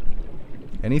 everyone?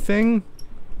 Anything?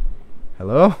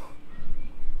 Hello?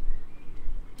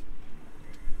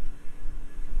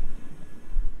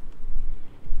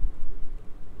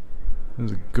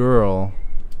 There's a girl.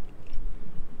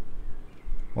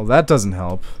 Well, that doesn't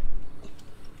help.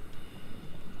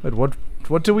 But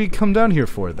what do we come down here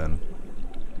for then?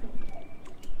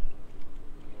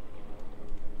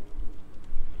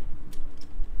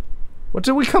 What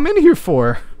did we come in here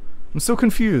for? I'm so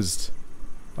confused.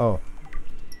 Oh.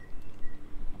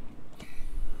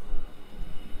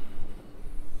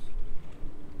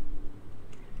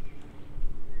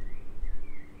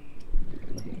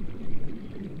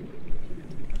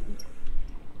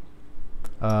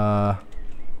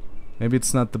 Maybe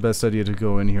it's not the best idea to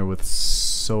go in here with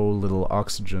so little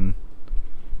oxygen.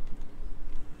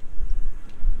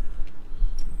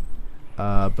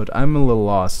 But I'm a little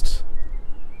lost.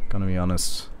 Gonna be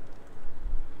honest.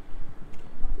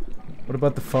 What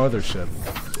about the father ship?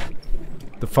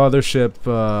 The father ship,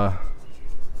 left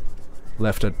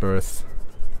at birth.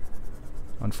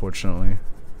 Unfortunately.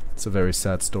 It's a very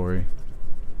sad story.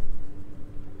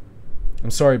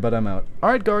 I'm sorry, but I'm out.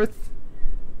 Alright, Garth.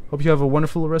 Hope you have a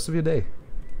wonderful rest of your day.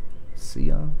 See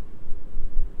ya.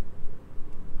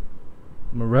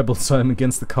 I'm a rebel, so I'm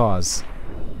against the cause.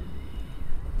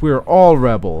 We're all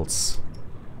rebels.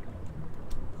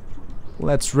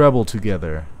 Let's rebel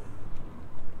together.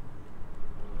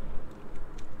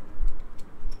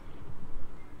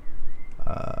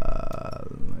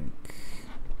 Like,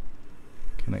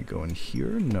 can I go in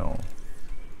here? No.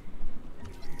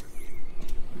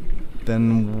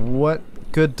 Then what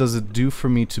good does it do for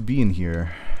me to be in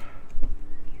here?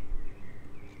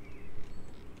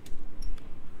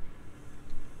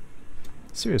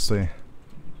 Seriously.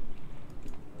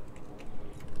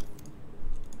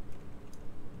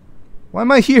 Why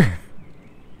am I here?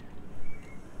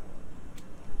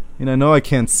 I mean, I know I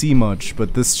can't see much,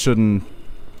 but this shouldn't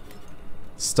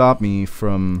stop me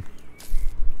from...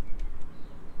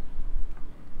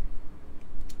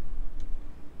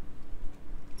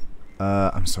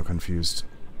 I'm so confused.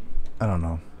 I don't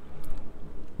know.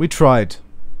 We tried.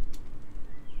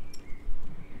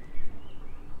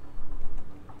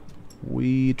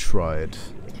 We tried.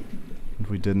 And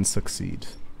we didn't succeed.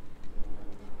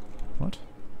 What?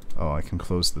 Oh, I can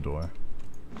close the door.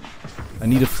 I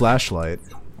need a flashlight.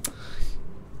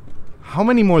 How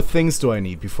many more things do I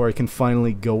need before I can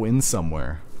finally go in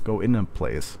somewhere? Go in a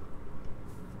place.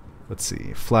 Let's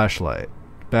see. Flashlight.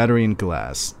 Battery and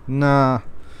glass. Nah.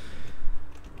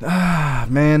 Ah,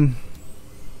 man.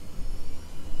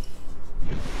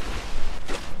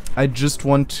 I just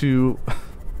want to...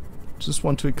 just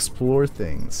want to explore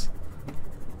things.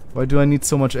 Why do I need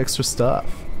so much extra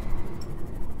stuff?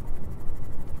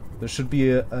 There should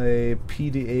be a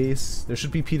PDAs. There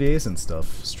should be PDAs and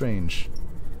stuff. Strange.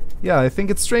 Yeah, I think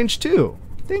it's strange too.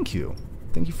 Thank you.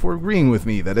 Thank you for agreeing with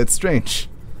me that it's strange.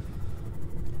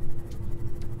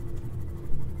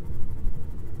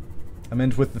 I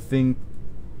meant with the thing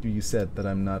You said that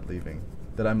I'm not leaving.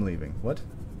 That I'm leaving. What?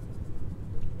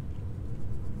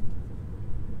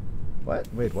 What?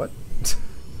 Wait, what?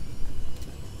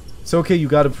 So okay, you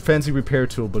got a fancy repair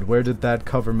tool, but where did that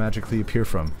cover magically appear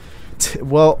from?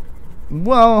 Well,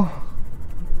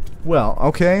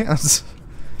 okay.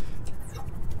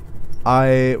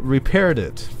 I repaired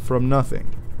it from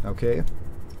nothing, okay?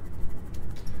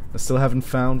 I still haven't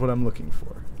found what I'm looking for.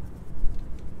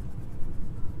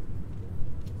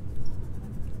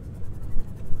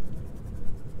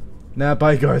 Nah,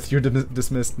 bye Garth, you're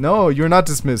dismissed. No, you're not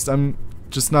dismissed. I'm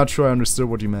just not sure I understood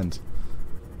what you meant.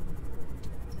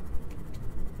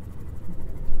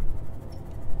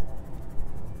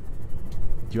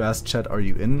 You asked chat, are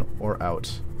you in or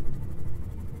out?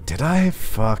 Did I?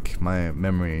 Fuck, my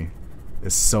memory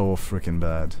is so freaking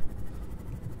bad.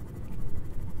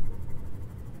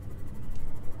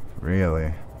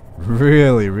 Really?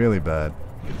 Really, really bad.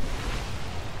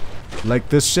 Like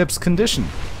this ship's condition.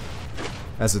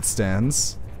 As it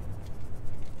stands.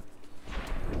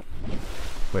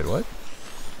 Wait, what?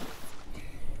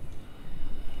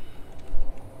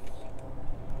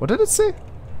 What did it say?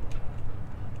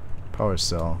 Power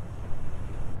cell.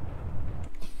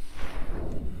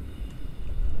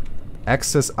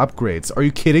 Access upgrades. Are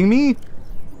you kidding me?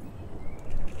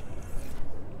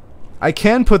 I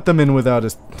can put them in without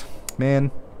a...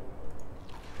 Man.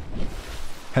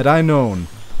 Had I known.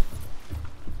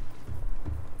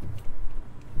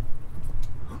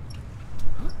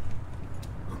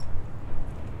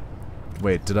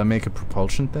 Wait, did I make a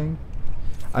propulsion thing?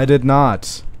 I did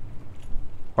not.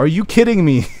 Are you kidding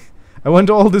me? I went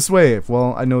all this way.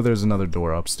 Well, I know there's another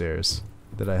door upstairs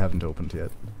that I haven't opened yet.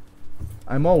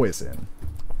 I'm always in.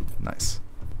 Nice.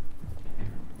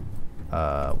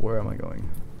 Where am I going?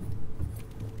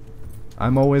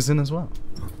 I'm always in as well.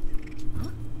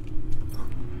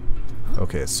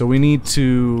 Okay, so we need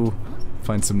to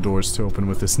find some doors to open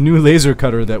with this new laser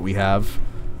cutter that we have.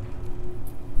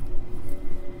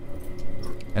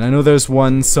 And I know there's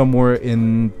one somewhere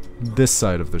in this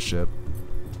side of the ship.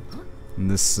 In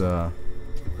this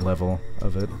level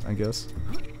of it, I guess.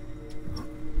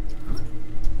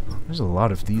 There's a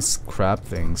lot of these crab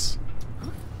things.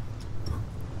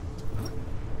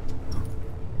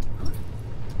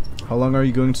 How long are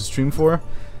you going to stream for?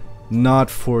 Not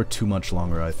for too much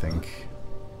longer, I think.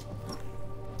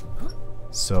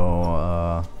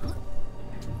 So,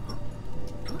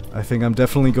 I think I'm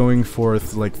definitely going for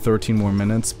like 13 more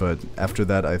minutes, but after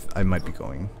that I might be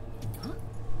going.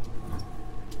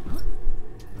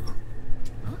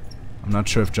 I'm not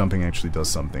sure if jumping actually does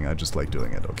something, I just like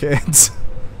doing it, okay?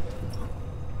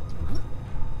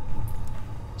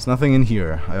 There's nothing in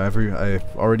here. I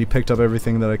already picked up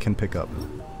everything that I can pick up.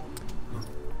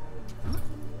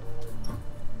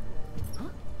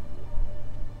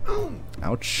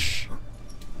 Ouch.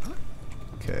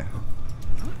 Okay.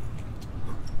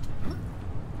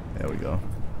 There we go.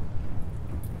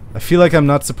 I feel like I'm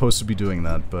not supposed to be doing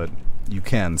that, but you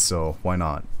can, so why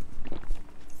not?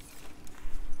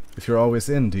 If you're always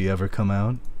in, do you ever come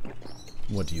out?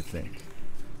 What do you think?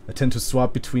 I tend to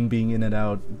swap between being in and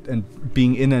out, and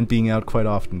being in and being out quite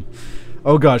often.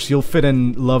 Oh gosh, you'll fit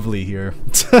in lovely here.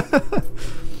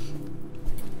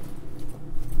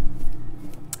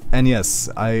 And yes,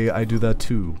 I do that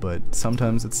too, but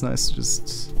sometimes it's nice to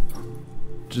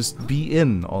just be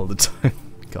in all the time.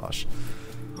 Gosh.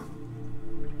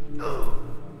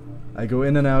 I go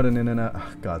in and out and in and out.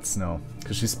 Oh, God, Snow.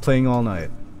 Because she's playing all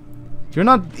night. You're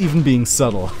not even being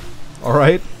subtle,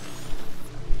 alright?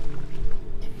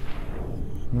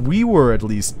 We were at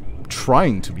least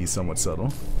trying to be somewhat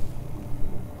subtle.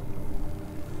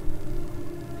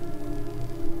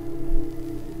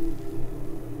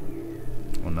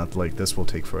 Well, not like this will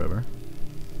take forever.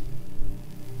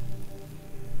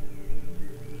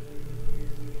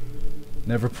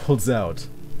 Never pulls out.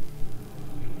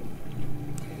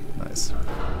 Nice.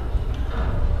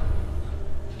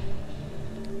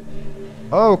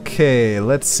 Okay,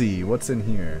 let's see. What's in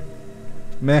here?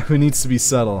 Man who needs to be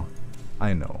subtle.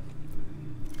 I know.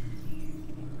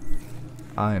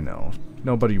 I know.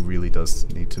 Nobody really does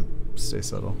need to stay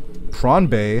subtle. Prawn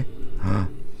Bay?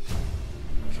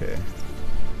 Okay.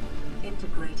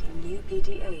 Integrating new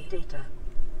PDA data.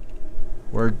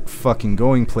 We're fucking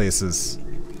going places.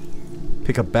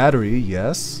 Pick up battery,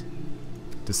 yes.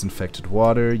 Disinfected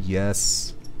water,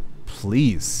 yes.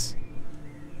 Please.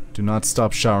 Do not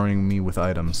stop showering me with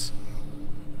items.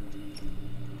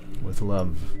 With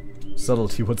love.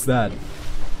 Subtlety, what's that?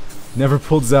 Never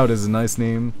Pulls Out is a nice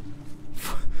name.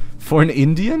 For an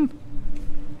Indian?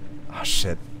 Oh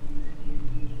shit.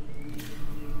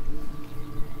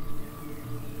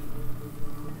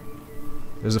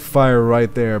 There's a fire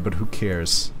right there, but who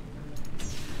cares?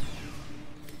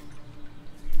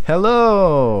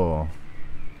 Hello!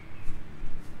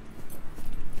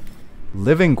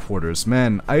 Living quarters.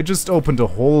 Man, I just opened a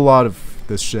whole lot of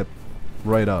this ship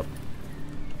right up.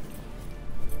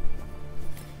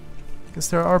 Guess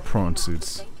there are prawn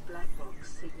suits. Faint black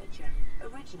box signature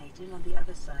originating on the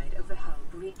other side of the hull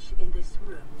breach in this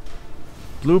room.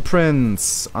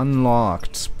 Blueprints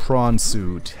unlocked. Prawn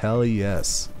suit. Hell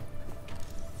yes.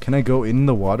 Can I go in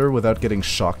the water without getting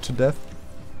shocked to death?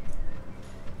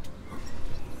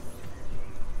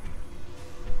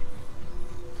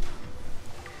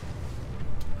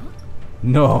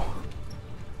 No.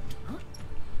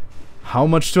 How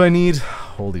much do I need?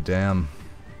 Holy damn.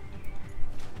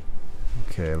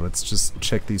 Okay, let's just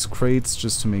check these crates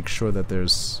just to make sure that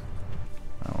there's...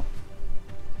 Oh.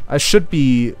 I should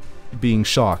be being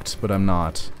shocked, but I'm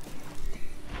not.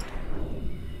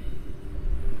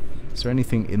 Is there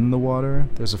anything in the water?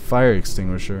 There's a fire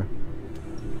extinguisher.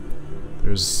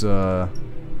 There's,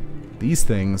 these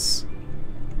things.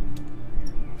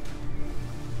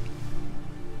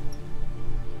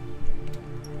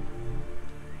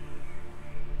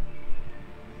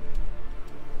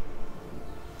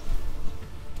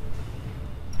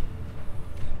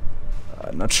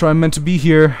 Not sure I'm meant to be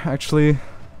here, actually.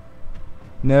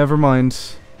 Never mind.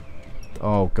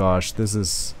 Oh gosh, this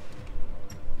is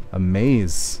a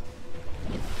maze.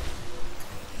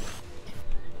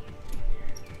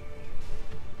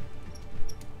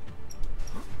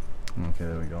 Okay,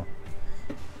 there we go.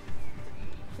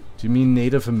 Do you mean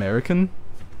Native American?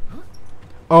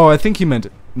 Oh, I think he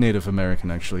meant Native American,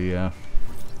 actually, yeah.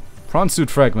 Prawn suit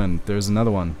fragment, there's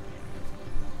another one.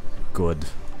 Good.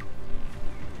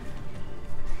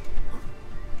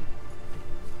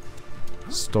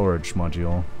 Storage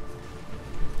module.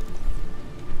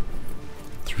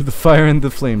 Through the fire and the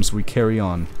flames we carry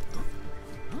on.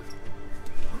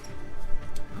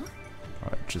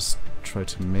 Alright, just try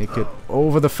to make it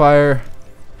over the fire.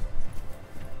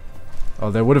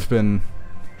 Oh, there would have been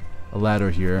a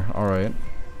ladder here. Alright.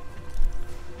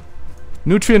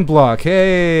 Nutrient block.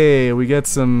 Hey, we get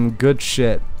some good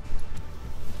shit.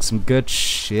 Some good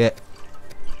shit.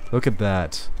 Look at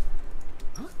that.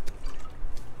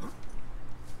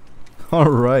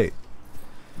 Alright.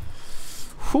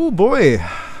 Oh boy.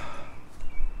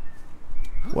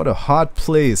 What a hot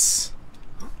place.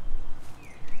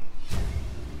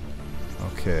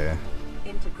 Okay.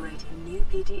 Integrating new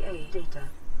PDA data.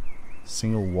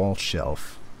 Single wall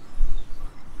shelf.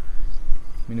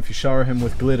 I mean, if you shower him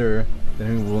with glitter,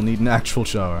 then he will need an actual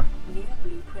shower. New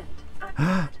blueprint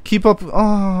acquired. Keep up.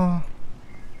 Oh.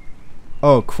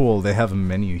 Oh, cool. They have a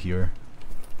menu here.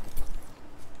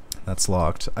 That's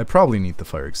locked. I probably need the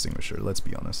fire extinguisher, let's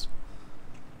be honest.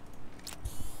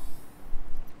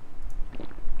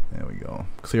 There we go.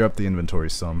 Clear up the inventory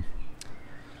some.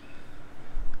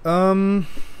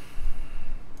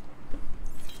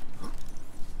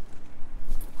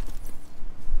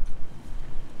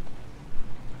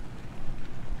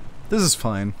 This is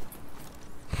fine.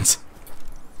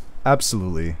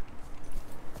 Absolutely.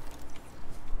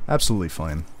 Absolutely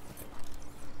fine.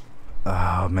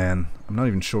 Oh man, I'm not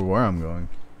even sure where I'm going.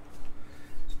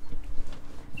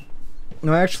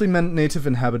 No, I actually meant native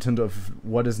inhabitant of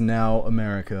what is now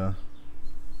America.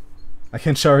 I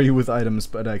can't shower you with items,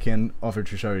 but I can offer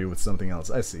to shower you with something else.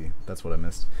 I see. That's what I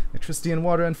missed. Electricity and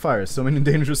water and fire. So many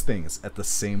dangerous things at the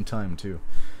same time, too.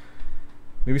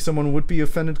 Maybe someone would be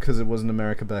offended because it wasn't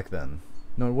America back then.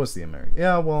 No, it was the America.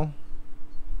 Yeah, well...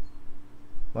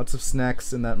 Lots of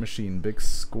snacks in that machine. Big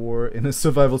score in a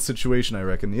survival situation, I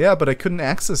reckon. Yeah, but I couldn't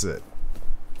access it.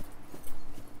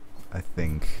 I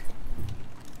think.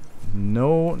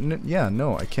 No, yeah,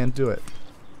 no, I can't do it.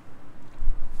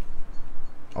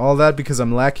 All that because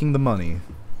I'm lacking the money.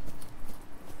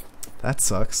 That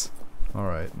sucks.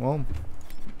 Alright, well.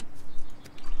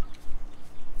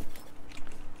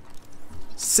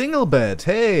 Single bed,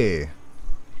 hey!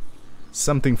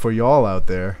 Something for y'all out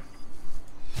there.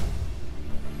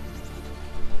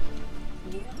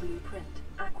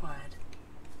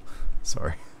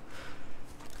 Sorry.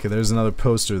 Okay, there's another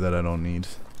poster that I don't need.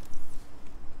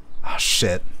 Ah,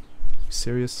 shit. You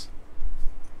serious?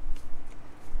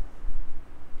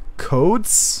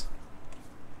 Codes?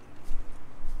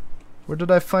 Where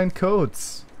did I find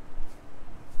codes?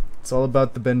 It's all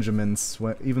about the Benjamins,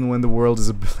 even when the world is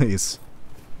ablaze.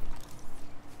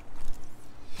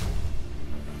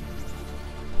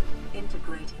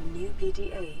 Integrating new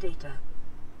PDA data.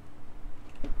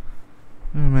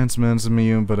 Man's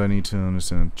me, but I need to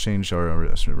understand. Change our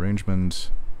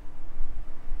arrangement.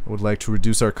 I would like to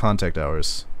reduce our contact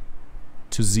hours.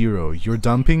 to 0. You're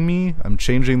dumping me? I'm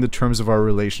changing the terms of our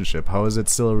relationship. How is it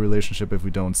still a relationship if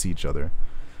we don't see each other?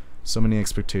 So many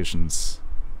expectations.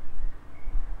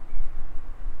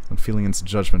 I'm feeling into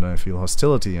judgment and I feel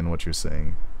hostility in what you're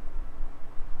saying.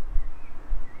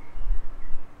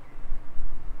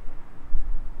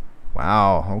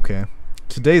 Wow, okay.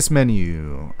 Today's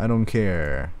menu. I don't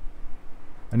care.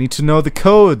 I need to know the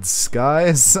codes,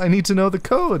 guys. I need to know the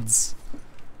codes.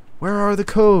 Where are the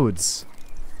codes?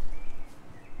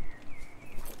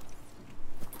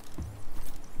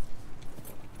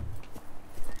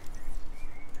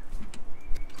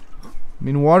 I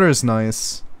mean, water is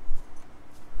nice.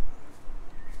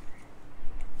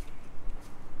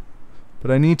 But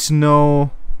I need to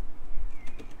know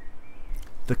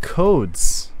the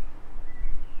codes.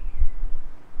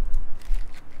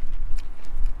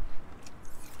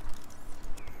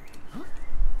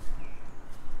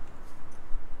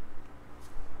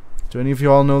 Do any of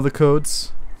you all know the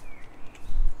codes?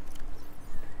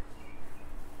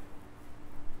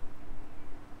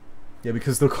 Yeah,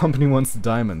 because the company wants the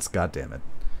diamonds. God damn it.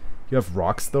 You have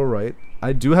rocks though, right?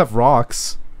 I do have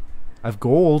rocks. I have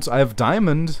gold. I have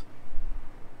diamond.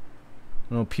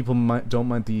 I know people don't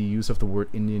mind the use of the word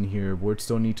Indian here. Words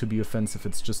don't need to be offensive.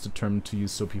 It's just a term to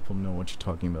use so people know what you're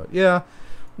talking about. Yeah.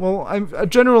 Well,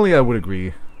 generally I would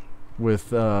agree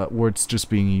with words just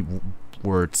being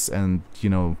words, and you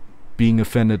know, being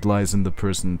offended lies in the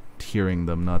person hearing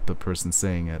them, not the person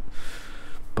saying it.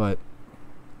 But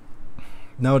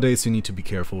nowadays you need to be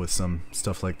careful with some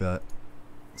stuff like that.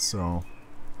 So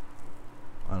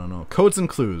I don't know. Codes and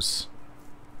clues.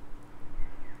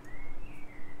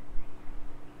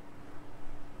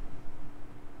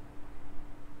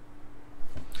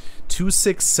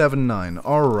 $2679.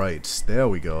 Alright, there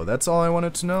we go. That's all I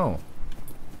wanted to know.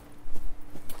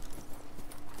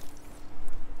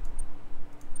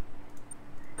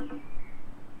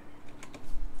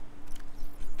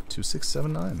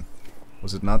 $2679.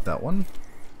 Was it not that one?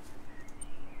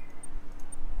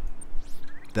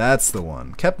 That's the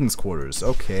one. Captain's quarters.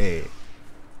 Okay.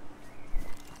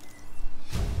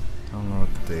 Download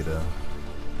the data.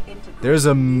 There's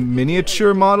a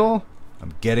miniature model?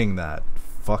 I'm getting that.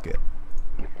 Fuck it.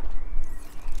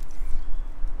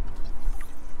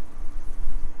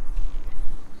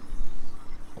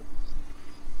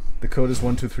 The code is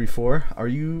 1234. Are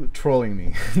you trolling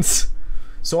me?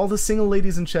 So all the single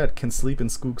ladies in chat can sleep in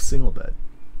Skoog's single bed?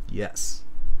 Yes.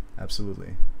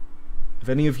 Absolutely. Have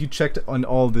any of you checked on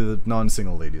all the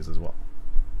non-single ladies as well?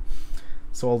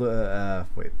 So all the,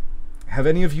 wait. Have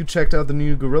any of you checked out the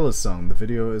new Gorillaz song? The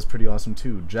video is pretty awesome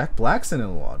too. Jack Black's in it a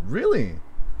lot. Really?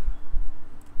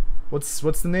 What's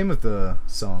the name of the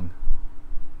song?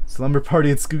 Slumber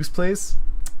Party at Skoog's Place?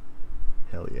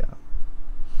 Hell yeah.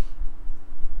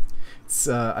 It's,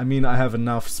 I mean, I have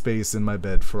enough space in my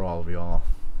bed for all of y'all.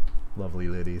 Lovely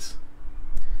ladies.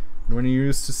 And when you're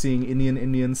used to seeing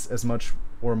Indians as much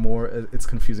or more, it's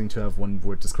confusing to have one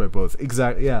word describe both.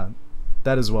 Exactly, yeah.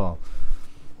 That as well.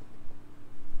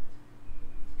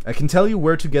 I can tell you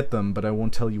where to get them, but I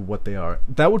won't tell you what they are.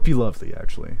 That would be lovely,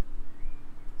 actually.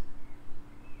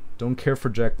 Don't care for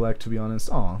Jack Black, to be honest.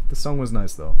 Aw, the song was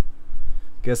nice, though.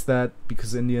 Guess that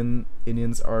because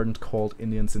Indians aren't called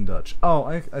Indians in Dutch. Oh,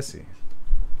 I see.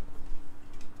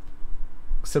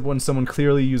 Except when someone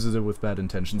clearly uses it with bad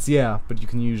intentions. Yeah, but you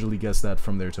can usually guess that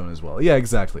from their tone as well. Yeah,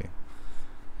 exactly.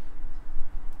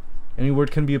 Any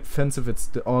word can be offensive,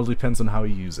 it all depends on how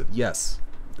you use it. Yes.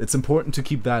 It's important to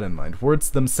keep that in mind. Words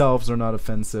themselves are not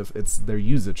offensive, it's their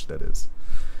usage that is.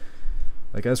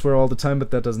 Like, I swear all the time,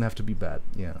 but that doesn't have to be bad.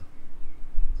 Yeah.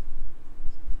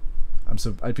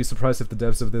 I'd be surprised if the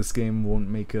devs of this game won't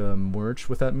make a merge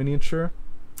with that miniature.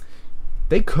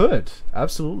 They could,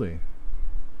 absolutely.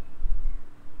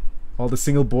 All the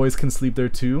single boys can sleep there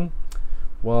too.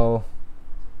 Well,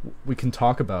 we can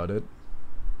talk about it.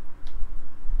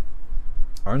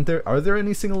 Are there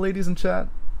any single ladies in chat?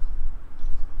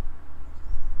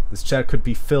 This chat could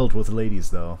be filled with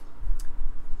ladies, though.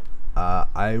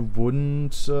 I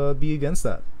wouldn't be against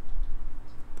that.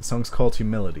 The song's called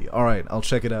Humility. Alright, I'll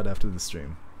check it out after the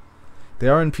stream. They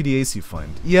are in PDAs you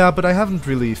find. Yeah, but I haven't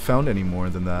really found any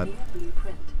more than that.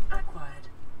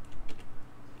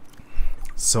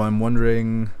 So I'm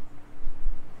wondering...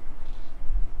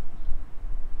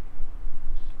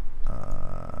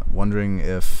 wondering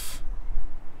if...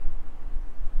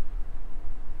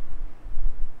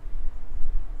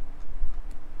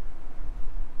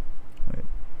 Wait.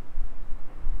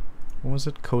 What was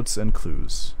it? Codes and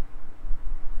clues.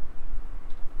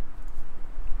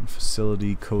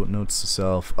 Facility code notes to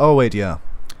self. Oh wait, yeah.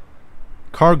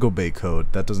 Cargo bay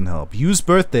code. That doesn't help. Use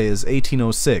birthday is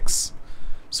 1806.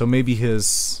 So maybe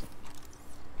his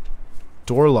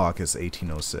door lock is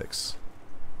 1806.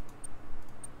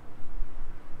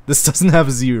 This doesn't have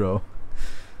a 0.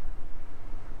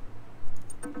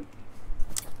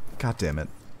 God damn it.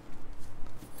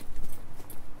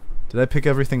 Did I pick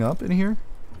everything up in here?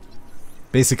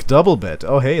 Basic double bed.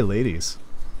 Oh hey, ladies.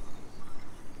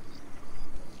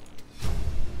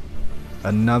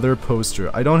 Another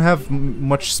poster. I don't have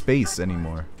much space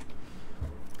anymore.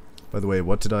 By the way,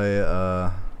 what did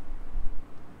I,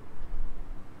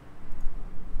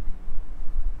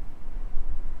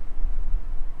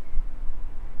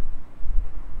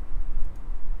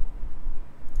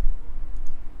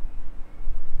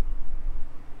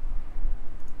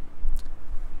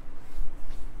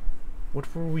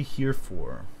 what were we here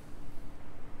for?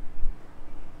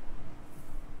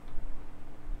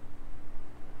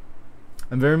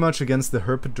 I'm very much against the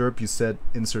herpaderp you said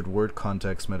insert word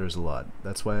context matters a lot.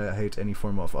 That's why I hate any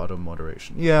form of auto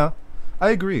moderation. Yeah,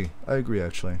 I agree. I agree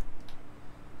actually.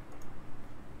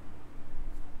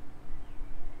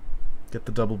 Get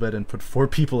the double bed and put 4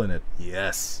 people in it.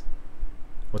 Yes.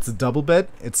 What's a double bed?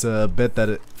 It's a bed that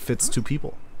it fits 2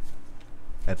 people.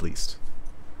 At least.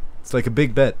 It's like a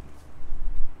big bed.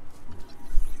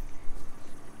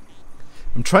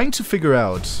 I'm trying to figure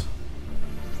out...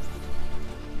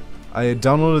 I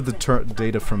downloaded the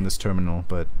data from this terminal,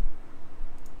 but...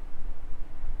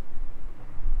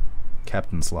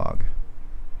 Captain's log.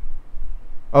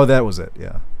 Oh, that was it,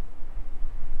 yeah.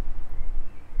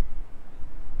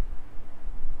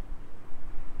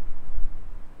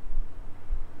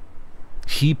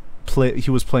 He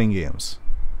was playing games.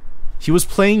 He was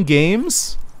playing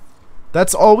games?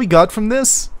 That's all we got from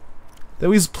this? That he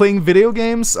was playing video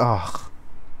games? Ugh.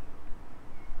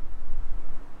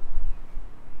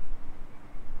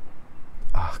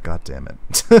 Ah, god damn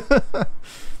it.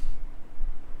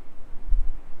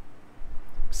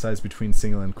 Size between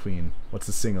single and queen. What's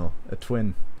a single? A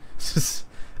twin.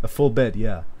 A full bed,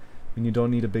 yeah. And you don't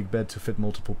need a big bed to fit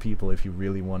multiple people if you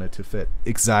really want it to fit.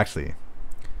 Exactly.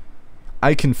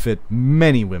 I can fit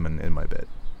many women in my bed.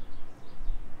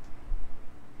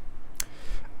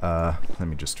 Let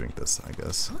me just drink this, I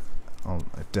guess. I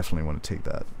definitely want to take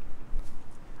that.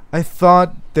 I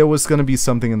thought there was gonna be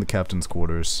something in the captain's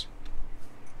quarters.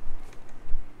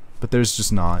 But there's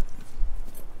just not.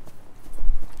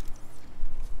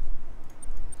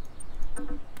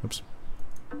 Oops.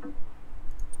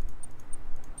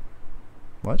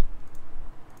 What?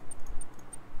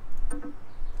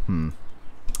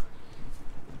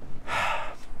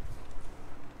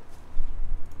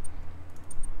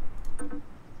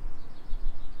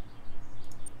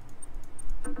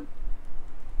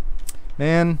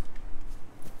 Man.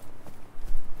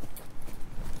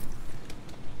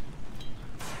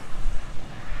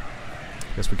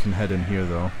 Guess we can head in here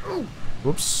though.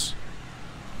 Whoops.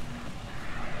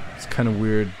 It's kind of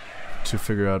weird to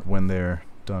figure out when they're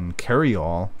done. Carry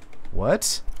all?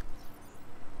 What?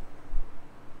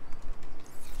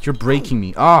 You're breaking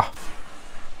me. Ah!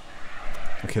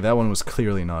 Okay, that one was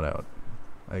clearly not out.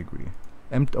 I agree.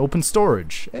 Open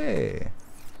storage. Hey!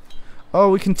 Oh,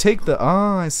 we can take the...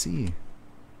 Ah, I see.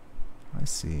 I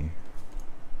see.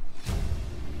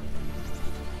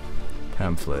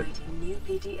 Pamphlet. New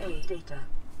PDA data.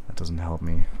 That doesn't help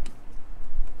me.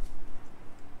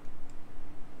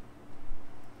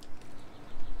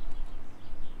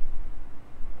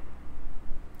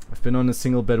 I've been on a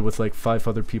single bed with like 5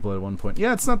 other people at one point.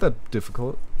 Yeah, it's not that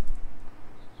difficult.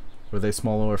 Were they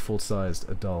small or full-sized?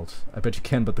 Adult. I bet you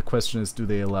can, but the question is, do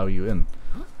they allow you in?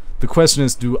 The question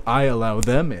is, do I allow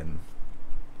them in?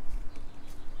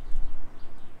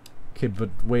 Okay, but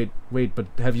wait, but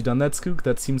have you done that, Skoog?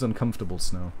 That seems uncomfortable,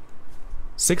 Snow.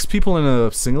 6 people in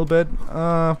a single bed?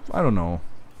 I don't know.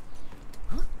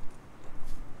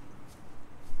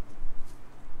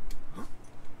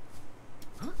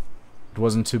 It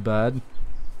wasn't too bad.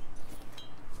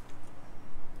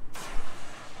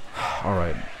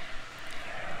 Alright.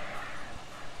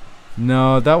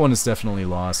 No, that one is definitely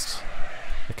lost.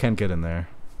 I can't get in there.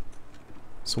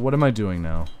 So what am I doing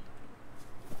now?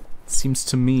 It seems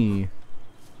to me...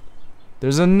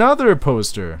 There's another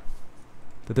poster!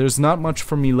 That there's not much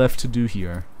for me left to do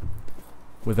here.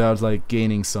 Without, like,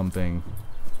 gaining something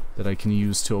that I can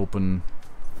use to open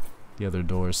the other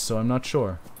doors. So I'm not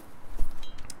sure.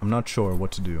 I'm not sure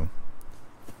what to do.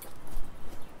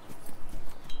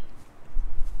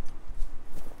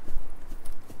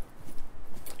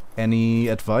 Any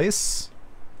advice?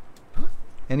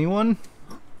 Anyone?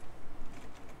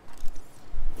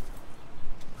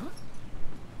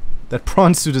 That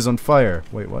prawn suit is on fire.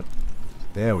 Wait, what?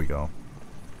 There we go.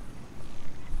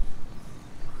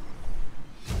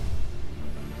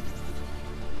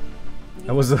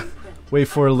 I was away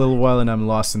for a little while and I'm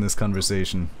lost in this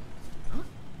conversation.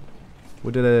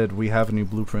 We did it. We have a new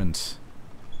blueprint.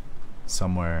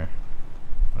 Somewhere.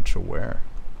 Not sure where.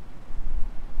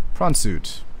 Prawn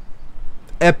suit.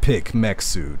 Epic mech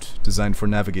suit. Designed for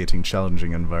navigating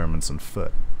challenging environments on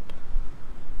foot.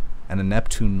 And a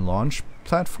Neptune launch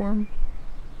platform?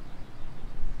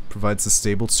 Provides a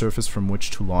stable surface from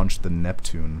which to launch the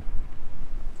Neptune.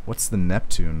 What's the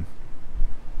Neptune?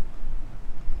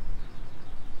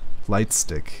 Light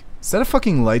stick. Is that a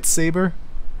fucking lightsaber?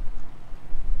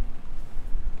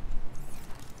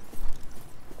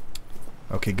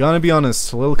 Okay, gonna be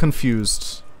honest, a little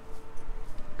confused.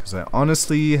 Because I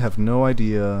honestly have no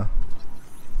idea.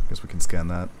 Guess we can scan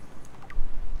that.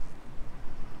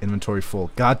 Inventory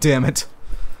full. God damn it!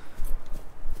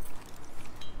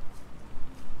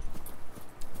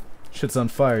 Shit's on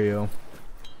fire, yo.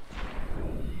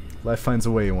 Life finds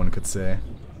a way, one could say.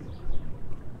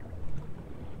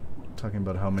 Talking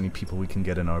about how many people we can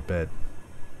get in our bed.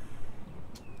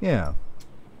 Yeah.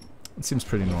 It seems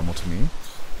pretty normal to me.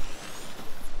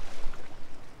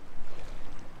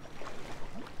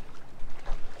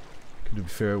 To be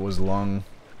fair, it was a long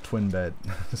twin bed.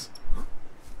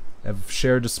 I've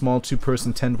shared a small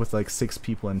 2-person tent with like 6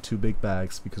 people and 2 big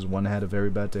bags because one had a very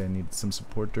bad day and needed some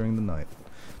support during the night.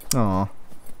 Aww.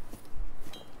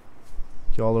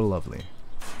 Y'all are lovely.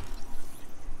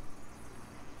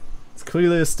 It's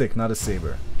clearly a stick, not a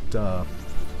saber. Duh.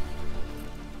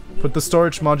 Put the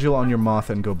storage module on your moth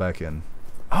and go back in.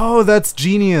 Oh, that's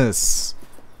genius!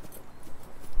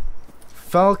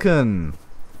 Falcon!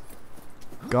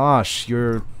 Gosh,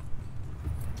 you're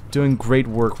doing great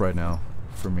work right now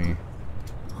for me.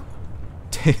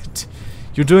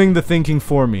 You're doing the thinking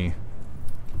for me.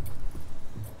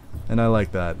 And I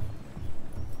like that.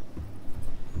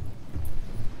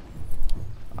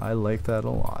 I like that a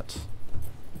lot.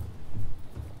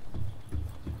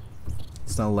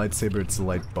 It's not a lightsaber, it's a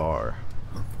light bar.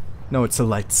 No, it's a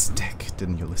light stick.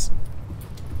 Didn't you listen?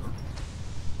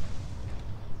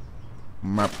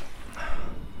 Map.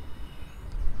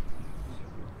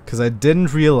 Because I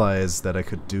didn't realize that I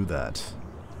could do that.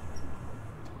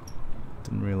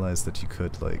 Didn't realize that you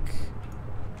could, like,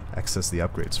 access the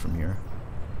upgrades from here.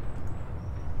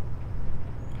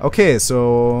 Okay,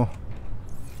 so...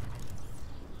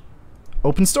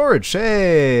 Open storage!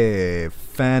 Hey!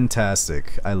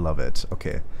 Fantastic. I love it.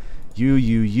 Okay.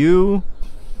 You.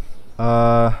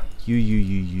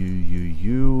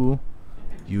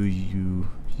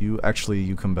 Actually,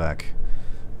 you come back.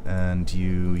 And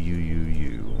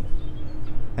you.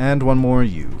 And one more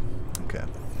you. Okay.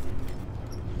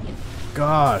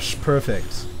 Gosh,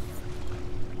 perfect.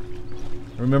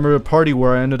 I remember a party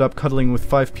where I ended up cuddling with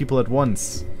 5 people at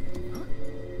once.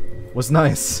 Was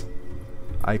nice.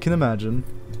 I can imagine.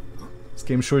 This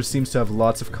game sure seems to have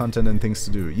lots of content and things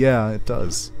to do. Yeah, it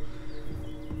does.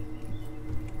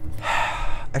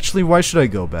 Actually, why should I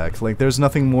go back? Like, there's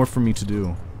nothing more for me to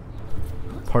do.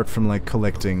 Apart from, like,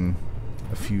 collecting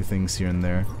a few things here and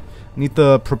there. I need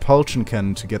the propulsion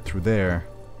cannon to get through there.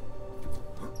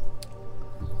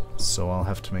 So I'll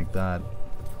have to make that.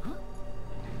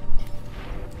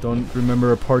 Don't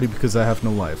remember a party because I have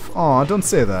no life. Aw, don't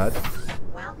say that.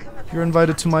 You're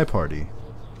invited to my party.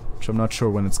 Which I'm not sure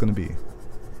when it's gonna be.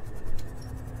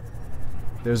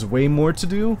 There's way more to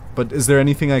do, but is there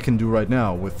anything I can do right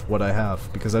now with what I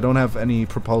have? Because I don't have any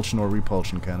propulsion or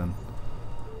repulsion cannon.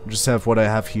 I just have what I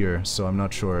have here, so I'm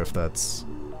not sure if that's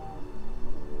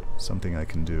something I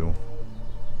can do.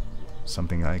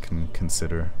 Something I can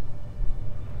consider.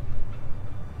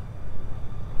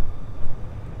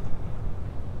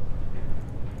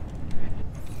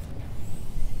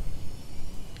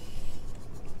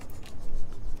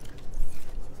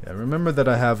 Yeah, remember that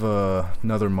I have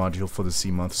another module for the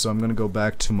sea month, so I'm gonna go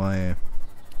back to my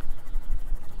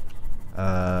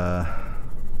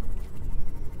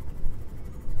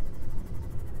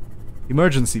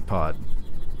emergency pod.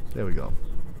 There we go.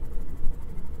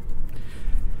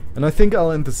 And I think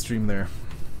I'll end the stream there.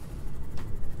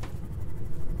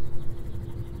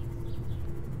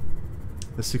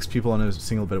 The 6 people on a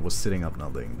single bed was sitting up,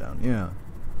 not laying down. Yeah.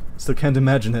 Still can't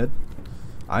imagine it.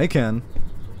 I can.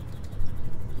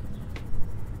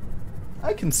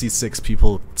 I can see 6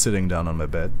 people sitting down on my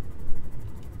bed.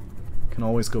 Can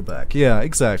always go back. Yeah,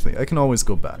 exactly. I can always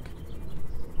go back.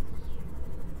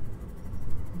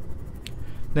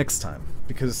 Next time.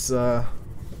 Because,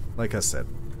 like I said,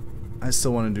 I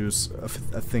still want to do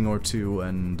a thing or two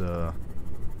and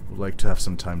would like to have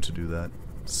some time to do that.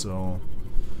 So,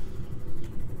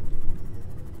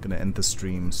 gonna end the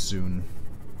stream soon.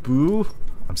 Boo!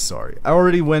 I'm sorry. I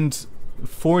already went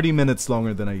 40 minutes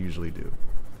longer than I usually do.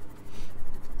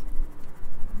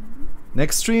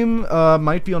 Next stream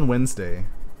might be on Wednesday.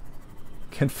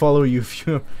 Can't follow you if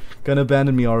you're gonna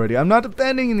abandon me already. I'm not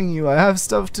abandoning you. I have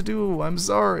stuff to do. I'm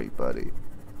sorry, buddy.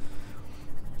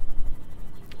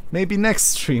 Maybe next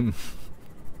stream.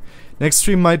 Next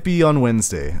stream might be on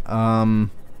Wednesday.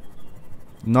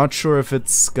 Not sure if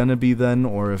it's gonna be then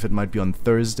or if it might be on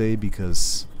Thursday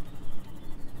because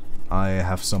I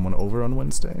have someone over on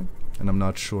Wednesday and I'm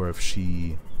not sure if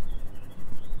she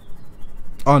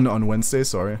on Wednesday,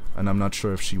 sorry, and I'm not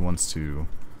sure if she wants to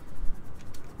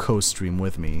co-stream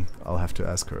with me. I'll have to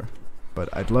ask her, but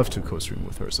I'd love to co-stream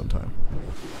with her sometime.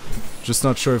 Just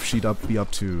not sure if she'd be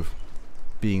up to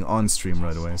being on stream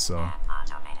right away, so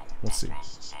we'll see.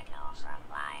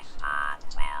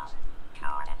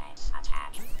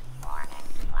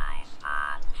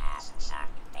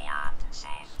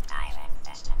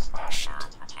 Oh shit.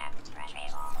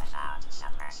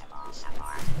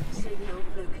 Signal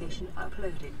location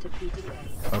uploaded to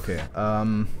PDA. Okay,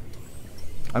 I'm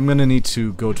gonna need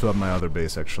to go to my other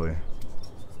base actually.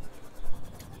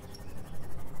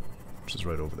 Which is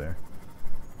right over there.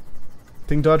 I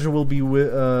think Dodger will be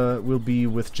with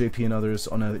JP and others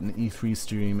on an E3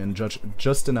 stream in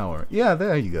just an hour. Yeah,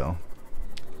 there you go.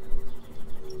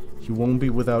 You won't be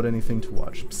without anything to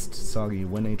watch. Psst, Soggy,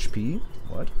 1 HP?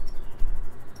 What?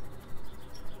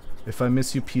 If I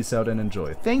miss you, peace out and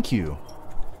enjoy. Thank you.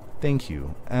 Thank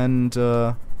you. And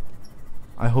I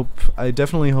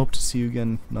definitely hope to see you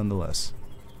again nonetheless.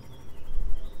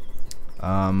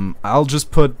 I'll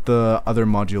just put the other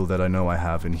module that I know I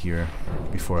have in here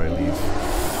before I leave.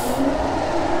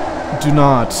 Do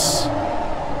not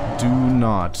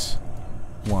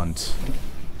want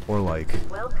or like.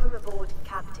 Welcome aboard,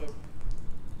 Captain.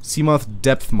 Seamoth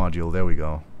depth module, there we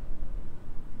go.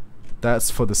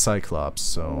 That's for the Cyclops,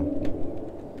 so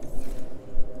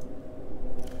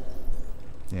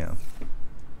yeah.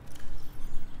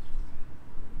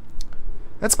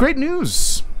 That's great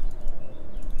news.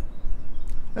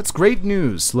 That's great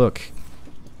news. Look.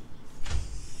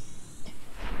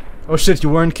 Oh shit, you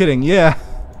weren't kidding. Yeah.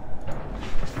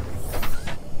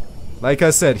 Like I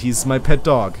said, he's my pet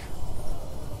dog.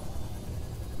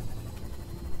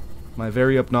 My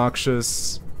very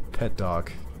obnoxious pet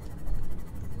dog.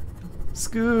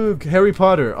 Skoog, Harry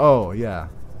Potter. Oh, yeah.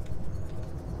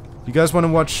 You guys want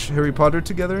to watch Harry Potter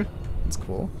together? That's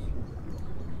cool.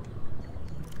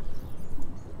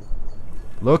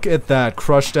 Look at that.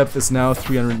 Crush depth is now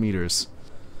 300 meters.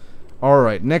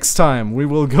 Alright, next time we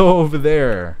will go over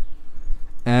there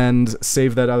and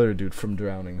save that other dude from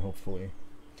drowning, hopefully.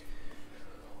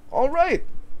 Alright.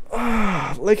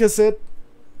 Like I said,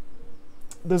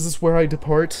 this is where I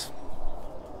depart.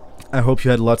 I hope you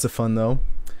had lots of fun, though.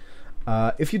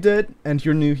 If you did, and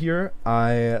you're new here,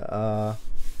 I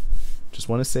just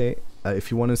want to say,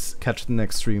 if you want to catch the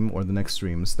next stream, or the next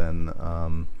streams, then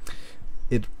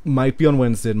it might be on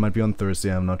Wednesday, it might be on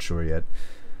Thursday, I'm not sure yet.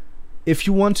 If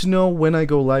you want to know when I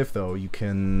go live, though, you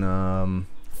can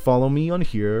follow me on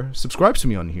here, subscribe to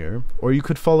me on here, or you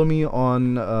could follow me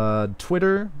on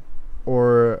Twitter,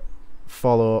 or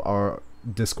follow our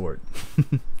Discord.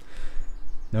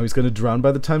 Now he's gonna drown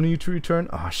by the time you two return?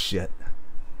 Oh shit.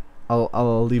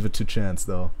 I'll leave it to chance,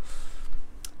 though.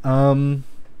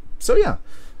 So yeah,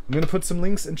 I'm gonna put some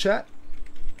links in chat.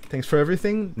 Thanks for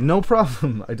everything. No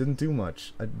problem. I didn't do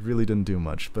much. I really didn't do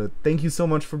much. But thank you so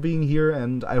much for being here,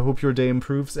 and I hope your day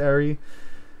improves, Ari.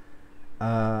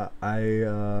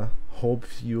 I hope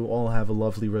you all have a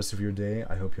lovely rest of your day.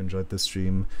 I hope you enjoyed this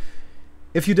stream.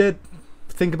 If you did,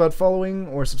 think about following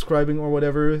or subscribing or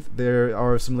whatever. There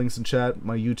are some links in chat.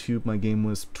 My YouTube, my game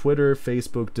was Twitter,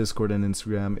 Facebook, Discord, and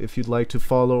Instagram. If you'd like to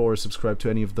follow or subscribe to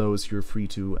any of those, you're free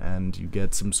to, and you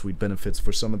get some sweet benefits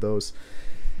for some of those.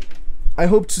 I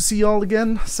hope to see y'all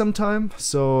again sometime,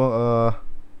 so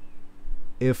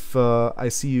if I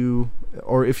see you,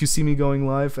 or if you see me going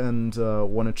live and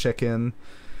want to check in,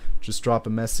 just drop a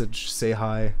message, say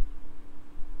hi.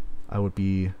 I would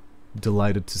be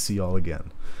delighted to see y'all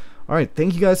again. Alright,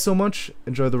 thank you guys so much,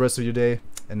 enjoy the rest of your day,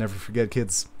 and never forget,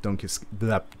 kids, don't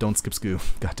skip school.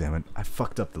 God damn it, I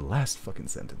fucked up the last fucking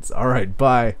sentence. Alright,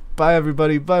 bye. Bye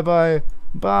everybody, bye bye.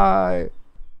 Bye.